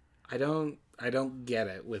 I don't get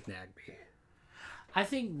it with Nagby. I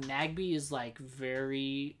think Nagby is like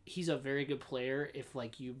he's a very good player if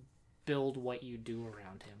like you build what you do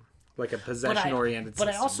around him. Like a possession-oriented system,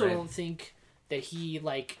 But I also right? don't think that he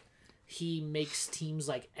makes teams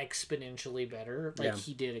like exponentially better like Yeah.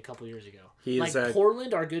 he did a couple years ago. He is like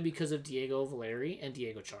Portland are good because of Diego Valeri and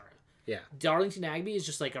Diego Chara. Yeah. Darlington Nagby is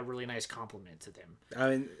just like a really nice compliment to them. I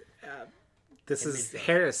mean, this In is midfield.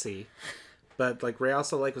 heresy. But like Real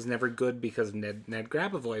Salt Lake was never good because of Ned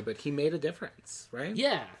Grabavoy, but he made a difference, right?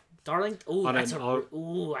 Yeah, Darlington. Oh, On that's an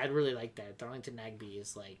I'd really like that. Darlington Nagby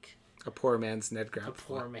is like A poor man's Ned Grabavoy. a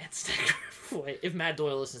poor man's Nagby. If Matt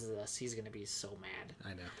Doyle listens to this, he's gonna be so mad.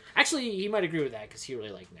 I know. Actually, he might agree with that because he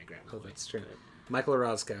really liked Ned Grabavoy. Oh, that's true. Michael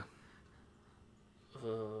Orozco,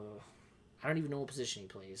 I don't even know what position he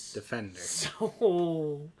plays. defender.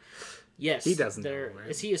 So, yes, He doesn't know, right?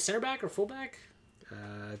 Is he a center back or fullback?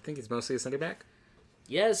 I think he's mostly a center back.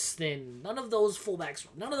 Yes. Then none of those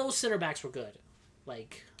center backs were good.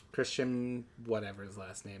 Like Christian, whatever his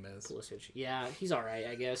last name is. Pulisic. Yeah, he's all right.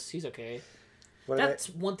 I guess he's okay. What did That's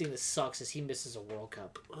one thing that sucks is he misses a World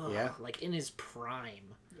Cup. Ugh, Yeah. like in his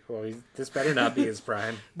prime. Well, this better not be his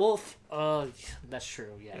prime. Both. That's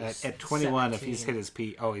true. Yeah. At 21, if he's 17 hit his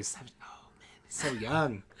peak, he's man, he's so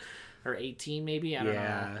young. or 18, maybe. I don't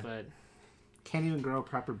Yeah. know, but Can't even grow a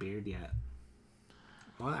proper beard yet.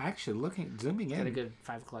 Well, actually, zooming got a in. good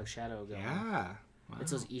 5 o'clock shadow going. Yeah. Wow.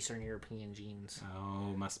 It's those Eastern European genes.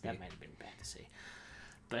 Oh, must be. That might have been bad to say,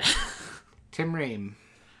 but Tim Ream.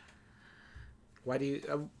 Why do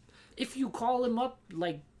you? if you call him up,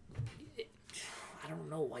 like, I don't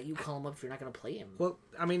know why you call him up if you're not going to play him. Well,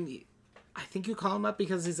 I mean, I think you call him up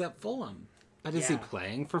because he's at Fulham. But is he Yeah.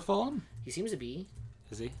 playing for Fulham? He seems to be.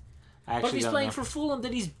 Is he? I actually But if he's don't playing know. for Fulham,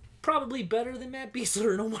 then he's probably better than Matt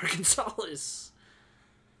Beasler and Omar Gonzalez.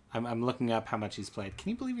 I'm looking up how much he's played. Can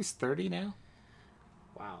you believe he's 30 now?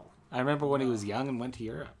 Wow. I remember when he was young and went to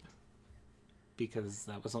Europe. Because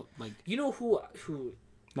that was like You know who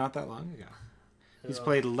not that long ago. He's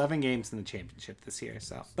played 11 games in the championship this year,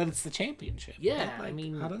 so but it's the championship. Yeah, right? I Like,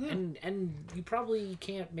 mean, I don't know. and you probably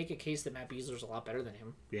can't make a case that Matt Beasler's a lot better than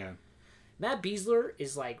him. Yeah. Matt Beasler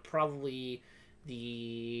is like probably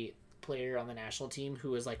the player on the national team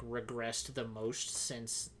who has like regressed the most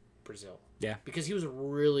since Brazil. Yeah. Because he was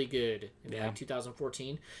really good in Yeah. like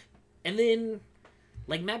 2014. And then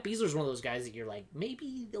like Matt Beasler's one of those guys that you're like,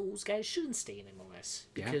 maybe those guys shouldn't stay in MLS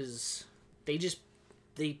Yeah. because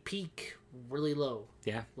they peak really low.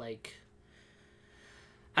 Yeah. Like,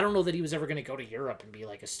 I don't know that he was ever going to go to Europe and be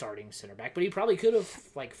like a starting center back, but he probably could have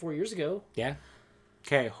like 4 years ago. Yeah.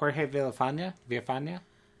 Okay, Jorge Villafana?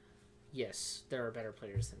 Yes, there are better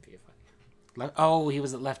players than Villafana. Oh, he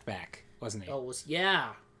was at left back, wasn't he? Oh,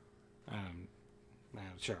 yeah.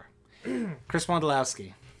 Sure. Chris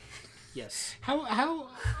Wondolowski. Yes. How How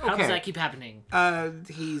okay. does that keep happening?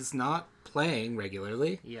 He's not playing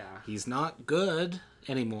regularly. Yeah. He's not good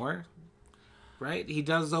anymore. Right? He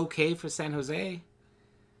does okay for San Jose.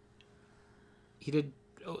 He did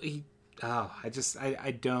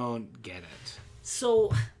I don't get it.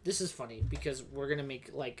 So, this is funny because we're going to make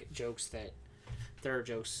like jokes that there are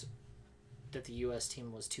jokes that the US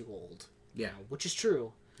team was too old. Yeah. Which is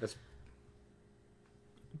true. That's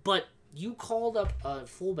But you called up a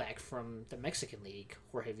fullback from the Mexican League,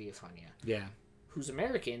 Jorge Villafana, yeah. who's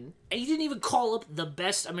American, and you didn't even call up the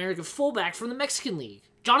best American fullback from the Mexican League.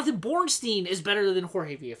 Jonathan Bornstein is better than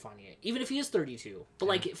Jorge Villafana, even if he is 32. But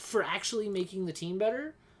like for actually making the team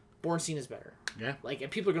better, Bornstein is better. Yeah. Like,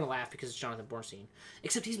 and people are gonna laugh because it's Jonathan Bornstein.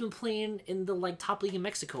 Except he's been playing in the like top league in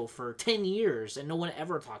Mexico for 10 years, and no one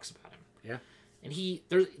ever talks about him. Yeah. And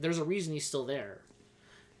there's a reason he's still there,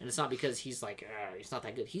 and it's not because he's like he's not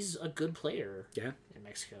that good. He's a good player. Yeah. In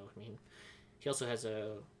Mexico, I mean, he also has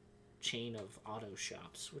a chain of auto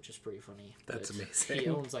shops, which is pretty funny. That's But amazing. He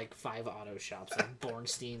owns like 5 auto shops, like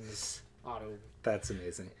Bornstein's auto. That's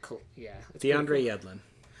amazing. Yeah, it's pretty DeAndre cool. Yedlin.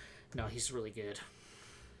 No, he's really good.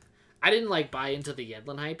 I didn't like buy into the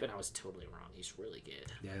Yedlin hype, and I was totally wrong. He's really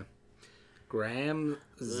good. Yeah. Graham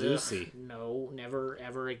Zusi. Ugh, no, never,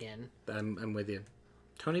 ever again. I'm with you.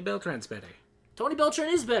 Tony Beltran's better. Tony Beltran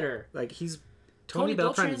is better. Like Tony Tony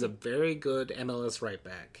Beltran Beltran- is a very good MLS right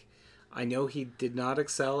back. I know he did not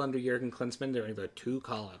excel under Jurgen Klinsmann during the 2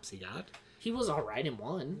 call-ups he got. He was all right in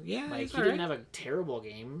one. Yeah, like he's he all didn't right. have a terrible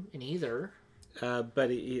game in either. But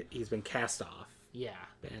he's been cast off. Yeah,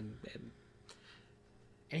 And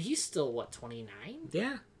and he's still what 29.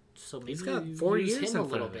 yeah, So maybe He's got you 4 use years him in a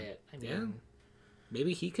little front of him. bit. I Yeah. mean,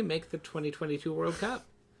 maybe he can make the 2022 World Cup.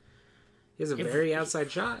 He has a If- very outside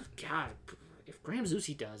shot. God, if Graham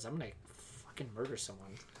Zusi does, I'm gonna fucking murder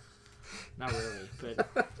someone. Not really,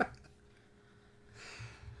 but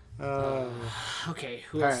okay.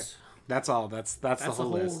 Who All else? right. That's all. That's the whole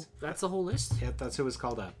list. That's the whole list. Yep, that's who was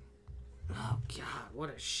called up. Oh God, what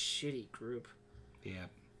a shitty group. Yeah.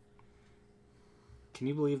 Can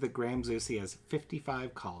you believe that Graham Zusi has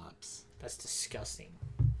 55 call-ups? That's disgusting.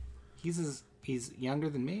 He's younger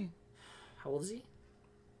than me. How old is he?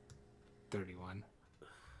 31.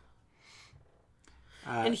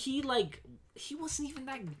 And he wasn't even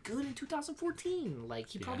that good in 2014. Like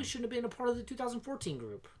he probably Yeah. shouldn't have been a part of the 2014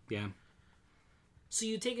 group. Yeah. So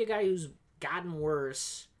you take a guy who's gotten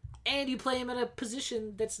worse and you play him at a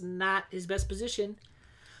position that's not his best position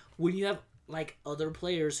when you have like other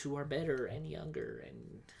players who are better and younger,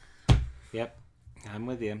 and Yep. I'm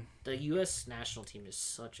with you. the US national team is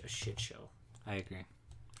such a shit show. I agree.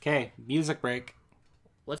 Okay, music break.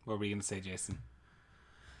 What? What were you going to say, Jason?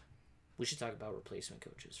 We should talk about replacement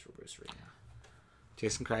coaches for Bruce Arena.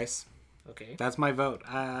 Jason Kreis. Okay. That's my vote.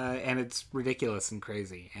 And it's ridiculous and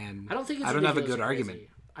crazy. And I don't think it's I don't have a ridiculous good or argument.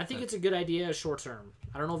 crazy. I think it's a good idea short term.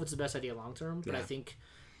 I don't know if it's the best idea long term, but I Yeah. think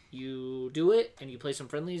you do it and you play some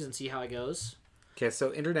friendlies and see how it goes. Okay,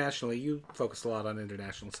 so internationally, you focused a lot on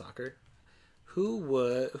international soccer. Who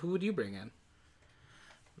would you bring in?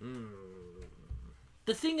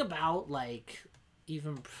 The thing about like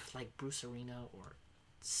even like Bruce Arena or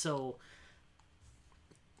so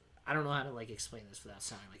I don't know how to like explain this without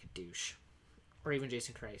sounding like a douche, or even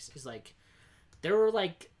Jason Kreis, is like there were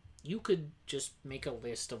like you could just make a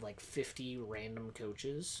list of like 50 random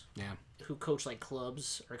coaches Yeah. who coach like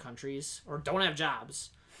clubs or countries or don't have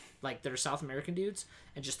jobs, like they're South American dudes,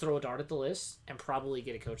 and just throw a dart at the list and probably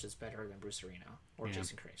get a coach that's better than Bruce Arena or Yeah.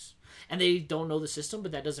 Jason Kreis. And they don't know the system,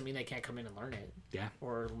 but that doesn't mean they can't come in and learn it Yeah.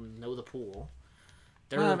 or know the pool.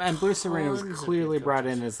 There are And Bruce Arena was tons of clearly good brought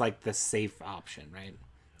coaches. in as like the safe option, right?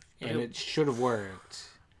 And it- it should have worked.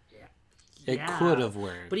 It Yeah. could have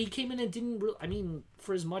worked. But he came in and didn't really, I mean,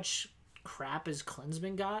 for as much crap as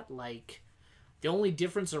Klinsmann got, like, the only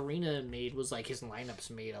difference Arena made was, like, his lineups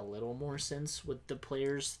made a little more sense with the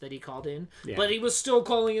players that he called in. Yeah. But he was still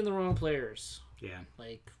calling in the wrong players. Yeah.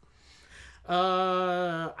 Like,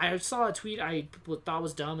 I saw a tweet I thought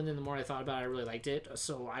was dumb, and then the more I thought about it, I really liked it.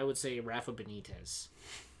 So I would say Rafa Benitez,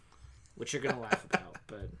 which you're going to laugh about,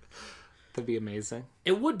 but That'd be amazing.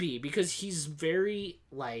 it would be because he's very,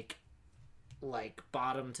 like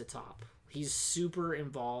bottom to top. He's super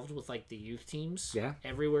involved with like the youth teams. Yeah.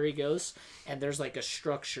 Everywhere he goes, and there's like a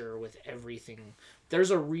structure with everything.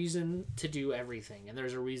 There's a reason to do everything, and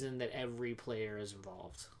there's a reason that every player is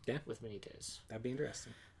involved. Yeah. With Benitez. That'd be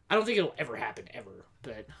interesting. I don't think it'll ever happen ever,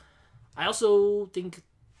 but I also think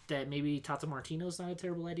that maybe Tata Martino's not a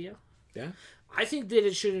terrible idea. Yeah. I think that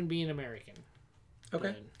it shouldn't be an American. Okay.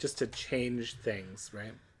 But- Just to change things,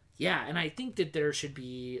 right? Yeah, and I think that there should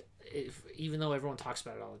be, even though everyone talks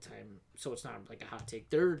about it all the time, so it's not like a hot take,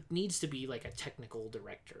 there needs to be like a technical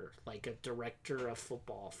director, like a director of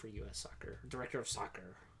football for U.S. soccer, director of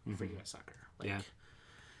soccer for U.S. soccer. Like, Yeah.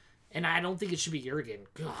 And I don't think it should be Jurgen.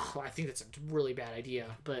 Ugh, I think that's a really bad idea,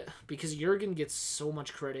 but because Jurgen gets so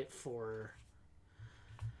much credit for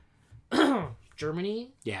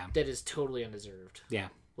Germany, Yeah. that is totally undeserved. Yeah.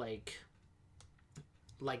 Like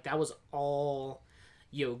that was all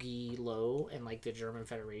Yogi Low and like the German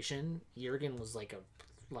Federation. Jurgen was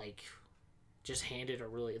just handed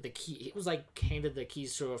the key. It was like handed the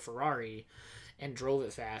keys to a Ferrari and drove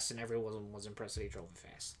it fast, and everyone was impressed that he drove it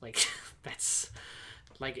fast. Like that's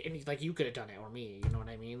like you could have done it, or me. You know what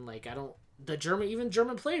I mean? Like even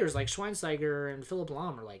German players like Schweinsteiger and Philipp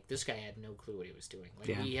Lahm are like, this guy had no clue what he was doing. Like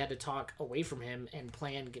Yeah. we had to talk away from him and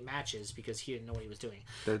plan matches because he didn't know what he was doing.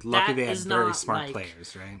 They're lucky they had is very not, smart like-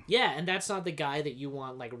 players, right? Yeah, and that's not the guy that you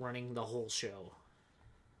want like running the whole show.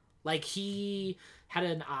 Like he had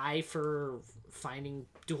an eye for finding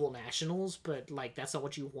dual nationals, but like that's not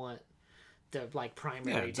what you want the like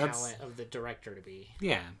primary Yeah, that's- talent of the director to be.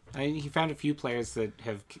 Yeah. I mean, he found a few players that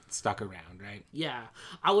have stuck around, right? Yeah,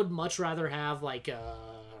 I would much rather have like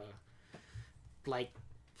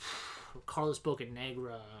Carlos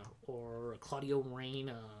Bocanegra or Claudio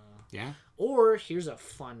Reyna, Yeah. or here's a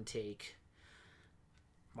fun take,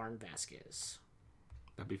 Martin Vasquez.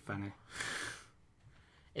 That'd be funny.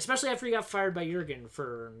 Especially after he got fired by Jurgen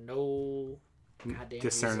for no goddamn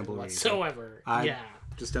Discernible reason reason. whatsoever. I Yeah.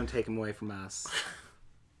 just don't take him away from us.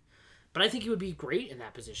 But I think he would be great in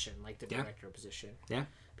that position, like the Yeah. director position. Yeah.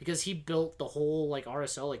 Because he built the whole like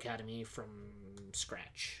RSL academy from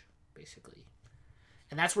scratch, basically.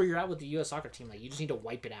 And that's where you're at with the US soccer team. Like you just need to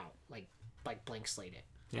wipe it out. Like like blank slate it.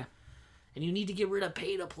 Yeah. And you need to get rid of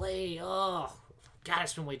pay to play. Oh, God, I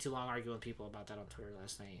spent way too long arguing with people about that on Twitter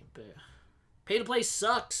last night. But pay to play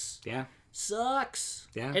sucks. Yeah. Sucks.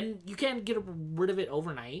 Yeah. And you can't get rid of it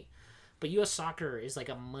overnight. But U.S. soccer is like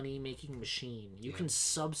a money-making machine. You can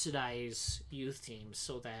subsidize youth teams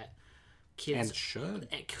so that kids... And should.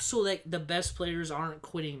 So that the best players aren't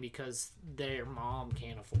quitting because their mom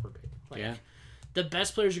can't afford it. Like, Yeah. The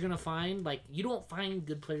best players you're going to find, like, you don't find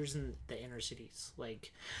good players in the inner cities.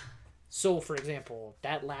 Like, so, for example,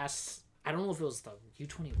 that last... I don't know if it was the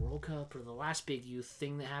U20 World Cup or the last big youth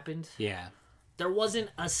thing that happened. Yeah. There wasn't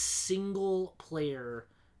a single player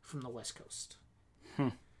from the West Coast.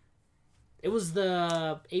 It was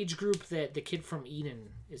the age group that the kid from Eden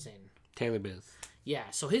is in. Taylor Booth. Yeah,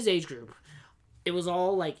 so his age group, it was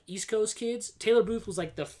all like East Coast kids. Taylor Booth was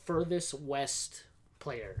like the furthest west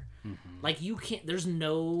player. Like you can't. There's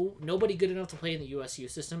nobody good enough to play in the USU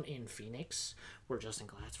system in Phoenix, where Justin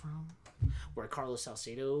Glatt's from, where Carlos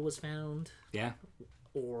Salcedo was found, Yeah.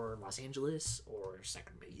 or Los Angeles, or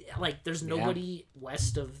Sacramento. Yeah, like there's nobody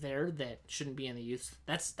west of there that shouldn't be in the youth.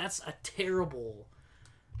 That's a terrible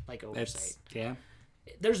like oversight. Yeah.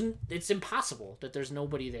 It's impossible that there's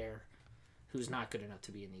nobody there who's not good enough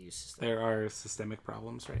to be in the youth system. There are systemic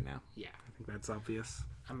problems right now. Yeah, I think that's obvious.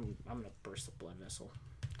 I'm gonna burst the blood vessel.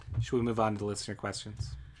 Should we move on to listener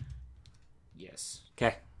questions? Yes.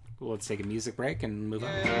 Okay. Well, let's take a music break and move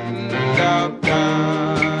on. Without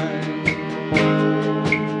time.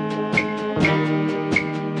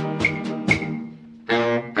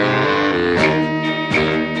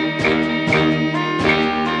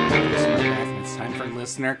 It's time for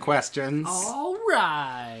listener questions. All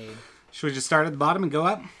right. Should we just start at the bottom and go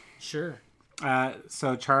up? Sure.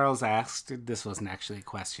 So Charles asked, this wasn't actually a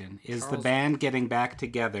question, is the Charles- band getting back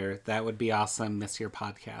together? That would be awesome. Miss your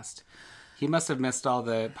podcast. He must have missed all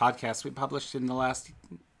the podcasts we published in the last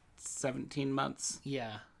 17 months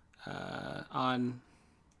Yeah. on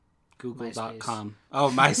google.com. Oh,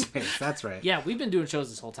 MySpace. That's right. Yeah, we've been doing shows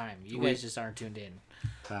this whole time. You guys just aren't tuned in.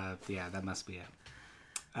 Yeah, that must be it.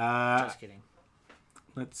 Just kidding.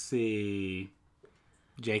 Let's see.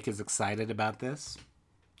 Jake is excited about this.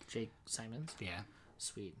 Jake Simons. Yeah.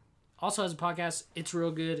 Sweet. Also has a podcast. It's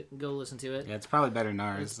real good. Go listen to it. Yeah, it's probably better than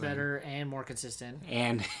ours. It's better and more consistent.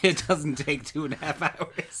 And it doesn't take 2.5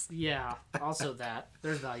 hours. Yeah. Also that.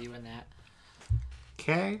 There's value in that.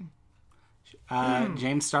 Okay.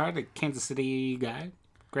 James Starr, the Kansas City guy,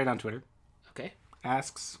 great on Twitter, Okay.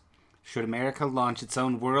 asks, should America launch its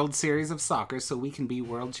own World Series of Soccer so we can be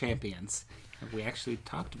world champions? And we actually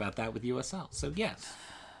talked about that with USL, so yes.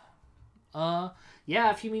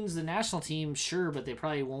 Yeah, if he means the national team, sure, but they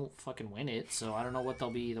probably won't fucking win it, so I don't know what they'll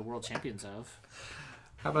be the world champions of.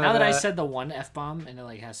 How about, Now that I said the one F-bomb and it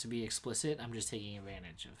like has to be explicit, I'm just taking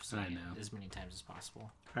advantage of saying I know. it as many times as possible.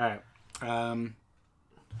 All right.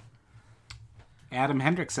 Adam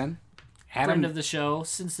Hendrickson. Friend of the show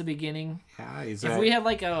since the beginning. Yeah, he's If a we have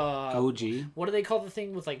like a OG. what do they call the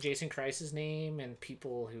thing with like Jason Christ's name and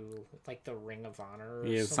people who like the Ring of Honor or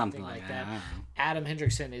Yeah, something like that? I don't know. Adam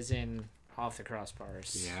Hendrickson is in Off the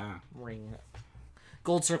Crossbars. Yeah. Ring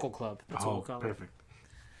Gold Circle Club. That's what Oh, we'll call perfect.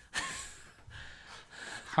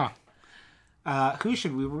 Who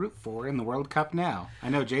should we root for in the World Cup now? I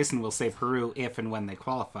know Jason will say Peru if and when they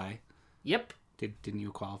qualify. it. Yep. Didn't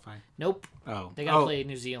you qualify? Nope. Oh. They gotta play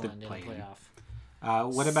New Zealand in the play-in.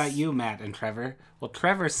 playoff. What about you, Matt and Trevor? Well,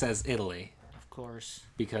 Trevor says Italy Of course.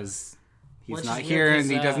 because he's Which not is here weird 'cause,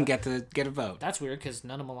 and he doesn't get to get a vote. That's weird because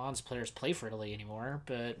none of Milan's players play for Italy anymore,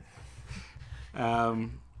 but I'll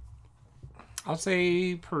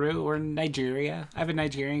say Peru or Nigeria. I have a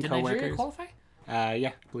Nigerian did coworker. Nigeria qualify? Yeah,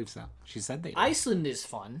 I believe so. She said they did. Iceland is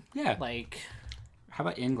fun. Yeah. Like, How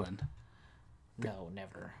about England? no,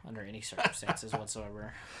 never. Under any circumstances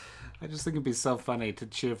whatsoever. I just think it'd be so funny to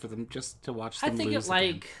cheer for them just to watch I them think lose it,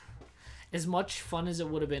 like, as much fun as it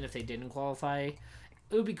would have been if they didn't qualify, it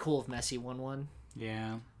would be cool if Messi won one.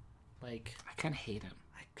 Yeah. Like, I kind of hate him.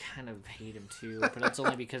 I kind of hate him too, but it's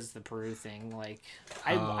only because of the Peru thing. Like,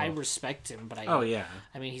 I respect him, but Oh, yeah.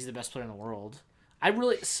 I mean, he's the best player in the world. We're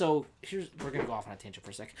gonna go off on a tangent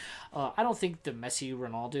for a sec. I don't think the Messi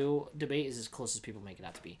Ronaldo debate is as close as people make it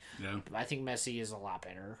out to be. No. I think Messi is a lot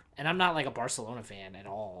better, and I'm not like a Barcelona fan at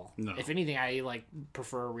all. No. If anything, I like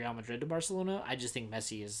prefer Real Madrid to Barcelona. I just think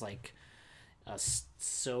Messi is like a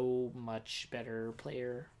so much better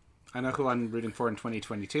player. I know who I'm rooting for in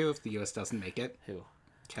 2022 if the U.S. doesn't make it. Who?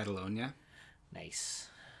 Catalonia. Nice.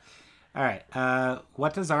 All right.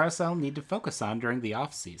 What does RSL need to focus on during the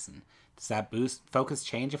off season? Does that focus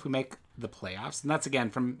change if we make the playoffs? And that's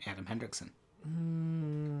again from Adam Hendrickson.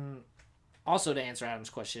 Also, to answer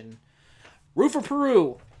Adam's question, Root for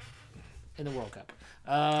Peru in the World Cup.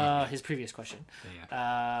 His previous question.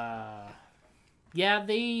 Yeah,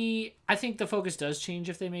 I think the focus does change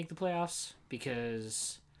if they make the playoffs,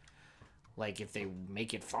 because, like, if they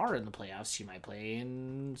make it far in the playoffs, you might play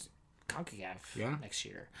in CONCACAF next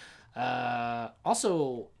year.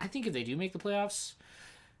 Also, I think if they do make the playoffs,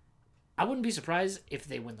 I wouldn't be surprised if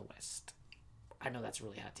they win the West. I know that's a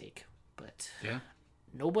really hot take, but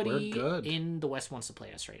nobody in the West wants to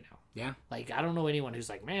play us right now. Yeah. Like, I don't know anyone who's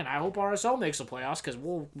like, man, I hope RSL makes the playoffs because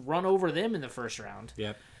we'll run over them in the first round.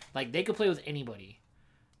 Yep. Like, they could play with anybody.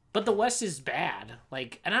 But the West is bad.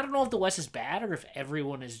 Like, and I don't know if the West is bad or if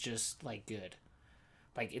everyone is just, like, good.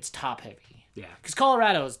 Like, it's top heavy. Yeah. Because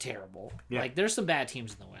Colorado is terrible. Yeah. Like, there's some bad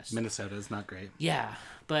teams in the West. Minnesota is not great. Yeah.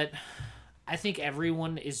 But I think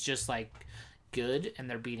everyone is just, like, good and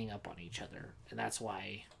they're beating up on each other. And that's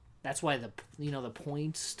why the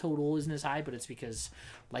points total isn't as high, but it's because,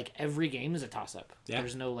 like, every game is a toss-up. Yeah.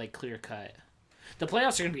 There's no, like, clear cut. The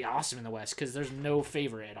playoffs are going to be awesome in the West because there's no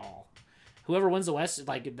favorite at all. Whoever wins the West,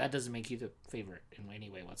 like, that doesn't make you the favorite in any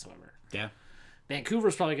way whatsoever. Yeah.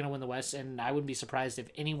 Vancouver's probably going to win the West, and I wouldn't be surprised if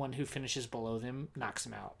anyone who finishes below them knocks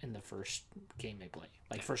them out in the first game they play.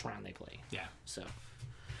 Like, first round they play. Yeah. So,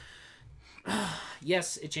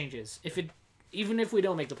 yes, it changes. Even if we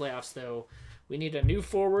don't make the playoffs, though, we need a new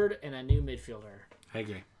forward and a new midfielder. I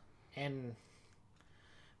agree. And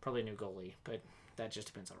probably a new goalie, but that just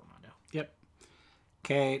depends on Armando. Yep.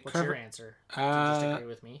 Okay, What's your answer? Do you just agree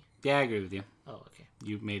with me? Yeah, I agree with you. Oh, okay.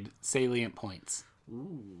 You made salient points.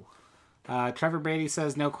 Ooh. Trevor Brady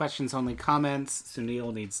says, no questions, only comments.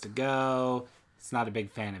 Sunil needs to go. He's not a big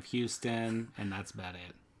fan of Houston, and that's about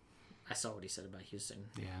it. I saw what he said about Houston.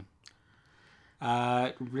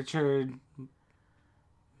 Yeah. Richard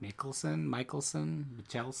Michelson?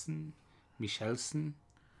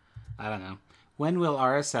 I don't know. When will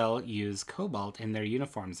RSL use cobalt in their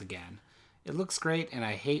uniforms again? It looks great, and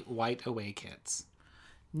I hate white away kits.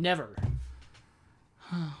 Never.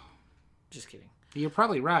 Just kidding. You're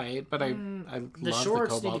probably right, but I The love shorts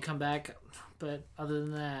the need cobalt. to come back, but other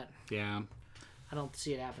than that, Yeah. I don't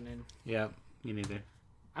see it happening. Yeah, me neither.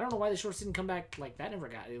 I don't know why the shorts didn't come back. Like, that never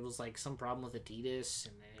got. It was like some problem with Adidas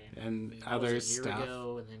And that other was a year stuff.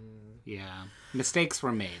 ago, and then Yeah. Mistakes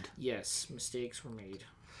were made. yes, mistakes were made.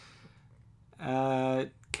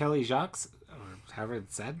 Kelly Jacques, or however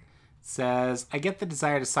it's said, says, I get the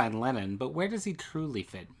desire to sign Lennon, but where does he truly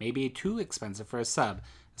fit? Maybe too expensive for a sub,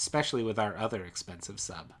 especially with our other expensive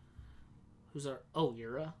sub. Who's our? Oh,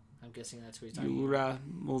 Yura. I'm guessing that's what he's talking about. Yura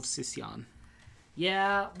Movsisyan.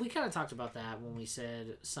 Yeah, we kind of talked about that when we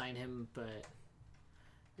said sign him, but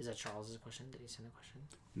is that Charles's question? Did he send a question?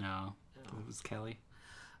 No, it was Kelly.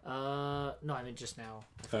 No, I mean just now.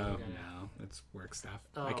 I thought we got it. No, it's work stuff.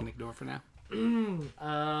 I can ignore for now.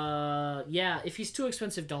 Yeah, if he's too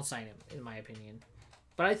expensive, don't sign him, in my opinion.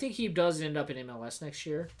 But I think he does end up in MLS next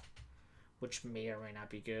year, which may or may not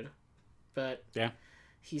be good. But Yeah.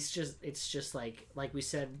 it's just like we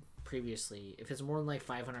said previously, if it's more than like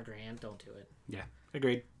 $500,000, don't do it. Yeah,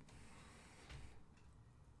 agreed.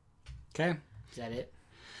 Okay. Is that it?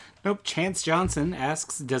 Nope. Chance Johnson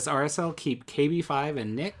asks, does RSL keep KB5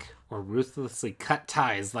 and Nick, or ruthlessly cut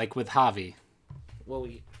ties like with Javi? Well,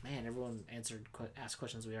 everyone asked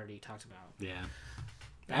questions we already talked about. Yeah.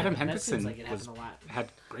 Adam That Henderson seems like it happened a lot.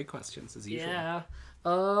 had great questions as usual. Yeah.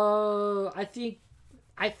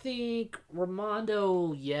 I think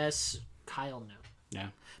Ramondo, yes. Kyle, no. Yeah.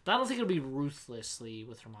 But I don't think it'll be ruthlessly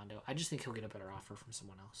with Ramondo. I just think he'll get a better offer from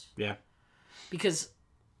someone else. Yeah. Because,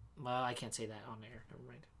 well, I can't say that on air. Never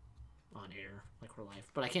mind. On air, like we're live.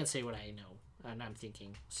 But I can't say what I know and I'm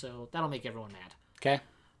thinking. So that'll make everyone mad. Okay.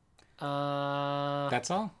 That's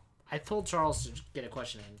That's all. I told Charles to get a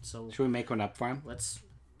question in, so Should we make one up for him? let's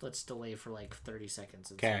delay for like 30 seconds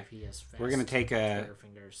and Okay. see if he has fast We're going to take a Twitter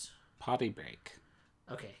fingers. potty break.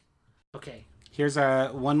 Okay. Here's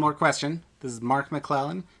one more question. This is Mark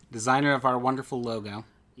McClellan, designer of our wonderful logo.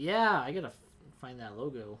 Yeah, I gotta find that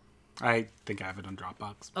logo. I think I have it on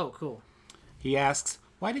Dropbox. Oh, cool. He asks,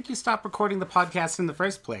 why did you stop recording the podcast in the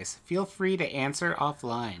first place? Feel free to answer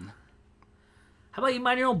offline. How about you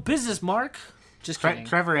mind your own business, Mark? Just kidding.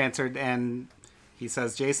 Trevor answered, and he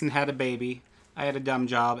says, Jason had a baby, I had a dumb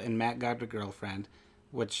job, and Matt got a girlfriend,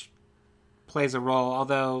 which plays a role,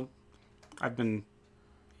 although I've been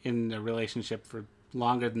in a relationship for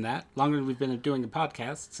longer than that. Longer than we've been doing a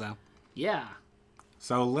podcast, so. Yeah.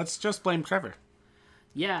 So let's just blame Trevor.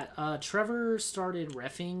 Yeah, Trevor started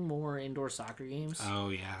reffing more indoor soccer games. Oh,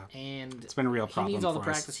 yeah. And It's been a real problem he needs all the for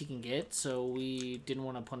us. practice he can get, so we didn't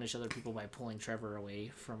want to punish other people by pulling Trevor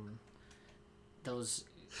away from those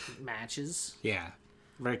matches. Yeah.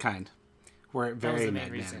 Very kind. were very the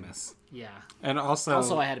main reason. magnanimous. Yeah. And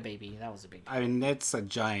also, I had a baby. That was a big deal. I mean, it's a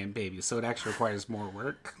giant baby, so it actually requires more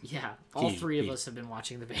work. Yeah. All He- three of he- us have been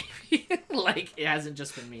watching the baby. Like, it hasn't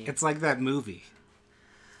just been me. It's like that movie,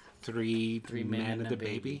 Three Men Men and and a a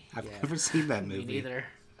Baby. Baby. I've Yeah. never seen that Me movie. neither.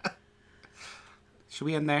 Should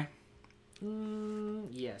we end there?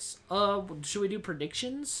 Yes. Should we do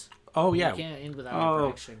predictions? Oh, yeah. We can't end without Oh. a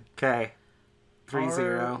prediction. Okay.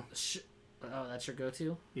 3-0. Oh, that's your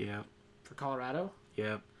go-to Yep. for Colorado?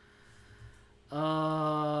 Yep.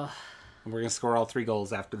 Uh, And we're going to score all 3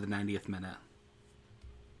 goals after the 90th minute.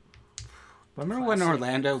 Remember when classic-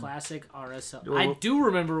 Orlando... Classic RSL. Oh. I do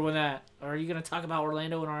remember when that... Are you going to talk about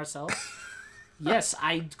Orlando and RSL? Yes,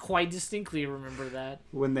 I quite distinctly remember that.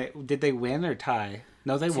 Did they win or tie?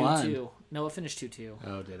 No, they won. 2-2. No, it finished 2-2.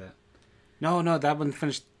 Oh, did it? No, that one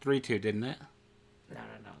finished 3-2, didn't it? No.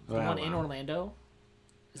 The Well, one in wow. Orlando?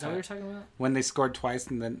 Is that what you're talking about? When they scored twice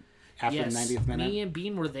and then after Yes. the 90th minute? Me and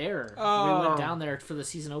Bean were there. Oh. We went down there for the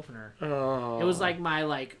season opener. Oh. It was like my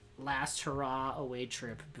last hurrah away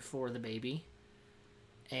trip before the baby.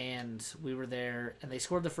 And we were there, and they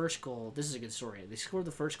scored the first goal. This is a good story. They scored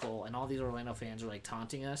the first goal, and all these Orlando fans were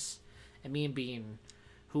taunting us. And me and Bean,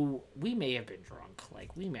 who we may have been drunk,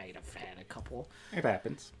 we might have had a couple. It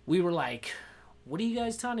happens. We were like, "What are you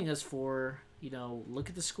guys taunting us for? Look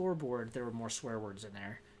at the scoreboard. There were more swear words in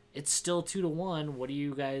there. It's still 2-1. What are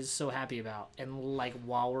you guys so happy about?" And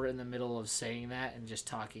while we're in the middle of saying that and just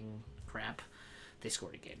talking crap, they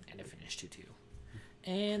scored again, and it finished 2-2.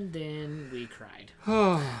 And then we cried.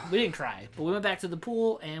 We didn't cry, but we went back to the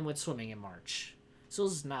pool and went swimming in March. So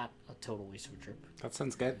it's not a total waste of a trip. That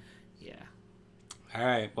sounds good. Yeah. All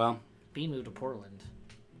right, well, Bean moved to Portland.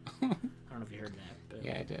 I don't know if you heard that. But...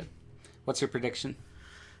 yeah, I did. What's your prediction?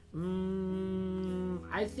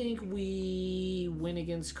 I think we win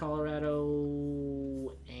against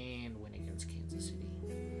Colorado and win against Kansas City.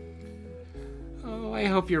 Oh, I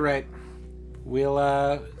hope you're right. We'll,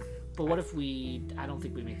 But what if I don't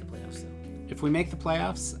think we make the playoffs, though. if we make the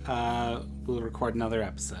playoffs, we'll record another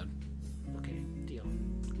episode. Okay, deal.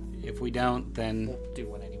 If we don't, then We'll do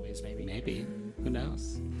one anyways, maybe. maybe. Who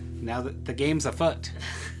knows? Now that the game's afoot.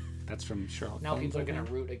 That's from Sherlock Now Holmes, people are I going think.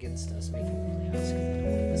 to root against us making the playoffs because they don't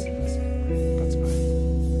want to listen to us anymore. That's fine.